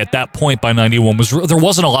NWA at that point by 91 there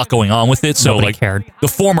wasn't a lot going on with it. So Nobody cared. The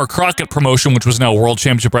former Crockett promotion, which was now World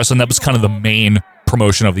Championship Wrestling, that was kind of the main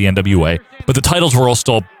promotion of the NWA. But the titles were all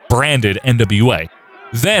still branded NWA.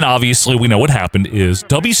 Then, obviously, we know what happened is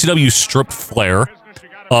WCW stripped Flair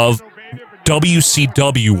of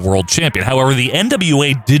WCW World Champion. However, the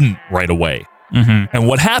NWA didn't right away. Mm-hmm. And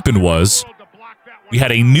what happened was we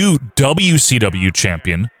had a new WCW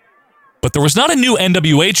champion, but there was not a new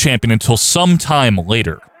NWA champion until some time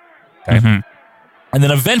later. Okay? Mm-hmm. And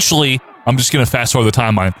then eventually, I'm just going to fast forward the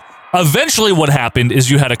timeline. Eventually, what happened is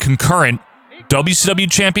you had a concurrent WCW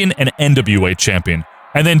champion and NWA champion.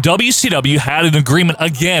 And then WCW had an agreement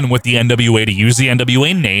again with the NWA to use the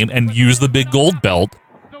NWA name and use the big gold belt.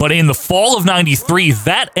 But in the fall of 93,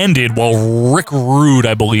 that ended while Rick Rude,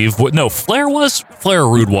 I believe... No, Flair was? Flair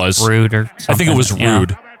or Rude was? Rude or something. I think it was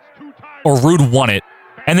Rude. Or Rude won it.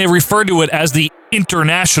 And they referred to it as the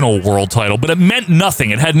International World title, but it meant nothing.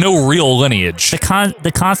 It had no real lineage.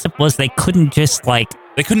 The concept was they couldn't just, like...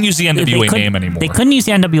 They couldn't use the NWA name anymore. They couldn't use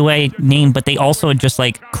the NWA name, but they also had just,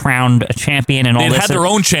 like, crowned a champion and all this. They had their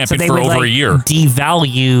own champion so for over a year.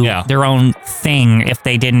 Devalue their own thing if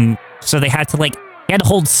they didn't... So they had to, like... They had to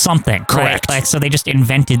hold something. Correct. Right? Like, so they just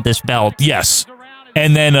invented this belt. Yes.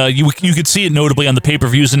 And then you could see it notably on the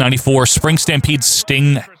pay-per-views in 94. Spring Stampede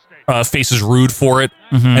Sting faces Rude for it.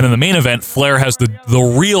 Mm-hmm. And in the main event, Flair has the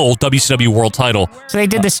real WCW World title. So they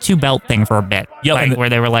did this two-belt thing for a bit. Yep. Like, where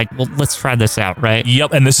they were like, well, let's try this out, right?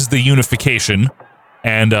 Yep, and this is the unification.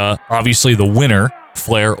 And obviously the winner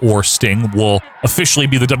Flair or Sting will officially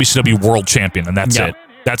be the WCW World Champion, and that's it.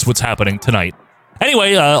 That's what's happening tonight.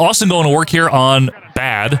 Anyway, Austin going to work here on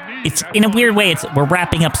Bad. It's in a weird way. We're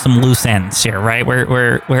wrapping up some loose ends here, right?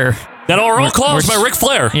 We're that are all caused by Ric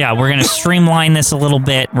Flair. Yeah, we're gonna streamline this a little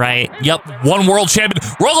bit, right? Yep, one world champion.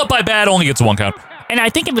 Roll up by Bad only gets 1 count. And I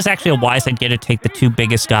think it was actually a wise idea to take the 2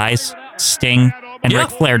 biggest guys, Sting and Ric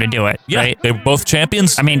Flair, to do it. Yeah, right? They were both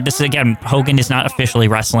champions. I mean, this is, again, Hogan is not officially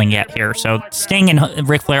wrestling yet here, so Sting and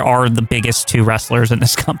Ric Flair are the biggest 2 wrestlers in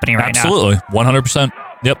this company right now. Absolutely, 100%.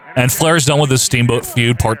 Yep, and Flair's done with his Steamboat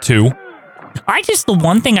feud part 2. The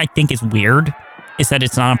one thing I think is weird is that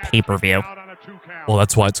it's not on pay-per-view. Well,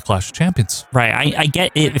 that's why it's Clash of Champions. Right, I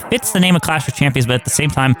get it. It fits the name of Clash of Champions, but at the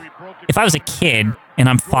same time, if I was a kid and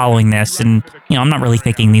I'm following this and, I'm not really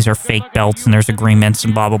thinking these are fake belts and there's agreements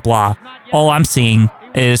and blah, blah, blah. All I'm seeing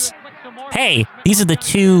is, hey, these are the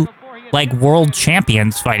 2, world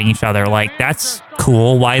champions fighting each other. That's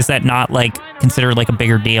cool. Why is that not, considered, a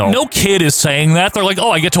bigger deal? No kid is saying that. They're like,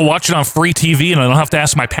 oh, I get to watch it on free TV and I don't have to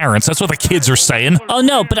ask my parents. That's what the kids are saying. Oh,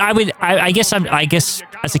 no, but I guess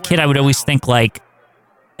as a kid, I would always think,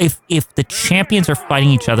 if the champions are fighting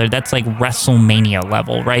each other, that's WrestleMania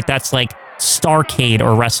level, right? That's Starrcade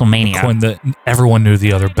or WrestleMania. Everyone knew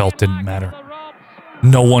the other belt didn't matter.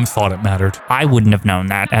 No one thought it mattered. I wouldn't have known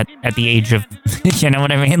that at the age of, you know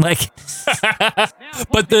what I mean?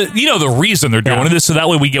 But the reason they're doing it is so that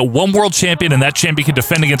way we get one world champion and that champion can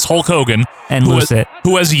defend against Hulk Hogan. And lose it.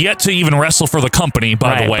 Who has yet to even wrestle for the company,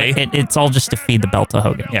 by the way. It's all just to feed the belt to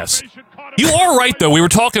Hogan. Yes. You are right, though. We were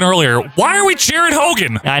talking earlier. Why are we cheering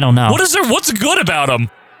Hogan? I don't know. What's good about him?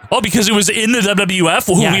 Oh, because he was in the WWF,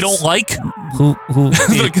 who we don't like? Who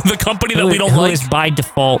the company that we don't like? Who is by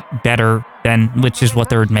default better than, which is what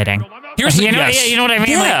they're admitting. You know what I mean?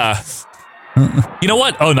 Yeah. You know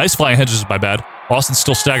what? Oh, nice flying hedges is my bad. Austin's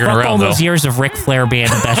still staggering around, all those years of Ric Flair being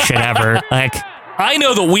the best shit ever. I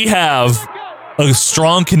know that we have a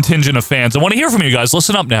strong contingent of fans. I want to hear from you guys.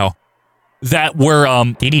 Listen up now. That were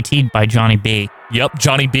DDT'd by Johnny B. Yep,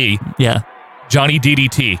 Johnny B. Yeah. Johnny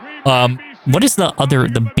DDT. What does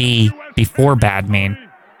the B before bad mean?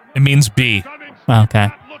 It means B. Okay.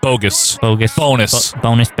 Bogus. Bonus.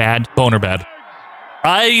 Bonus bad. Boner bad.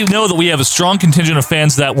 I know that we have a strong contingent of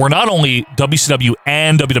fans that were not only WCW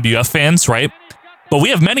and WWF fans, right? But we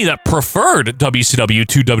have many that preferred WCW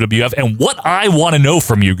to WWF. And what I want to know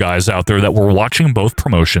from you guys out there that were watching both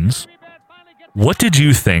promotions, what did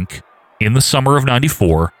you think in the summer of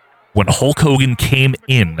 '94 when Hulk Hogan came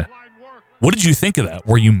in? What did you think of that?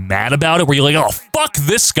 Were you mad about it? Were you like, oh, fuck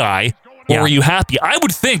this guy? Or were you happy? I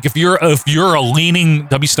would think if you're a leaning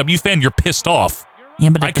WCW fan, you're pissed off. Yeah,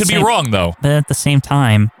 but I could be wrong, though. But at the same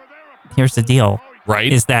time, here's the deal.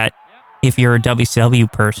 Right. Is that if you're a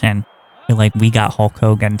WCW person, you're like, we got Hulk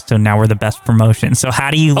Hogan, so now we're the best promotion. So how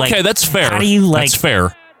do you Okay, that's fair. How do you That's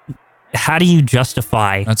fair. How do you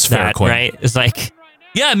justify That's fair, that, Quinn. right? It's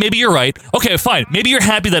yeah, maybe you're right. Okay, fine. Maybe you're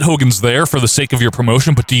happy that Hogan's there for the sake of your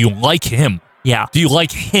promotion, but do you like him? Yeah. Do you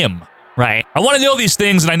like him? Right. I want to know these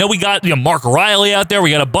things, and I know we got Mark Riley out there.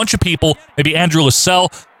 We got a bunch of people, maybe Andrew Lassell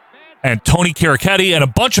and Tony Caricetti, and a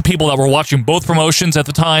bunch of people that were watching both promotions at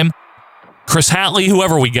the time. Chris Hatley,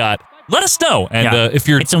 whoever we got. Let us know. And if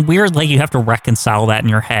you're... It's a weird, you have to reconcile that in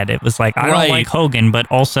your head. It was I don't like Hogan, but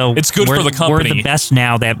also... It's good for the company. We're the best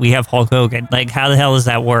now that we have Hulk Hogan. How the hell does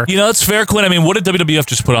that work? That's fair, Quinn. I mean, what did WWF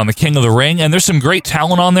just put on? The King of the Ring? And there's some great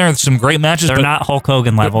talent on there and some great matches. They're not Hulk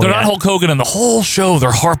Hogan level They're not Hulk Hogan, and the whole show,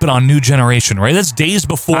 they're harping on New Generation, right? That's days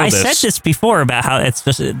before I this. said this before about how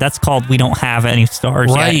that's called We Don't Have Any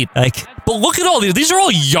Stars Right. Yet. But look at all these. These are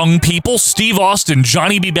all young people. Steve Austin,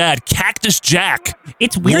 Johnny B. Bad, Cactus Jack.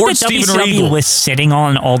 It's weird Lord that Steven WCW Regal. was sitting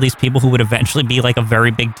on all these people who would eventually be a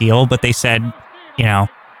very big deal, but they said,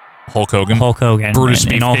 Hulk Hogan, Brutus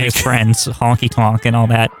and all his friends, Honky Tonk and all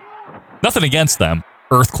that. Nothing against them.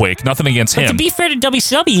 Earthquake, nothing against him. To be fair to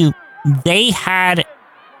WCW, they had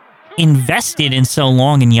invested in so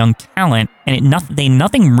long in young talent, and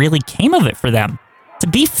nothing really came of it for them. To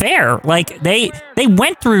be fair, they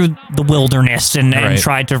went through the wilderness and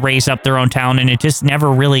tried to raise up their own talent, and it just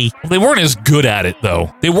never really... They weren't as good at it,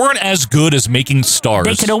 though. They weren't as good as making stars.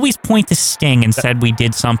 They could always point to Sting and said, we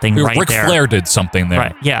did something right Ric there. Ric Flair did something there.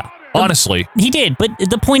 Right, yeah. Honestly. He did, but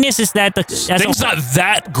the point is that... Sting's not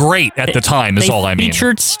that great at the time, is all I mean. They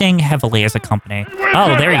featured Sting heavily as a company.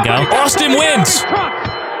 Oh, there you go. Austin wins!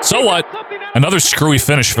 So what? Another screwy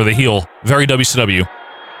finish for the heel. Very WCW.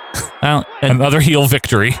 Well, another heel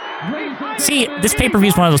victory. See, this pay-per-view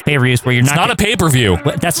is one of those pay-per-views where you're not a pay-per-view.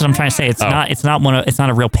 That's what I'm trying to say. It's not. It's not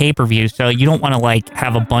a real pay-per-view. So you don't want to like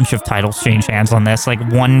have a bunch of titles change hands on this, like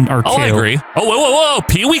one or two. Oh, I agree. Oh, whoa!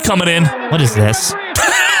 Pee-wee coming in. What is this?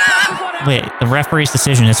 Wait, the referee's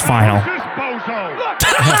decision is final.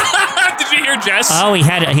 Did you hear Jess? Oh, he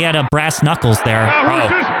had a brass knuckles there. Who's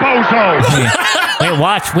this bozo? Wait,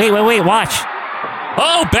 watch. Wait, watch.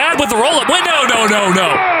 Oh, bad with the roll-up. Wait, no.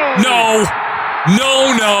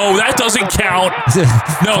 No, that doesn't count.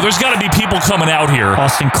 No, there's got to be people coming out here.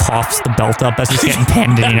 Austin coughs the belt up as he's getting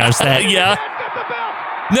pinned. Did you notice that? Yeah.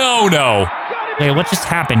 No. Wait, what just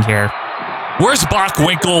happened here? Where's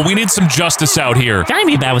Bockwinkel? We need some justice out here. Johnny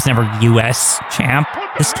B. Bad was never U.S. champ.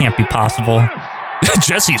 This can't be possible.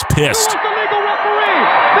 Jesse's pissed.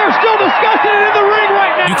 They're still discussing it in the ring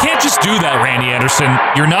right now. You can't just do that, Randy Anderson.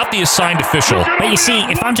 You're not the assigned official. But you see,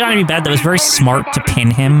 if I'm Johnny B. Bad, that was very smart to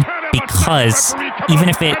pin him because even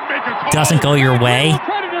if it doesn't go your way,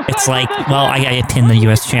 it's like, well, I gotta pin the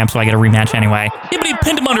U.S. champ, so I get a rematch anyway. Yeah, but he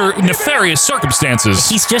pinned him under nefarious circumstances.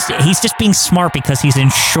 He's just being smart because he's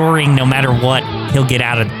ensuring no matter what, he'll get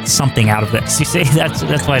something out of this. You see, that's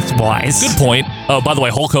why it's wise. Good point. Oh, by the way,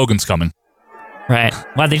 Hulk Hogan's coming. Right.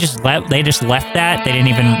 Well, they just left that. They didn't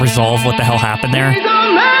even resolve what the hell happened there.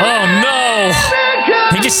 Oh no!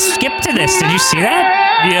 They just skipped to this. Did you see that?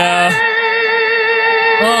 Yeah.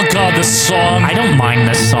 Oh god, this song. I don't mind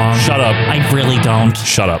this song. Shut up. I really don't.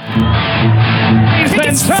 Shut up. I think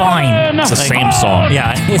it's fine. It's the same song.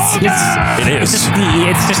 Yeah, it is.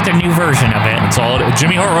 It's just a new version of it. That's all.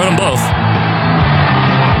 Jimmy Hart wrote them both.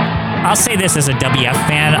 I'll say this as a WF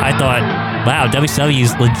fan. I thought, wow,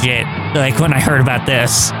 WCW's legit. Like when I heard about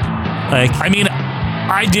this, I mean,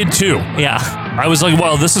 I did too. Yeah. I was like,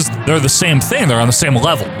 well, they're the same thing. They're on the same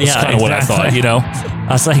level. That's kind of what I thought, you know? I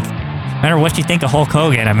was like, no matter what you think of Hulk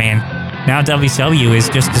Hogan, I mean, now WCW is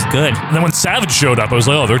just as good. And then when Savage showed up, I was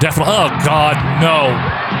like, oh, they're definitely, oh god, no.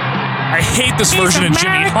 I hate this version of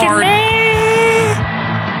Jimmy Hart.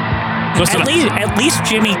 Listen, at least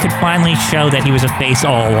Jimmy could finally show that he was a face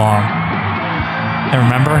all along. And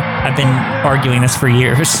remember, I've been arguing this for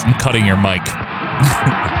years. I'm cutting your mic.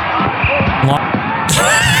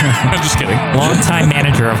 I'm just kidding. Long-time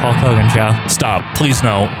manager of Hulk Hogan, Joe. Stop, please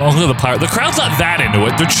no. Oh, look at the pirate. The crowd's not that into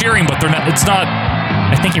it. They're cheering, but they're not. It's not.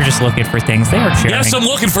 I think you're just looking for things. They are cheering. Yes, I'm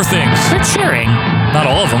looking for things. They're cheering. Not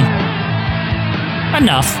all of them.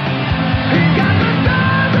 Enough.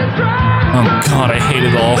 Oh God, I hate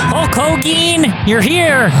it all. Hulk Hogan, you're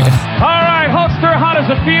here. All right, Hulkster, how does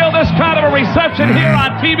it feel? This kind of a reception here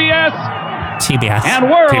on TBS and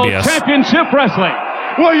World Championship Wrestling.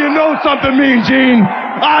 Well, you know something, Mean Gene.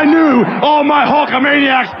 I knew all my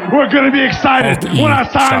Hulkamaniacs were going to be excited when I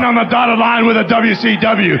signed on the dotted line with the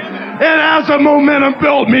WCW. And as the momentum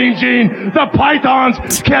built, Mean Gene, the Pythons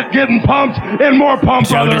kept getting pumped and more pumped,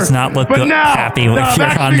 Joe brother. does not look but now, happy when I've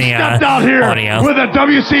you're on the stepped out here audio. with the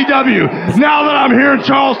WCW. Now that I'm here in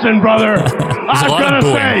Charleston, brother, I'm going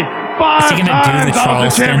to say 5 times I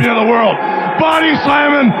was the champion of the world. Body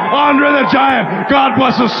slamming Andre the Giant. God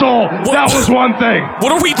bless his soul. That was one thing.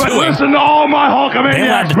 What are we but doing? Listen to all my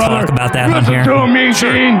Hulkamaniacs, brother. Talk about that listen on here. to him, Mean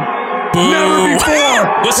Gene. Never before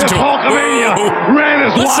Listen has to Hulkamania ran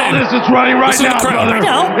as wild as it's running right now, brother.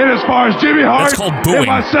 And as far as Jimmy Hart and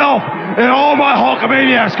myself and all my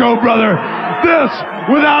Hulkamaniacs go, brother, this,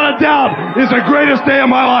 without a doubt, is the greatest day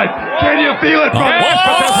of my life. Can you feel it, brother?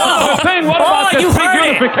 What about this big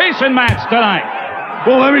unification match tonight?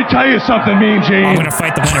 Well, let me tell you something, Mean Gene. I'm going to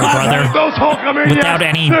fight the winner, brother. Those Hulkamaniacs, without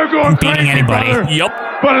they're going beating crazy, anybody. brother. Yep.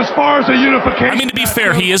 But as far as the unification, I mean, to be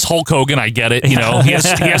fair, he is Hulk Hogan. I get it. You know, he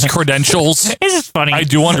has credentials. This is funny. I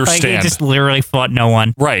do understand. Like, he just literally fought no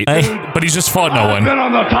one. Right. But he's just fought no one. I've been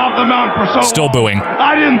on the top of the mountain for so long. Still booing.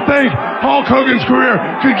 I didn't think Hulk Hogan's career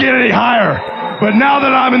could get any higher. But now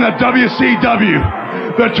that I'm in the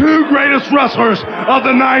WCW, the two greatest wrestlers of the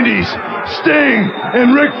 90s, Sting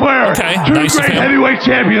and Ric Flair, two great heavyweight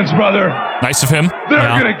champions, brother. Nice of him. They're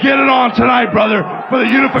going to get it on tonight, brother, for the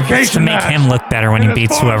unification match. To make match. him look better when he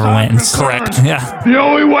beats whoever wins. Correct. Yeah. The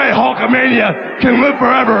only way Hulkamania can live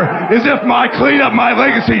forever is if I clean up my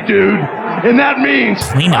legacy, dude. And that means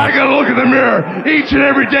I got to look in the mirror each and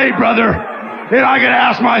every day, brother. And I got to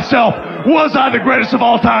ask myself, was I the greatest of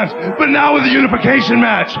all times? But now with the unification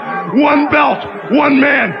match, one belt, one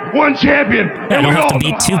man, one champion. Yeah, I don't have to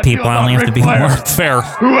beat two people. I only have to beat one. Fair.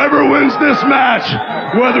 Whoever wins this match,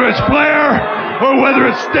 whether it's Flair or whether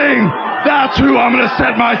it's Sting, that's who I'm going to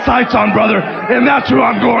set my sights on, brother. And that's who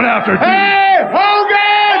I'm going after. Dude. Hey,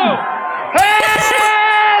 Hogan! Hey!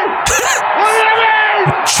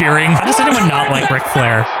 Cheering. How does anyone not like Ric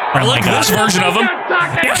Flair? I like this version of him.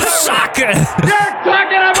 You're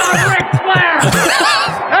talking about Ric Flair!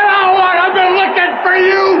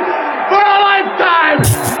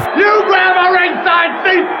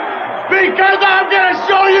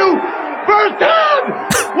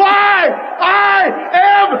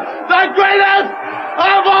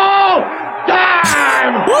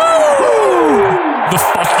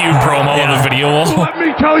 you promo on the video wall. Let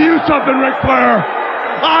me tell you something, Ric Flair.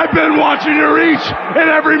 I've been watching your each and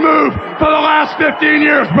every move for the last 15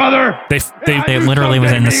 years, brother. They literally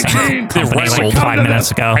was in the same company like 5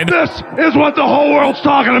 minutes ago. This is what the whole world's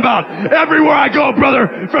talking about. Everywhere I go,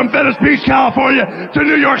 brother, from Venice Beach, California to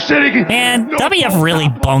New York City. And WF really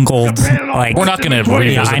bungled. Like, we're not going to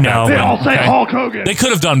revisit I know. They all say Hulk Hogan. They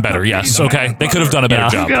could have done better, yes, okay? They could have done a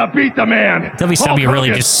better job. You're going to beat the man. WCW really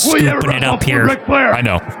just scooping it up here. I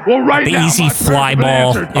know. Well, right the now, easy fly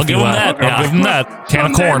ball. I'll give him that. I'll give him that.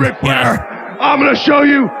 Can of corn. Yeah. I'm going to show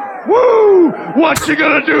you, what you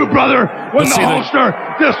going to do, brother, when the Hulkster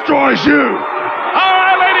destroys you. All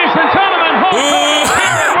right, ladies and gentlemen, Hulk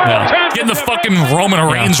Hogan, getting the fucking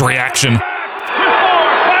Roman Reigns reaction.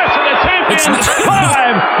 It's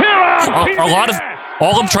a lot of.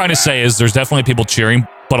 All I'm trying to say is there's definitely people cheering,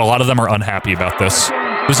 but a lot of them are unhappy about this.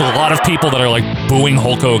 There's a lot of people that are like booing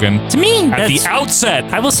Hulk Hogan. To me, at the outset,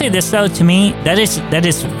 I will say this though. To me, that is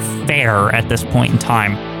fair at this point in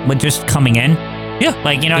time. With just coming in, yeah,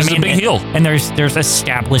 like, you know, he's what I mean, a big heel, and there's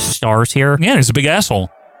established stars here. Yeah, he's a big asshole.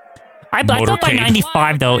 I thought by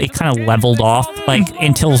 95 though it kind of leveled off, like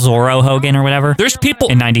until Zorro Hogan or whatever. There's people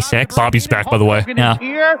in 96. Bobby's back, by the way. Yeah.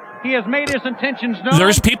 Here, he has made his intentions known.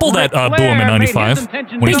 There's people that boo him in 95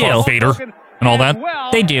 when he fought Vader and all that.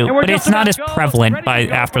 They do, but it's not as prevalent by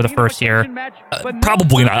after the first year.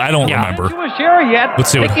 Probably not. I don't remember. Sherry yet,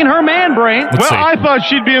 Let's see what. picking her man brain. I thought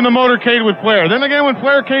she'd be in the motorcade with Flair. Then again, when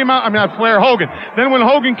Flair came out, not Flair, Hogan. Then when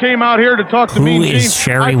Hogan came out here to talk to Mean Gene,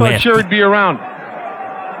 I thought Sherry'd be around.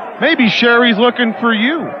 Maybe Sherry's looking for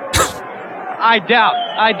you. I doubt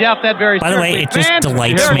that very By the way, seriously. it just Fans,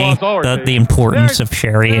 delights me the importance of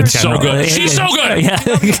Sherry in general. So good. She's so good. Yeah.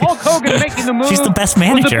 Hulk Hogan making the move. She's the best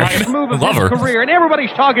manager. Was the best move of Love his her. career, and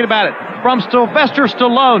everybody's talking about it. From Sylvester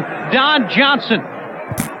Stallone, Don Johnson.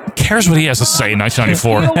 Who cares what he has to say in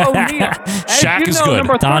 1994? Shaq is good.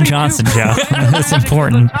 Don Johnson, Joe. That's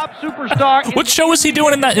important. Top superstar. What show was he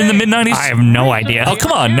doing in the mid 90s? I have no idea. Oh,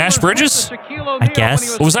 come on, Nash Bridges? I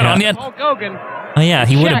guess. Was that on yet? Hulk Hogan. Oh yeah,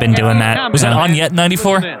 he would have been doing that. Was that on yet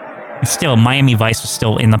 94? Still, Miami Vice was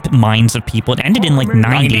still in the minds of people. It ended in like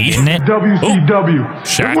 90, didn't it? WCW.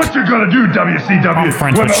 Shaq. What you gonna do, WCW? I'm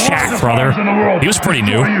friends with Shaq, brother. He was pretty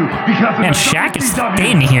new. Man, Shaq is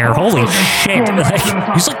thin here. Holy shit.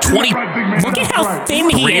 He's like 20. Look at how thin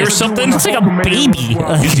he is. Or something. Looks like a baby.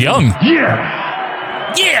 He's young.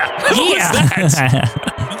 Yeah. Who is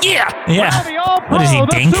that? Yeah. What is he,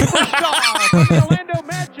 Dink?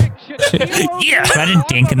 Yeah. Imagine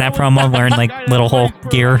Dink in that promo wearing like little Hulk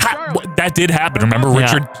gear. That did happen. Remember,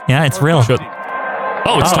 Richard? Yeah, it's real.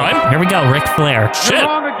 Oh, it's time? Here we go, Ric Flair. Shit.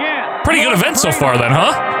 Pretty good event so far then,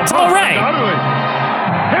 huh? It's all right.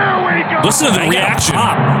 Here we go. Listen to the reaction.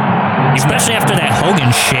 Especially after that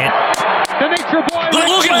Hogan shit. Look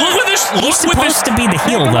what this. He's supposed to be the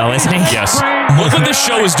heel, though, isn't he? Yes. Look what this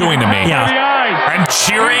show is doing to me. Yeah. I'm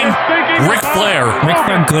cheering Ric Flair. Ric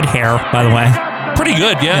Flair, good hair, by the way. Pretty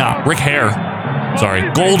good, yeah. Rick Hair. Sorry,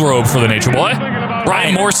 gold robe for the Nature Boy.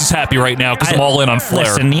 Brian Morse is happy right now because I'm all in on Flair.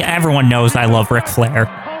 Listen, everyone knows I love Ric Flair.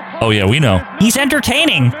 Oh, yeah, we know. He's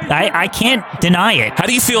entertaining. I can't deny it. How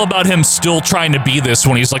do you feel about him still trying to be this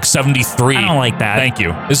when he's like 73? I don't like that. Thank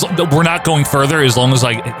you. We're not going further as long as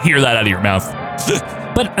I hear that out of your mouth.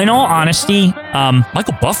 But in all honesty,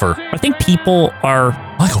 Michael Buffer. I think people are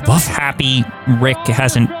happy Rick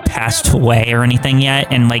hasn't passed away or anything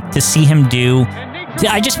yet, and like to see him do.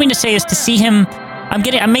 I just mean to say is to see him.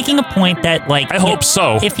 I'm making a point that like I hope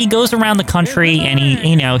so. If he goes around the country and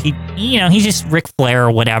he's just Ric Flair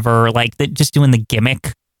or whatever, like just doing the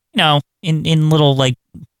gimmick, in little like.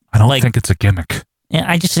 I don't think it's a gimmick.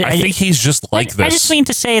 I think he's just like this. I just mean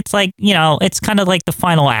to say it's like it's kind of like the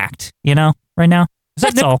final act, right now.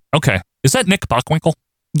 That's all. Okay. Is that Nick Bockwinkel?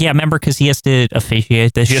 Yeah, remember, because he has to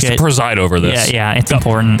officiate this shit. He has to preside over this. Yeah, it's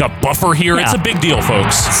important. Got Buffer here. Yeah. It's a big deal,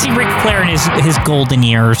 folks. See Ric Flair in his golden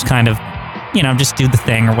years kind of, just do the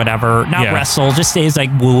thing or whatever. Not wrestle, just stays like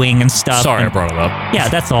wooing and stuff. Sorry I brought it up. Yeah,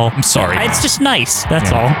 that's all. I'm sorry. It's just nice.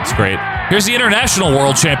 That's all. It's great. Here's the International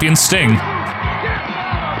World Champion, Sting.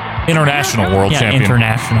 International World Champion.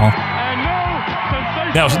 International.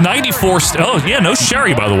 Now, 94... no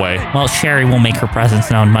Sherry, by the way. Well, Sherry will make her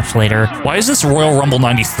presence known much later. Why is this Royal Rumble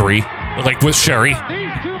 93? Like, with Sherry?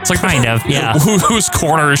 It's like kind of, yeah. Whose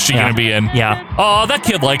corner is she going to be in? Yeah. Oh, that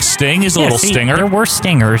kid likes Sting. He's a little stinger. There were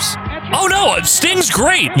stingers. Oh, no, Sting's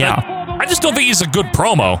great. Yeah. I just don't think he's a good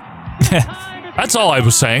promo. That's all I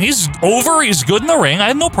was saying. He's over. He's good in the ring. I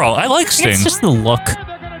have no problem. I like Sting. It's just the look.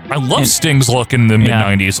 I love Sting's look in the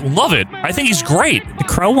mid-90s. Love it. I think he's great. The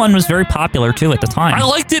Crow one was very popular, too, at the time. I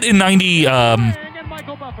liked it in 90...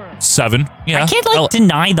 7. Yeah. I can't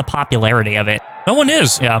deny the popularity of it. No one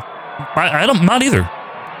is. Yeah. I don't. Not either.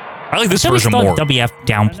 I like this version more. WF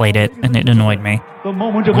downplayed it, and it annoyed me.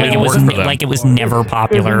 Like it was never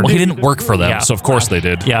popular. Well, he didn't work for them, so of course they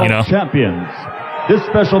did. Yeah. You know? Champions. This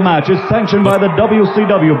special match is sanctioned by the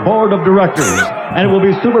WCW Board of Directors, and it will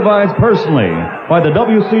be supervised personally by the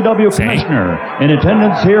WCW Commissioner. In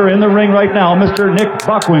attendance here in the ring right now, Mr. Nick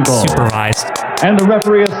Bockwinkel. Supervised. And the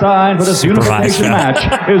referee assigned for this unification match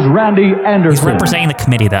is Randy Anderson. He's representing the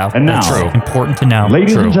committee, though. And now, True. Important to know.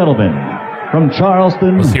 Ladies and gentlemen, from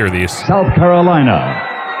Charleston, Let's hear these. South Carolina,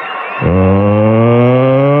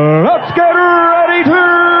 let's get ready to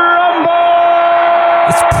rumble!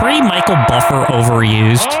 It's pre-Michael Buffer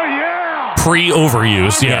overused.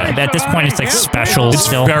 Pre-overused, yeah. At this point, it's like special. It's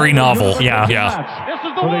still very novel. Yeah.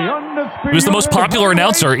 He was the most popular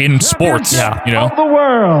announcer in sports. Yeah. You know? Of the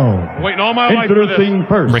world. Waiting all my life for this. Introducing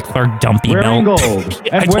first. Ric Flair dumpy Wearing belt. gold.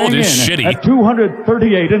 I And told weighing you, in shitty. at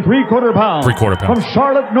 238 3/4 pounds. 3/4 pounds. From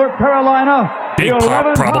Charlotte, North Carolina. Big the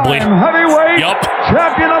pop, probably. 11-time heavyweight Yup.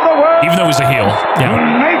 champion of the world. Even though he's a heel. Yeah.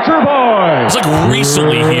 Nature Boy. It's like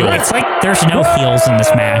recently heel. It's like there's no heels in this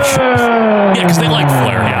match. Yeah, because they like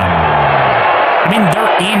Flair. Yeah. I mean,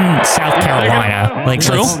 they're in South Carolina. Like,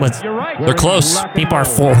 True. They're close. People are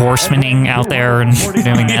 4 horsemening out there and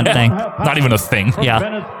doing that thing. Not even a thing. Yeah.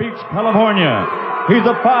 Venice Beach, California. He's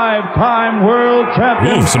a 5-time world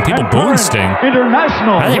champion. Ooh, some people and booing current Sting.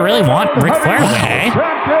 International. Why do they really want Ric Flair to win, eh?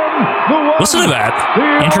 Listen to that.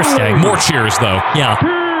 Interesting. More cheers, though. Yeah.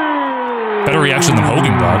 Better reaction than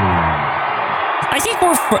Hogan got. I think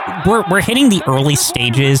we're hitting the early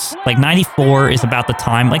stages. Like 94 is about the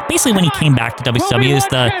time. Like basically when he came back to WCW is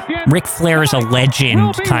the Ric Flair is a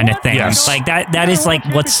legend kind of thing. Yes. Like that is like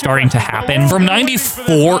what's starting to happen. From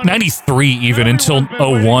 94, 93 even until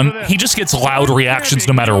 01, he just gets loud reactions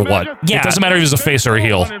no matter what. Yeah. It doesn't matter if he's a face or a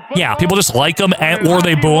heel. Yeah. People just like him or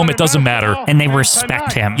they boo him. It doesn't matter. And they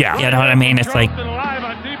respect him. Yeah. You know what I mean? It's like,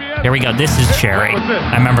 here we go. This is Cherry.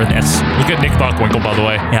 I remember this. Look at Nick Bockwinkel, by the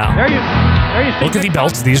way. Yeah. Look at the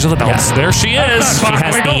belts. These are the belts. Yeah. There she is. She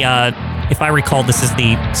has the, if I recall, this is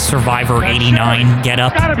the Survivor 89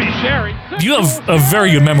 getup. Gotta be Sherry. You have a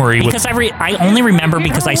very good memory. Because I only remember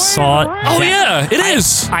because I saw. Oh yeah, it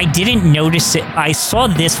is. I didn't notice it. I saw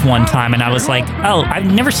this one time and I was like, oh, I've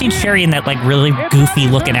never seen Sherry in that like really goofy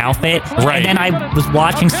looking outfit. Right. And then I was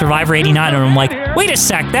watching Survivor 89 and I'm like, wait a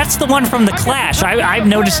sec, that's the one from The Clash. I've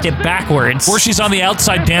noticed it backwards. Where she's on the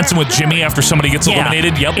outside dancing with Jimmy after somebody gets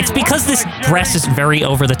eliminated. Yep. It's because this dress is very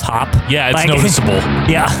over the top. Yeah, it's Like, noticeable.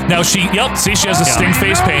 Yeah. Now see, she has a Sting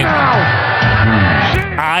face paint.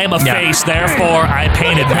 I am a face, therefore I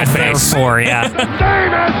painted my face. Therefore, yeah. Same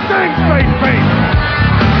as Sting's face paint.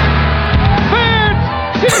 Fans,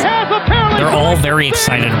 she has apparently. They're all very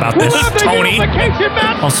excited about this. Tony.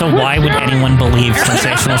 Also, why would anyone believe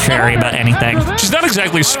Sensational Sherry about anything? She's not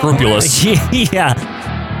exactly scrupulous. Yeah.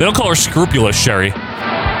 They don't call her scrupulous, Sherry.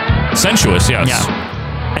 Sensuous, yes.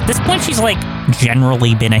 Yeah. At this point, she's like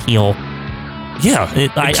generally been a heel. Yeah.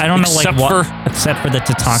 I don't know, like what, except for the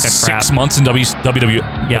Tatanka crap. 6 months in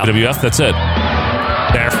WWF, that's it.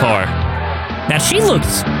 Therefore. Now, she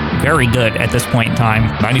looks very good at this point in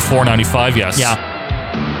time. 94, 95, yes. Yeah.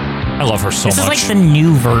 I love her so much. This is like the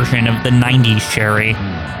new version of the 90s Sherry.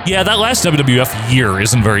 Yeah, that last WWF year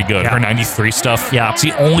isn't very good. Her 93 stuff. Yeah. It's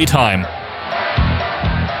the only time.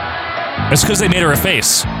 It's because they made her a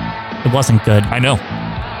face. It wasn't good. I know.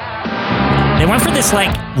 They went for this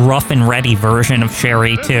like rough and ready version of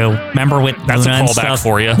Sherry too. Remember with That's Luna a and callback stuff?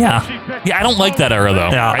 for you. Yeah. Yeah, I don't like that era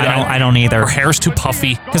though. Yeah, I don't either. Her hair's too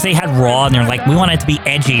puffy. Because they had Raw and they're like, we want it to be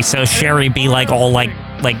edgy, so Sherry be like all like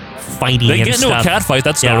fighty They and get into stuff. a cat fight.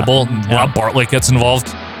 That's Yeah. notable. Yeah. Rob Bartlett gets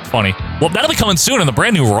involved. Funny. Well, that'll be coming soon in the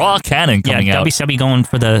brand new Raw canon coming out. WCW going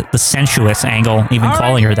for the sensuous angle, even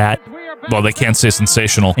calling her that. Well, they can't say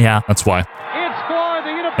sensational. Yeah. That's why.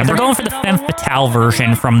 And they're going for the femme fatale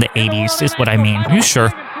version from the 80s, is what I mean. Are you sure?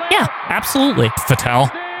 Yeah, absolutely. Fatale?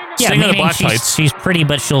 Yeah, Sting in the meaning black tights. she's pretty,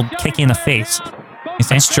 but she'll kick you in the face. You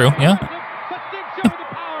see? That's true, yeah.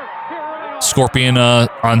 Scorpion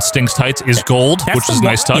on Sting's tights is gold, which is a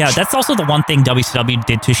nice touch. Yeah, that's also the one thing WCW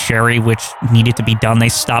did to Sherry, which needed to be done. They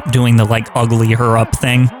stopped doing the like ugly her up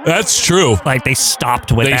thing. That's true. Like they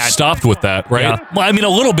stopped with They that. stopped with that, right? Yeah. Well, I mean, a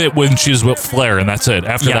little bit when she's with Flair, and that's it.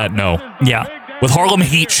 After that, no. Yeah. With Harlem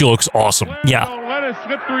Heat, she looks awesome. Yeah.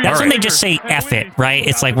 That's when they just say F it, right?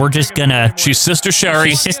 It's like, we're just gonna. She's Sister Sherry.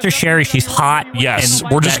 She's Sister Sherry. She's hot. Yes. and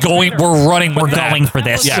We're just going, we're running with We're that. going for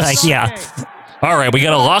this. Yes. Like, yeah. All right, we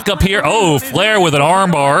got a lock up here. Oh, Flair with an arm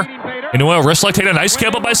bar. Into a wrist lock takedown. Nice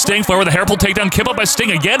kip up by Sting. Flair with a hair pull takedown. Kip up by Sting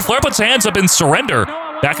again. Flair puts hands up in surrender.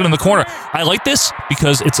 Backing in the corner. I like this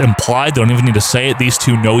because it's implied. They don't even need to say it. These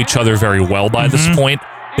two know each other very well by this point.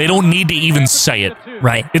 They don't need to even say it.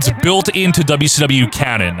 Right. It's built into WCW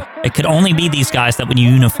canon. It could only be these guys that would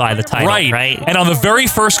unify the title, right? And on the very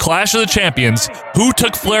first Clash of the Champions, who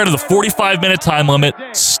took Flair to the 45-minute time limit?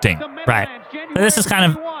 Sting. Right. So this is kind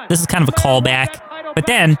of a callback. But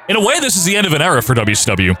then, in a way, this is the end of an era for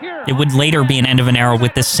WCW. It would later be an end of an era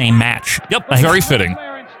with this same match. Yep, very fitting.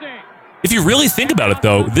 If you really think about it,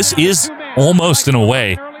 though, this is almost, in a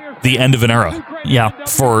way, the end of an era. Yeah.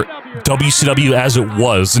 For WCW as it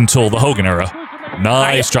was until the Hogan era.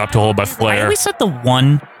 Nice drop to hold by Flair. I always said the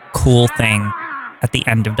one cool thing at the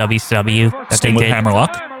end of WCW that Sting with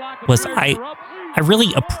Hammerlock was I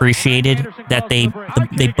really appreciated that they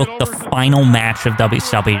booked the final match of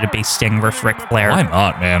WCW to be Sting versus Ric Flair. Why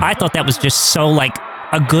not, man? I thought that was just so like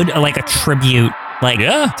a good a tribute.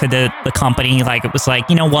 To the company, like it was like,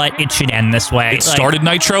 you know what, it should end this way. It started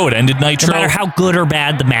Nitro, it ended Nitro. No matter how good or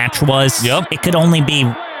bad the match was, it could only be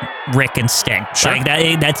Rick and Sting. Sure.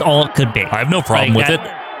 Like that's all it could be. I have no problem with it.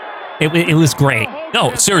 It was great.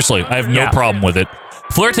 No, seriously, I have no problem with it.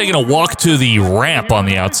 Flair taking a walk to the ramp on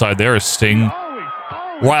the outside there as Sting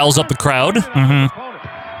riles up the crowd.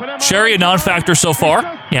 Sherry, a non-factor so far.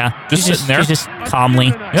 Yeah. Just sitting there. She's just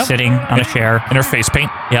calmly sitting on a chair. In her face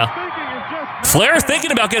paint. Yeah. Flair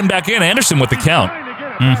thinking about getting back in. Anderson with the count.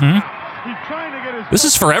 This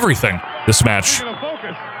is for everything, this match.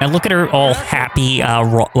 And look at her all happy,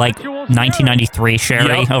 like 1993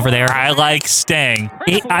 Sherry over there. I like Sting.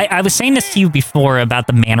 I was saying this to you before about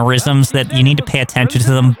the mannerisms that you need to pay attention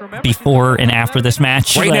to them before and after this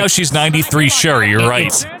match. Right now she's 93 Sherry, you're right.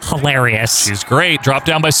 It's hilarious. She's great. Drop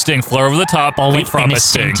down by Sting. Flair over the top. All like from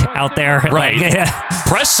Sting. Out there. Right.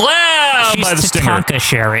 Press slam by the Stinger. Tatanka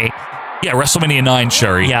Sherry. Yeah, WrestleMania 9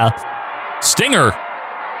 Sherry. Yeah. Stinger,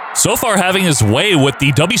 so far having his way with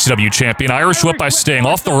the WCW champion. Irish whip by Sting,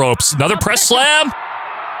 off the ropes. Another press slam.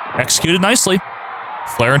 Executed nicely.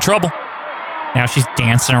 Flair in trouble. Now she's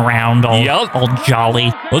dancing around all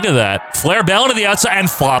jolly. Look at that. Flair bowing to the outside and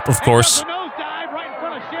flop, of course.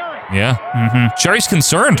 Yeah. Sherry's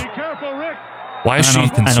concerned. Why is she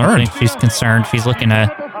concerned? I don't think she's concerned. She's looking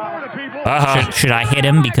to... Should I hit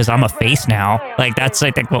him because I'm a face now? Like, that's,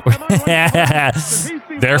 I think, what we're...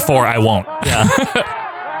 Therefore, I won't. Yeah.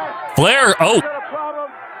 Flair,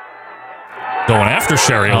 going after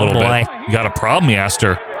Sherry a little bit. You got a problem, he asked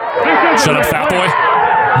her. Shut up, fat boy.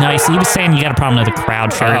 No, he was saying you got a problem with the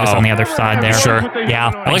crowd. Sherry was on the other side there. Sure.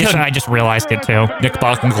 Yeah, I just realized it, too. Nick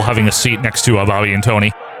Bockwinkel having a seat next to Bobby and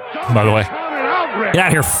Tony, by the way. Get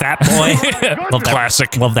out here, fat boy. Love that.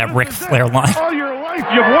 Classic. Love that Ric Flair line. All your life,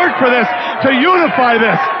 you've worked for this, to unify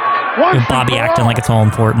this. Bobby acting like it's all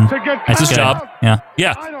important. That's his job. Yeah.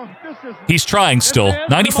 Yeah. He's trying still.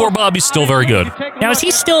 94 Bobby's still very good. Now, is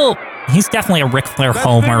he still... He's definitely a Ric Flair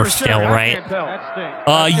homer still, right?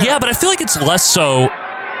 Yeah, but I feel like it's less so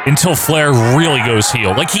until Flair really goes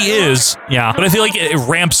heel. Like, he is. Yeah. But I feel like it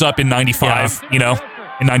ramps up in 95, in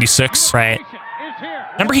 96. Right.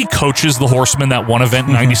 Remember he coaches the Horsemen that one event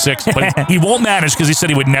in 96? But he won't manage because he said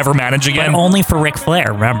he would never manage again. But only for Ric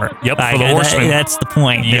Flair, remember? Yep, for the Horsemen. That's the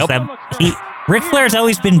point. Yep. Ric Flair's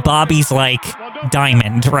always been Bobby's, like,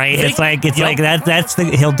 diamond, right? It's like that's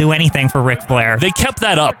he'll do anything for Ric Flair. They kept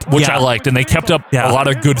that up, which I liked, and they kept up a lot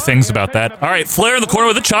of good things about that. All right, Flair in the corner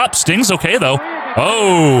with a chop. Sting's okay, though.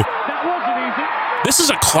 Oh. This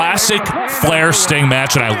is a classic Flair-Sting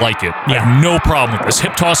match, and I like it. I have no problem with this.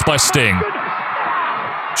 Hip toss by Sting.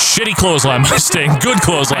 Shitty clothesline by Sting. Good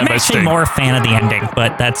clothesline by Sting. I'm actually more a fan of the ending,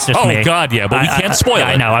 but that's just me. Oh, God, yeah, but we can't spoil it.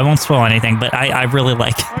 I know, I won't spoil anything, but I really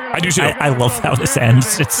like it. I do, too. I love how this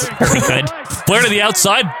ends. It's very good. Flair to the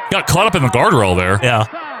outside. Got caught up in the guardrail there. Yeah.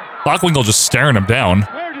 Bockwinkel just staring him down.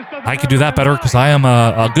 I could do that better because I am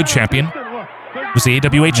a good champion. Was the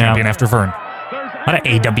AWA champion after Vern. A lot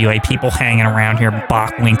of AWA people hanging around here.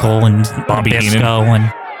 Bockwinkel and Bobby Bisco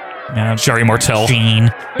and... Sherry Martel. Gene.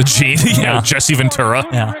 Yeah. Jesse Ventura.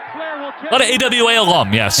 Yeah. A lot of AWA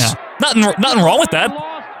alum, yes. Yeah. Nothing wrong with that.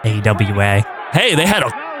 AWA. Hey,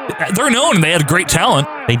 they're known and they had great talent.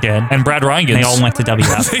 They did. And Brad Rheingans. They all went to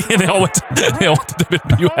WF. They all went to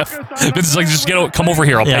WF. It's like, just come over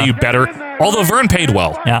here. I'll pay you better. Although Vern paid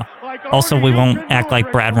well. Yeah. Also, we won't act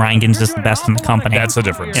like Brad Rheingans is the best in the company. That's the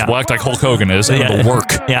difference. Yeah. We'll act like Hulk Hogan is, and it'll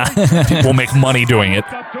work. Yeah. People make money doing it.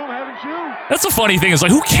 That's the funny thing is,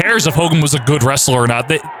 like, who cares if Hogan was a good wrestler or not?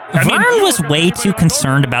 Vern was way too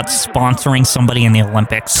concerned about sponsoring somebody in the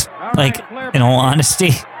Olympics. Like, in all honesty,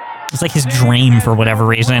 it was like his dream for whatever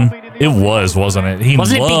reason. It was, wasn't it?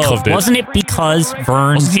 Wasn't it because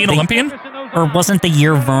Vern... Wasn't he an Olympian? Or wasn't the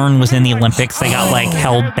year Vern was in the Olympics, they got like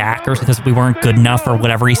held back or because we weren't good enough or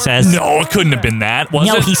whatever he says? No, it couldn't have been that, was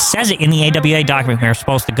it? No, he says it in the AWA document we were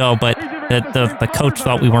supposed to go, but the coach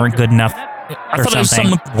thought we weren't good enough. I thought it was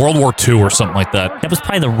some World War II or something like that. That was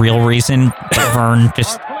probably the real reason that Vern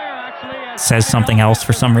just says something else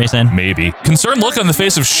for some reason. Maybe. Concerned look on the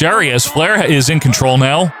face of Sherry as Flair is in control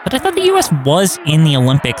now. But I thought the U.S. was in the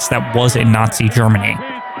Olympics that was in Nazi Germany.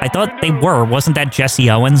 I thought they were. Wasn't that Jesse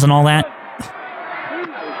Owens and all that?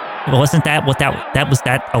 Wasn't that what that was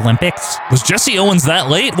that Olympics? Was Jesse Owens that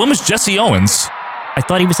late? When was Jesse Owens? I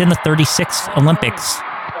thought he was in the 36 Olympics.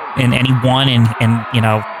 And he won, and you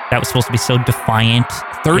know, that was supposed to be so defiant.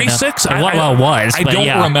 36? You know? Well, it was. I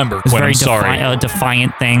don't remember. It was very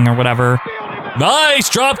defiant thing or whatever. Nice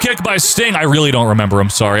drop kick by Sting. I really don't remember.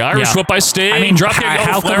 I'm sorry. Irish whip by Sting. I mean, drop kick.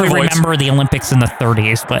 How can we remember the Olympics in the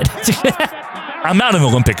 30s? But I'm not an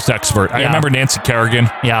Olympics expert. I remember Nancy Kerrigan.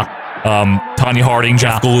 Yeah. Tanya Harding,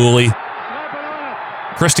 Jeff Gillooly,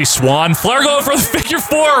 Christy Swan. Flair going for the figure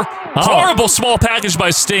 4. Horrible small package by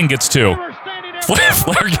Sting gets 2.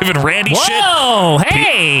 Flair giving Randy shit. Whoa,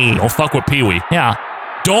 hey. Don't fuck with Pee Wee. Yeah.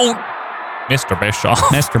 Don't. Mr. Bischoff.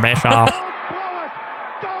 Mr. Bischoff.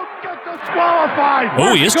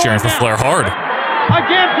 Oh, he is cheering for Flair hard.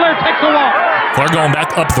 Again, Flair takes a walk. Flair going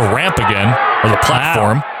back up the ramp again, or the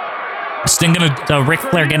platform. Wow. Sting gonna... So Ric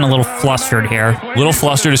Flair getting a little flustered here. Little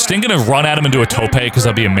flustered. Is Sting gonna run at him and do a tope? Because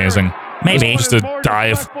that'd be amazing. Maybe. Just a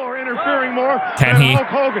dive. Can he?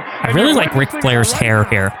 I really like Ric Flair's hair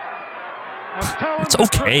here. It's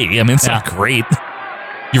okay. I mean, it's not great.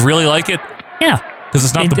 You really like it? Yeah. Because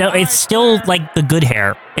it's not it's still like the good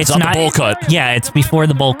hair. It's not the bowl cut. Yeah, it's before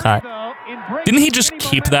the bowl cut. Didn't he just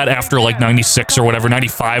keep that after like 96 or whatever,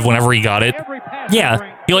 95, whenever he got it? Yeah.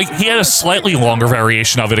 He had a slightly longer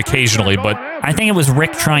variation of it occasionally, but I think it was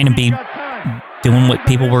Rick trying to be doing what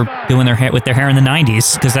people were doing with their hair in the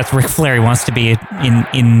 90s, because that's Ric Flair. He wants to be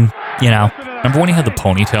in you know. Remember when he had the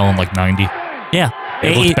ponytail in like 90? Yeah.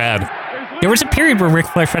 It looked bad. There was a period where Ric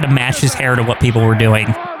Flair tried to match his hair to what people were doing.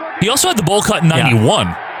 He also had the bowl cut in 91.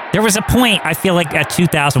 Yeah. There was a point, I feel like, at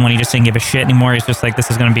 2000 when he just didn't give a shit anymore. He's just like,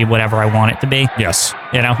 this is going to be whatever I want it to be. Yes.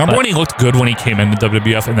 You know? Remember when he looked good when he came into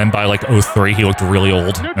WWF, and then by like 03, he looked really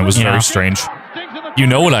old. It was very strange. You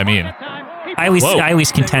know what I mean? I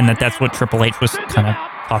always contend that that's what Triple H was kind of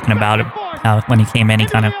talking about. How when he came in, he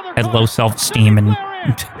kind of had low self-esteem and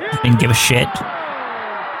didn't give a shit.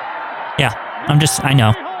 Yeah, I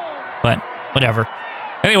know. But whatever.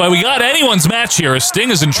 Anyway, we got anyone's match here.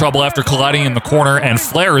 Sting is in trouble after colliding in the corner, and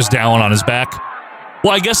Flair is down on his back.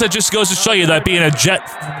 Well, I guess that just goes to show you that being a jet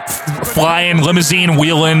flying, limousine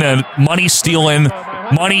wheeling, and money stealing,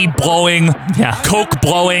 money blowing, coke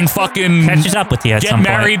blowing, fucking catches up with you at some point.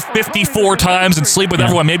 Get married 54 times and sleep with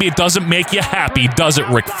everyone. Maybe it doesn't make you happy, does it,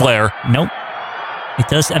 Ric Flair? Nope. It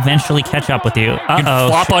does eventually catch up with you. You can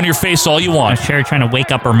flop on your face all you want. Sherry trying to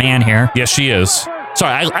wake up her man here. Yes, she is.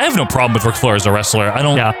 Sorry, I have no problem with Ric Flair as a wrestler. I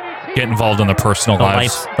don't get involved in their personal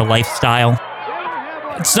lives. The lifestyle.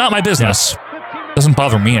 It's not my business. It doesn't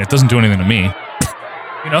bother me, and it doesn't do anything to me.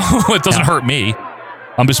 You know, it doesn't hurt me.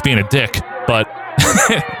 I'm just being a dick. But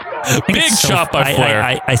big shot by Flair.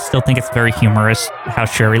 I still think it's very humorous how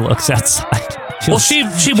Sherry looks outside. Well, she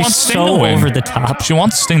wants Sting to win. Over the top. She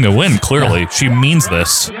wants Sting to win, clearly. Yeah. She means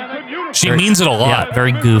this. She means it a lot. Yeah,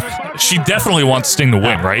 very goof. She definitely wants Sting to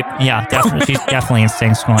win, right? Yeah, definitely. She's definitely in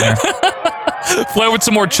Sting's corner. Flair with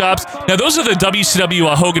some more chops. Now, those are the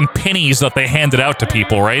WCW Hogan pennies that they handed out to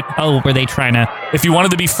people, right? Oh, were they trying to... If you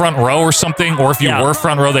wanted to be front row or something, or if you were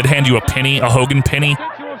front row, they'd hand you a penny, a Hogan penny.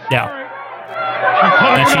 Yeah.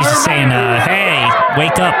 And she's just saying, hey,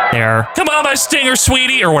 wake up there. Come on, my Stinger,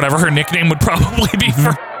 sweetie, or whatever her nickname would probably be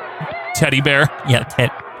for Teddy Bear. Yeah,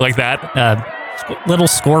 like that. Little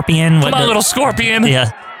Scorpion. Come on, little Scorpion.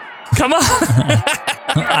 Yeah. Come on.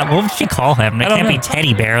 What would she call him? It can't be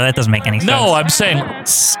Teddy Bear. That doesn't make any sense. No, I'm saying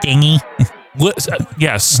Stingy.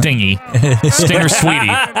 Yeah, Stingy. Stinger,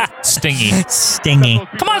 sweetie. Stingy. Stingy.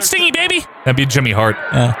 Come on, Stingy, baby. That'd be Jimmy Hart.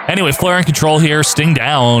 Anyway, Flair in control here. Sting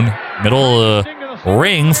down. Middle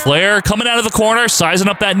ring. Flair coming out of the corner, sizing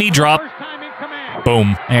up that knee drop.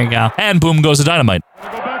 Boom. There you go. And boom goes the Dynamite.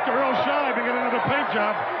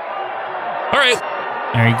 All right.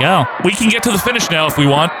 There you go. We can get to the finish now if we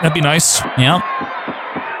want. That'd be nice. Yep.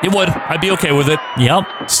 It would. I'd be okay with it. Yep.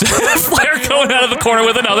 Flair going out of the corner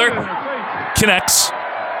with another. Connects.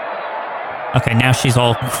 Okay, now she's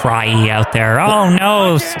all cryy out there. Oh,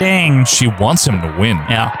 no, Sting. She wants him to win.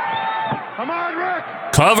 Yeah. Come on, Rick.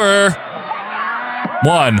 Cover.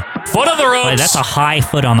 1. Foot of the ropes. Wait, that's a high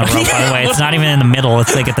foot on the rope, by the way. It's not even in the middle.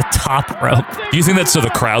 It's like at the top rope. Do you think that's so the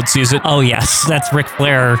crowd sees it? Oh, yes. That's Ric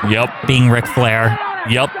Flair being Ric Flair.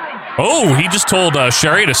 Yep. Oh, he just told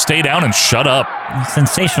Sherry to stay down and shut up.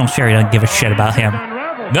 Sensational Sherry doesn't give a shit about him.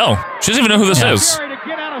 No, she doesn't even know who this is.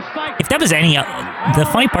 If that was any... the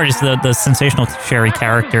funny part is the Sensational Sherry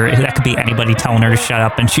character, that could be anybody telling her to shut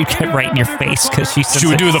up, and she'd get right in your face because she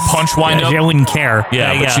would do the punch wind up? She wouldn't care.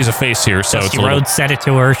 Yeah, but she's a face here, so Dusty Rhodes said it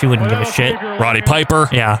to her. She wouldn't give a shit. Roddy Piper.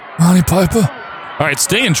 Yeah. Roddy Piper. All right,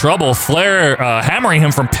 Sting in trouble. Flair hammering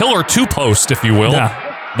him from pillar to post, if you will. Yeah.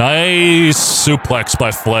 Nice suplex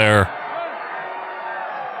by Flair.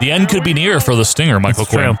 The end could be near for the Stinger, Michael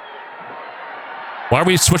Quinn. True. Why are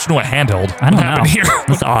we switching to a handheld? I don't know. Here?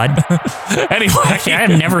 It's odd. Anyway. Actually, I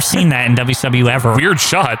have never seen that in WCW ever. Weird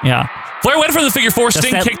shot. Yeah. Flair went for the figure 4.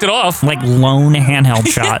 Sting kicked it off. Like lone handheld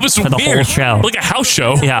shot it was for the weird. whole show. Like a house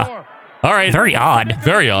show. Yeah. All right. Very odd.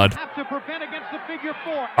 Very odd.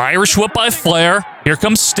 Irish whip by Flair. Here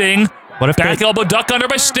comes Sting. What if back elbow duck under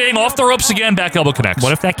by Sting. Off the ropes again. Back elbow connects.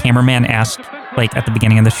 What if that cameraman asked, like at the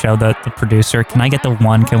beginning of the show, the producer, "Can I get the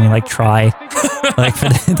one? Can we like try, like for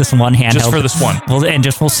this one handheld? Just for this one.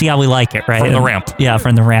 We'll see how we like it, right? From the ramp. Yeah,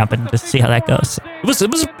 from the ramp, and just see how that goes. It was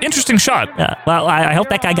an interesting shot. Yeah. Well, I hope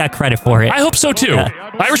that guy got credit for it. I hope so too.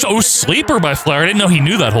 Yeah. Irish sleeper by Flair. I didn't know he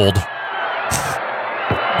knew that hold.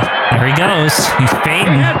 There he goes. He's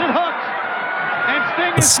fading.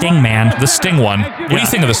 The Sting man. The Sting one. What do you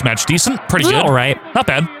think of this match? Decent? Pretty good? All right. Not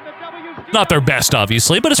bad. Not their best,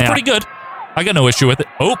 obviously, but it's pretty good. I got no issue with it.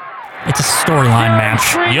 Oh. It's a storyline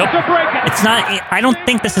match. Yep. It's not... I don't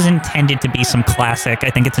think this is intended to be some classic. I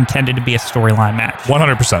think it's intended to be a storyline match.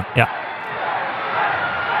 100%. Yeah.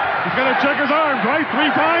 He's going to check his arms, right?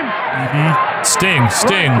 3 times?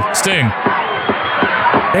 Mm-hmm. Sting.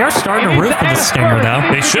 They are starting to root for the Stinger, though.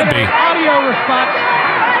 They should be. Audio response.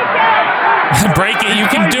 Break it, you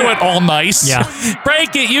can do it. All nice. Yeah.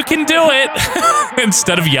 Break it, you can do it.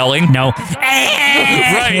 Instead of yelling. No.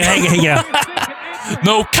 Right. Yeah.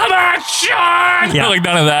 No, come on, Sean! Yeah. Like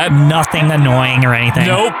none of that. Nothing annoying or anything.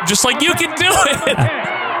 Nope. Just like you can do it.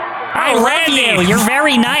 I love you. You're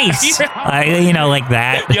very nice. Like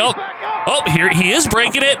that. Yep. Oh, here he is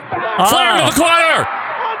breaking it. Flair to the corner.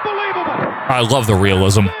 I love the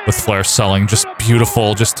realism with Flair selling. Just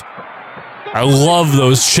beautiful. I love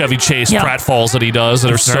those Chevy Chase pratfalls that he does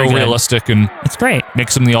that are so realistic, and it's great.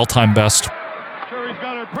 Makes him the all-time best.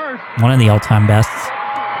 One of the all-time bests.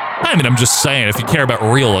 I mean, I'm just saying, if you care about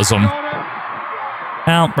realism.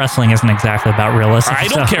 Well, wrestling isn't exactly about realism. I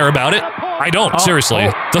don't care about it. I don't, seriously.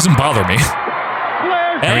 It doesn't bother me.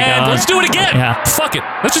 And let's do it again. Yeah. Fuck it.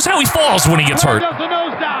 That's just how he falls when he gets hurt.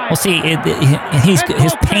 Well, see,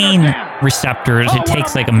 his pain receptors, it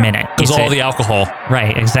takes like a minute. Because all the alcohol.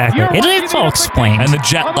 Right, exactly. It's all explained. And the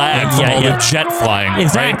jet lag from all the jet flying.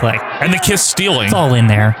 Exactly. Right? And the kiss stealing. It's all in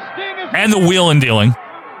there. And the wheeling dealing.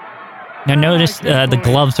 Now notice the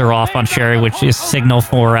gloves are off on Sherry, which is signal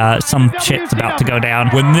for some shit's about to go down.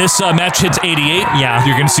 When this match hits 88,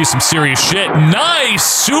 you're going to see some serious shit.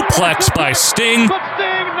 Nice suplex by Sting.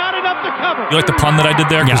 You like the pun that I did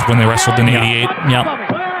there? Because when they wrestled in 88. Yep.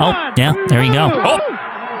 Oh, yeah, there you go.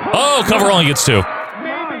 Oh, cover only gets 2.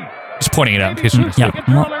 Just pointing it out in case you missed it.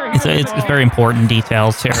 Well, it's very important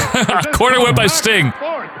details here. Corner whip by Sting.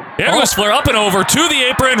 There goes Flair up and over to the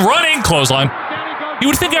apron, running clothesline. You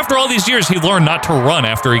would think after all these years he'd learn not to run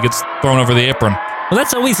after he gets thrown over the apron. Well,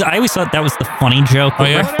 I always thought that was the funny joke with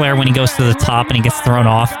Ric Flair when he goes to the top and he gets thrown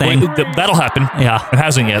off thing. That'll happen. Yeah. It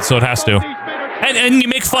hasn't yet, so it has to. And you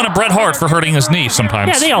make fun of Bret Hart for hurting his knee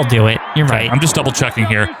sometimes. Yeah, they all do it. You're right. I'm just double checking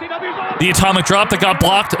here. The atomic drop that got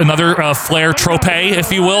blocked, another Flair trope,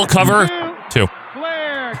 if you will, cover 2.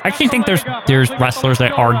 I actually think there's wrestlers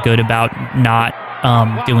that are good about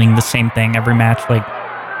not doing the same thing every match, like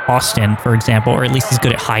Austin, for example, or at least he's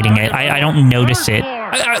good at hiding it. I don't notice it.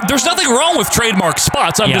 There's nothing wrong with trademark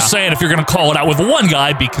spots. I'm just saying, if you're going to call it out with one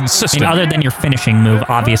guy, be consistent. Other than your finishing move,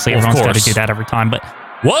 obviously, everyone's got to do that every time. But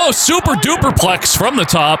whoa, super duper plex from the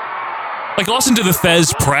top. Like Austin did the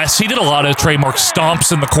Fez press. He did a lot of trademark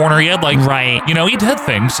stomps in the corner. He had he did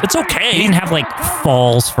things. It's okay. He didn't have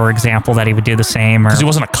falls, for example, that he would do the same. Because he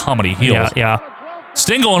wasn't a comedy heel. Yeah.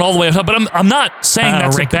 Sting going all the way up, but I'm not saying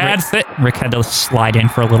that's a bad fit. Rick had to slide in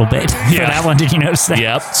for a little bit for that one. Did you notice that?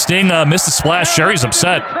 Yep. Sting missed the splash. Sherry's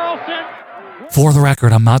upset. For the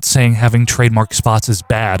record, I'm not saying having trademark spots is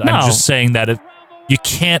bad. No. I'm just saying that you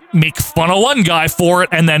can't make fun of one guy for it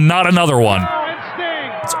and then not another one.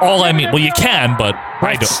 That's all I mean. Well, you can, but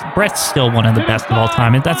I don't. Bret's still one of the best of all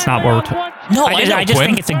time, and that's not what we're talking. No, I just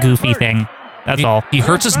think it's a goofy thing. That's all. He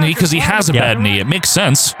hurts his knee because he has a bad knee. It makes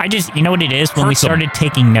sense. You know what it is? When we started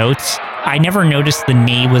taking notes, I never noticed the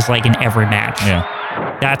knee was like in every match.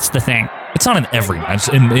 Yeah. That's the thing. It's not in every match,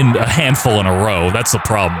 in a handful in a row. That's the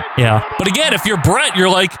problem. Yeah. But again, if you're Brett, you're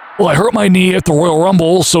like, well, I hurt my knee at the Royal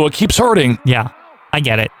Rumble, so it keeps hurting. Yeah, I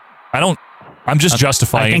get it. I'm just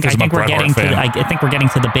justifying it because I'm a Bret Hart fan. I think we're getting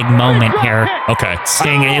to the big moment here. Okay.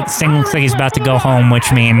 Sting looks like he's about to go home,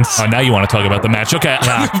 which means... Oh, now you want to talk about the match. Okay.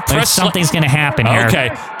 Yeah. Something's going to happen here.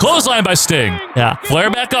 Okay. Clothesline by Sting. Yeah.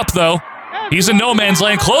 Flair back up, though. He's in no man's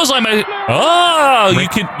land. Clothesline by... Oh,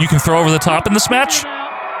 you can throw over the top in this match?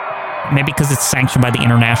 Maybe because it's sanctioned by the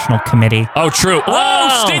International Committee. Oh, true.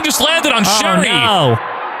 Oh, Sting just landed on Sherry. No.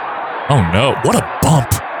 Oh, no. What a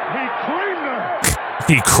bump.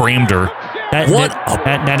 He creamed her.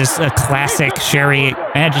 That is a classic Sherry.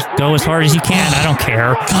 Just go as hard as you can. I don't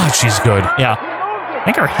care. God, she's good. Yeah. I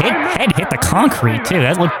think her head hit the concrete, too.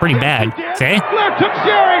 That looked pretty bad. See? Flair took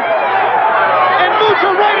Sherry and moved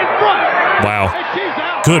her right in front. Wow.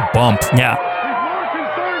 Good bump. Yeah. He's more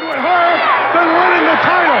concerned with her than winning the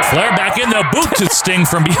title. Flair back in the boot to Sting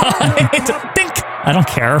from behind. Dink. I don't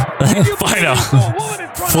care. I know.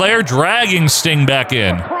 Flair dragging Sting back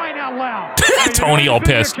in. Tony all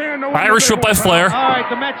pissed. Irish whip by Flair.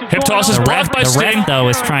 Hip toss is blocked by Sting. The ref, though,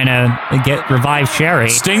 is trying to revive Sherry.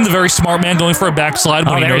 Sting, the very smart man, going for a backslide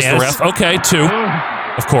when he knows the ref. Okay, 2.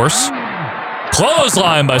 Of course.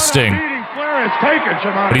 Clothesline by Sting.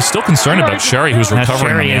 But he's still concerned about Sherry, who's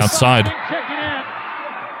recovering on the outside.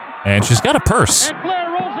 And she's got a purse.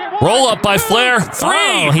 Roll up by Flair. 3.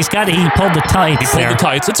 Oh, he pulled the tights. He pulled the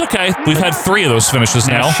tights. It's okay. We've had 3 of those finishes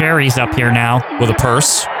now. Sherry's up here now. With a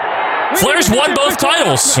purse. Flair's won both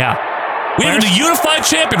titles. Yeah. We have a unified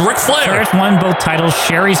champion, Ric Flair. Flair's won both titles.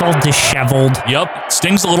 Sherry's all disheveled. Yep.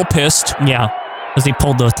 Sting's a little pissed. Yeah. Because he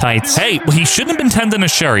pulled those tights. Hey, well, he shouldn't have been tending to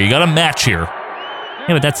Sherry. You got a match here.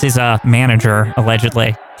 Yeah, but that's his manager,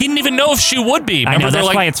 allegedly. He didn't even know if she would be. Remember, I know,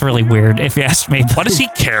 that's why it's really weird, if you ask me. Why does he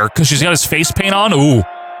care? Because she's got his face paint on? Ooh.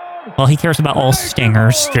 Well, he cares about all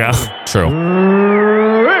stingers, Joe. True.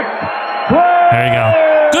 There you go.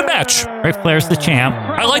 Good match. Ric Flair's the champ.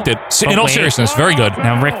 I liked it. In all seriousness, very good.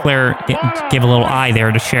 Now, Ric Flair gave a little eye there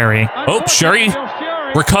to Sherry. Oh, Sherry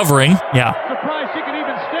recovering. Yeah. Surprised she can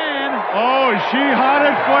even stand. Oh, she hot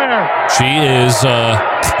as Flair. She is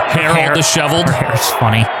hair all disheveled. Her hair's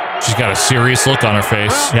funny. She's got a serious look on her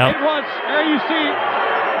face. Yep. There you see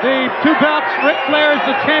the 2 belts. Ric Flair is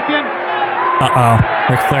the champion.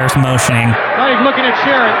 Ric Flair's motioning. Now he's looking at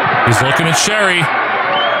Sherry. He's looking at Sherry.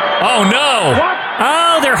 Oh, no. What?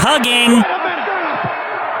 Oh, they're hugging.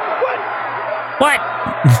 What?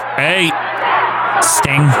 Hey.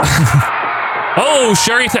 Sting. Oh,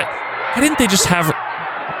 Sherry. Why didn't they just have...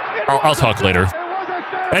 I'll talk later.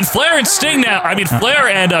 And Flair and Sting now. I mean, Flair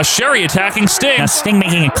and Sherry attacking Sting. Now, Sting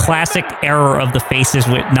making a classic error of the faces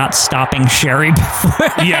with not stopping Sherry before.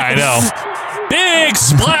 Yeah, I know. Big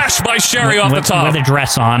splash by Sherry off the top. With a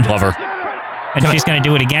dress on. Love her. And she's going to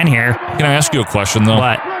do it again here. Can I ask you a question, though?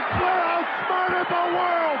 What?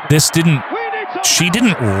 She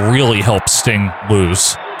didn't really help Sting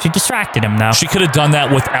lose. She distracted him, though. She could have done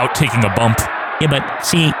that without taking a bump. Yeah, but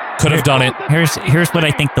see... Could have done it. Here's what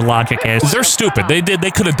I think the logic is. They're stupid. They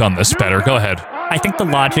could have done this better. Go ahead. I think the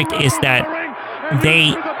logic is that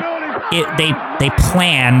they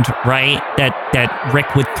planned, right, that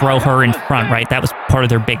Rick would throw her in front, right? That was part of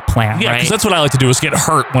their big plan, yeah, right? because that's what I like to do, is get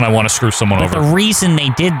hurt when I want to screw someone over. The reason they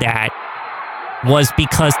did that was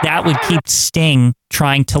because that would keep Sting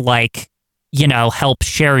trying to, help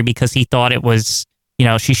Sherry because he thought it was,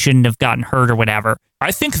 she shouldn't have gotten hurt or whatever.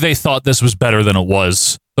 I think they thought this was better than it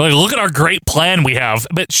was. They're like, look at our great plan we have.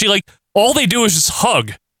 But all they do is just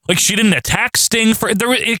hug. She didn't attack Sting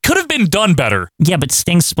it could have been done better. Yeah, but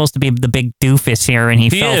Sting's supposed to be the big doofus here, and he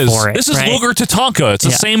fell for it. This is right? Luger Tatanka. It's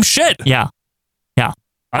the same shit. Yeah. Yeah.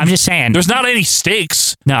 I'm just saying. There's not any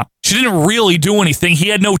stakes. No. She didn't really do anything. He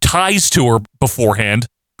had no ties to her beforehand.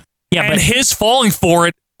 Yeah, but his falling for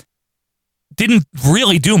it didn't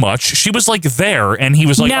really do much. She was there, and he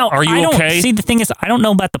was like, are you okay? See, the thing is, I don't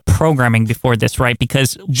know about the programming before this, right?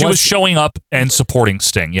 Because she was showing up and supporting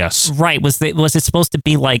Sting, yes. Right. Was it supposed to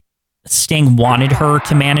be Sting wanted her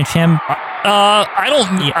to manage him?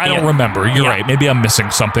 I don't remember. You're right. Maybe I'm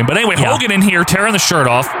missing something. But anyway, Hogan in here tearing the shirt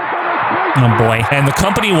off. Oh, boy. And the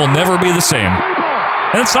company will never be the same.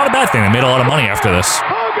 And it's not a bad thing. They made a lot of money after this.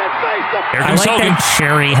 I like Hogan. That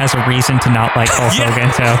Sherry has a reason to not like Hulk Hogan,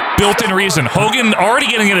 too. Built-in reason. Hogan already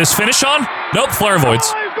going to get his finish on? Nope, Flair avoids.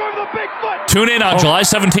 Tune in on July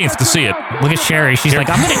 17th to see it. Look at Sherry. She's like,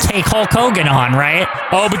 I'm going to take Hulk Hogan on, right?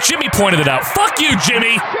 Oh, but Jimmy pointed it out. Fuck you,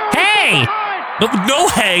 Jimmy. Hey! No,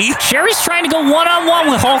 hey. Sherry's trying to go one-on-one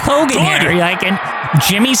with Hulk Hogan here. Like, and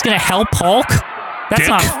Jimmy's going to help Hulk? That's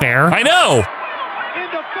not fair. I know.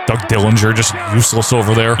 Doug Dillinger just useless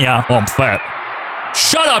over there. Yeah. Oh, I'm fat.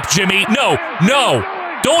 Shut up, Jimmy. No.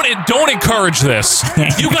 Don't encourage this.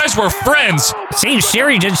 You guys were friends. See,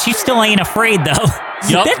 Sherry, she still ain't afraid, though.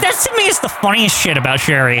 Yep. That to me is the funniest shit about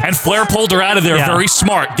Sherry. And Flair pulled her out of there. Yeah. Very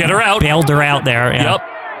smart. Get her out. Bailed her out there. Yeah. Yep.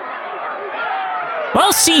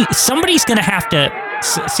 Well, see, somebody's going to have to...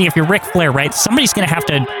 See, if you're Ric Flair, right? Somebody's going to have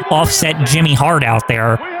to offset Jimmy Hart out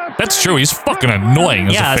there. That's true. He's fucking annoying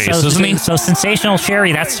as a face, isn't he? So Sensational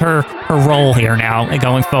Sherry, that's her role here now,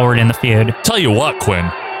 going forward in the feud. Tell you what, Quinn.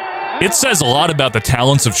 It says a lot about the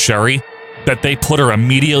talents of Sherry that they put her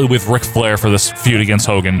immediately with Ric Flair for this feud against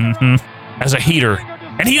Hogan as a heater.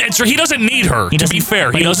 And he doesn't need her, to be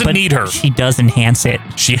fair. He doesn't need her. She does enhance it.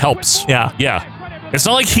 She helps. Yeah. Yeah. It's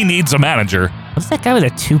not like he needs a manager. What's that guy with a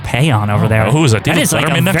toupee on over there? Oh, who is that? That is like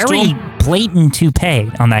a very blatant toupee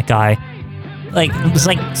on that guy. Like, it was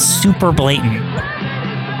like super blatant.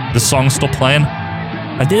 The song's still playing?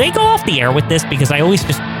 Did they go off the air with this? Because I always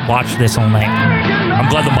just watch this only. I'm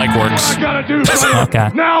glad the mic works. I gotta do okay.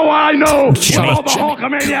 Now I know what all the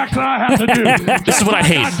Hulkamaniacs that I have to do. This is what I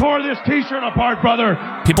hate. I tore this t-shirt apart, brother.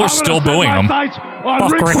 People are still booing him.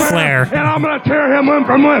 Fuck Ric Flair. And I'm gonna tear him limb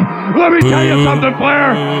from limb. Let me tell you something,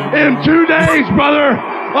 Flair. In 2 days, brother.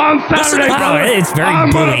 On Saturday, brother, it's very I'm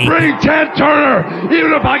going to bring Ted Turner.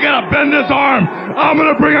 Even if I got to bend his arm, I'm going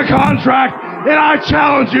to bring a contract, and I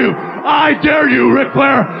challenge you. I dare you, Ric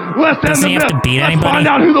Flair. Let's end the myth. Let's find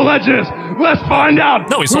out who the legend is. Let's find out.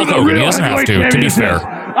 No, he's Hulk Hogan. He doesn't have to be fair.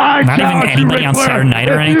 Not even anybody on Saturday Night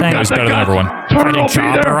or anything. He's better than everyone. Turner will be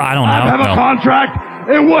there. I don't know. I have a contract.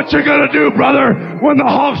 And what you going to do, brother, when the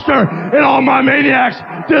Hulkster and all my maniacs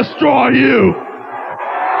destroy you?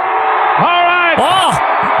 All right. Oh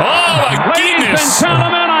my goodness.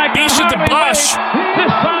 Bish at the Bush.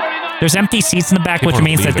 There's empty seats in the back, which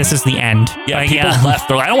means that this is the end. Yeah, people left.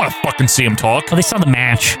 They're like, I don't want to fucking see him talk. Well, they saw the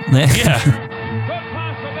match. Yeah.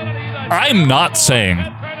 I'm not saying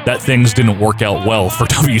that things didn't work out well for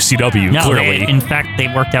WCW, clearly. In fact, they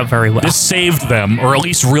worked out very well. This saved them, or at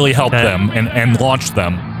least really helped them, and launched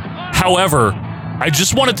them. However, I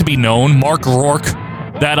just want it to be known, Mark Rourke,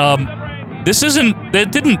 that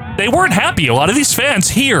they weren't happy. A lot of these fans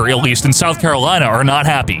here, at least in South Carolina, are not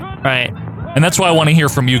happy. Right. And that's why I want to hear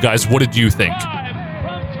from you guys. What did you think?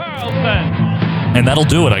 And that'll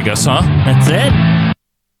do it, I guess, huh? That's it?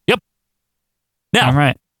 Yep. Now, all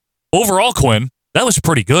right. Overall, Quinn, that was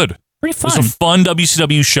pretty good. Pretty fun. It was a fun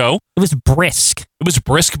WCW show. It was brisk. It was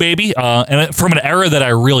brisk, baby. And from an era that I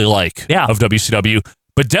really like of WCW.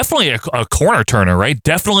 But definitely a corner turner, right?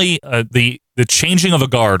 Definitely the changing of a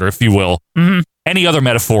guard, or if you will. Mm-hmm. Any other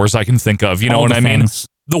metaphors I can think of, you know what I mean?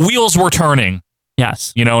 The wheels were turning.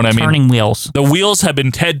 Yes. You know what I mean? Turning wheels. The wheels have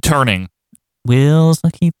been Ted turning. Wheels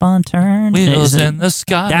will keep on turning. Wheels in the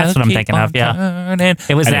sky. That's what I'm thinking of, turning.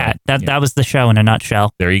 It was anyway, that was the show in a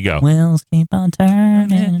nutshell. There you go. Wheels keep on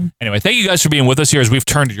turning. Anyway, thank you guys for being with us here as we've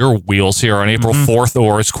turned your wheels here on April 4th,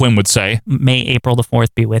 or as Quinn would say. May April the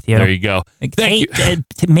 4th be with you. There you go. Thank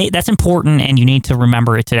you. That's important, and you need to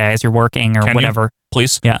remember it today as you're working or whatever.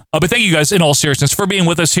 Please. Yeah. But thank you guys, in all seriousness, for being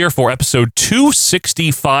with us here for episode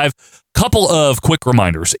 265. Couple of quick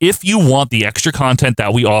reminders. If you want the extra content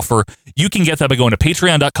that we offer, you can get that by going to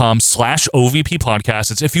patreon.com/OVP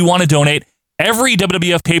podcasts. If you want to donate every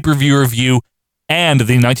WWF pay-per-view review and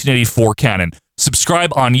the 1984 canon.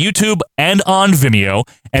 Subscribe on YouTube and on Vimeo,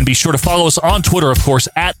 and be sure to follow us on Twitter, of course,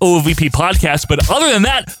 at OVP Podcast. But other than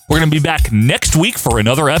that, we're going to be back next week for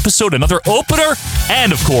another episode, another opener,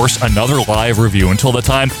 and, of course, another live review. Until the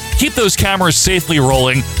time, keep those cameras safely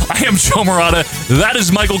rolling. I am Joe Murata. That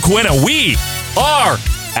is Michael Quinn, and we are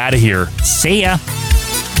out of here. See ya.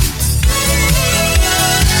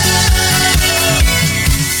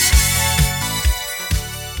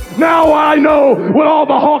 Now I know what all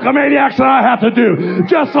the Hulkamaniacs that I have to do.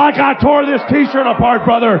 Just like I tore this t-shirt apart,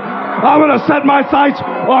 brother. I'm going to set my sights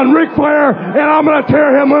on Ric Flair, and I'm going to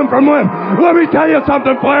tear him limb from limb. Let me tell you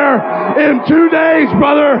something, Flair. In 2 days,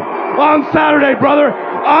 brother, on Saturday, brother,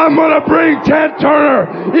 I'm going to bring Ted Turner.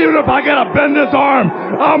 Even if I got to bend his arm,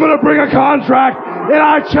 I'm going to bring a contract, and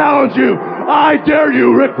I challenge you. I dare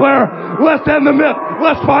you, Ric Flair. Let's end the myth.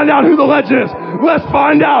 Let's find out who the legend is. Let's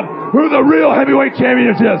find out who the real heavyweight champion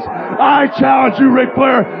is. I challenge you, Ric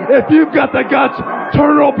Flair. If you've got the guts,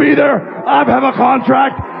 Turner will be there. I have a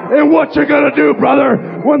contract. And what you gonna do, brother,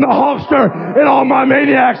 when the Hulkster and all my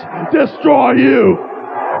maniacs destroy you?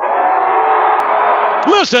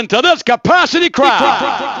 Listen to this capacity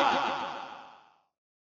crowd.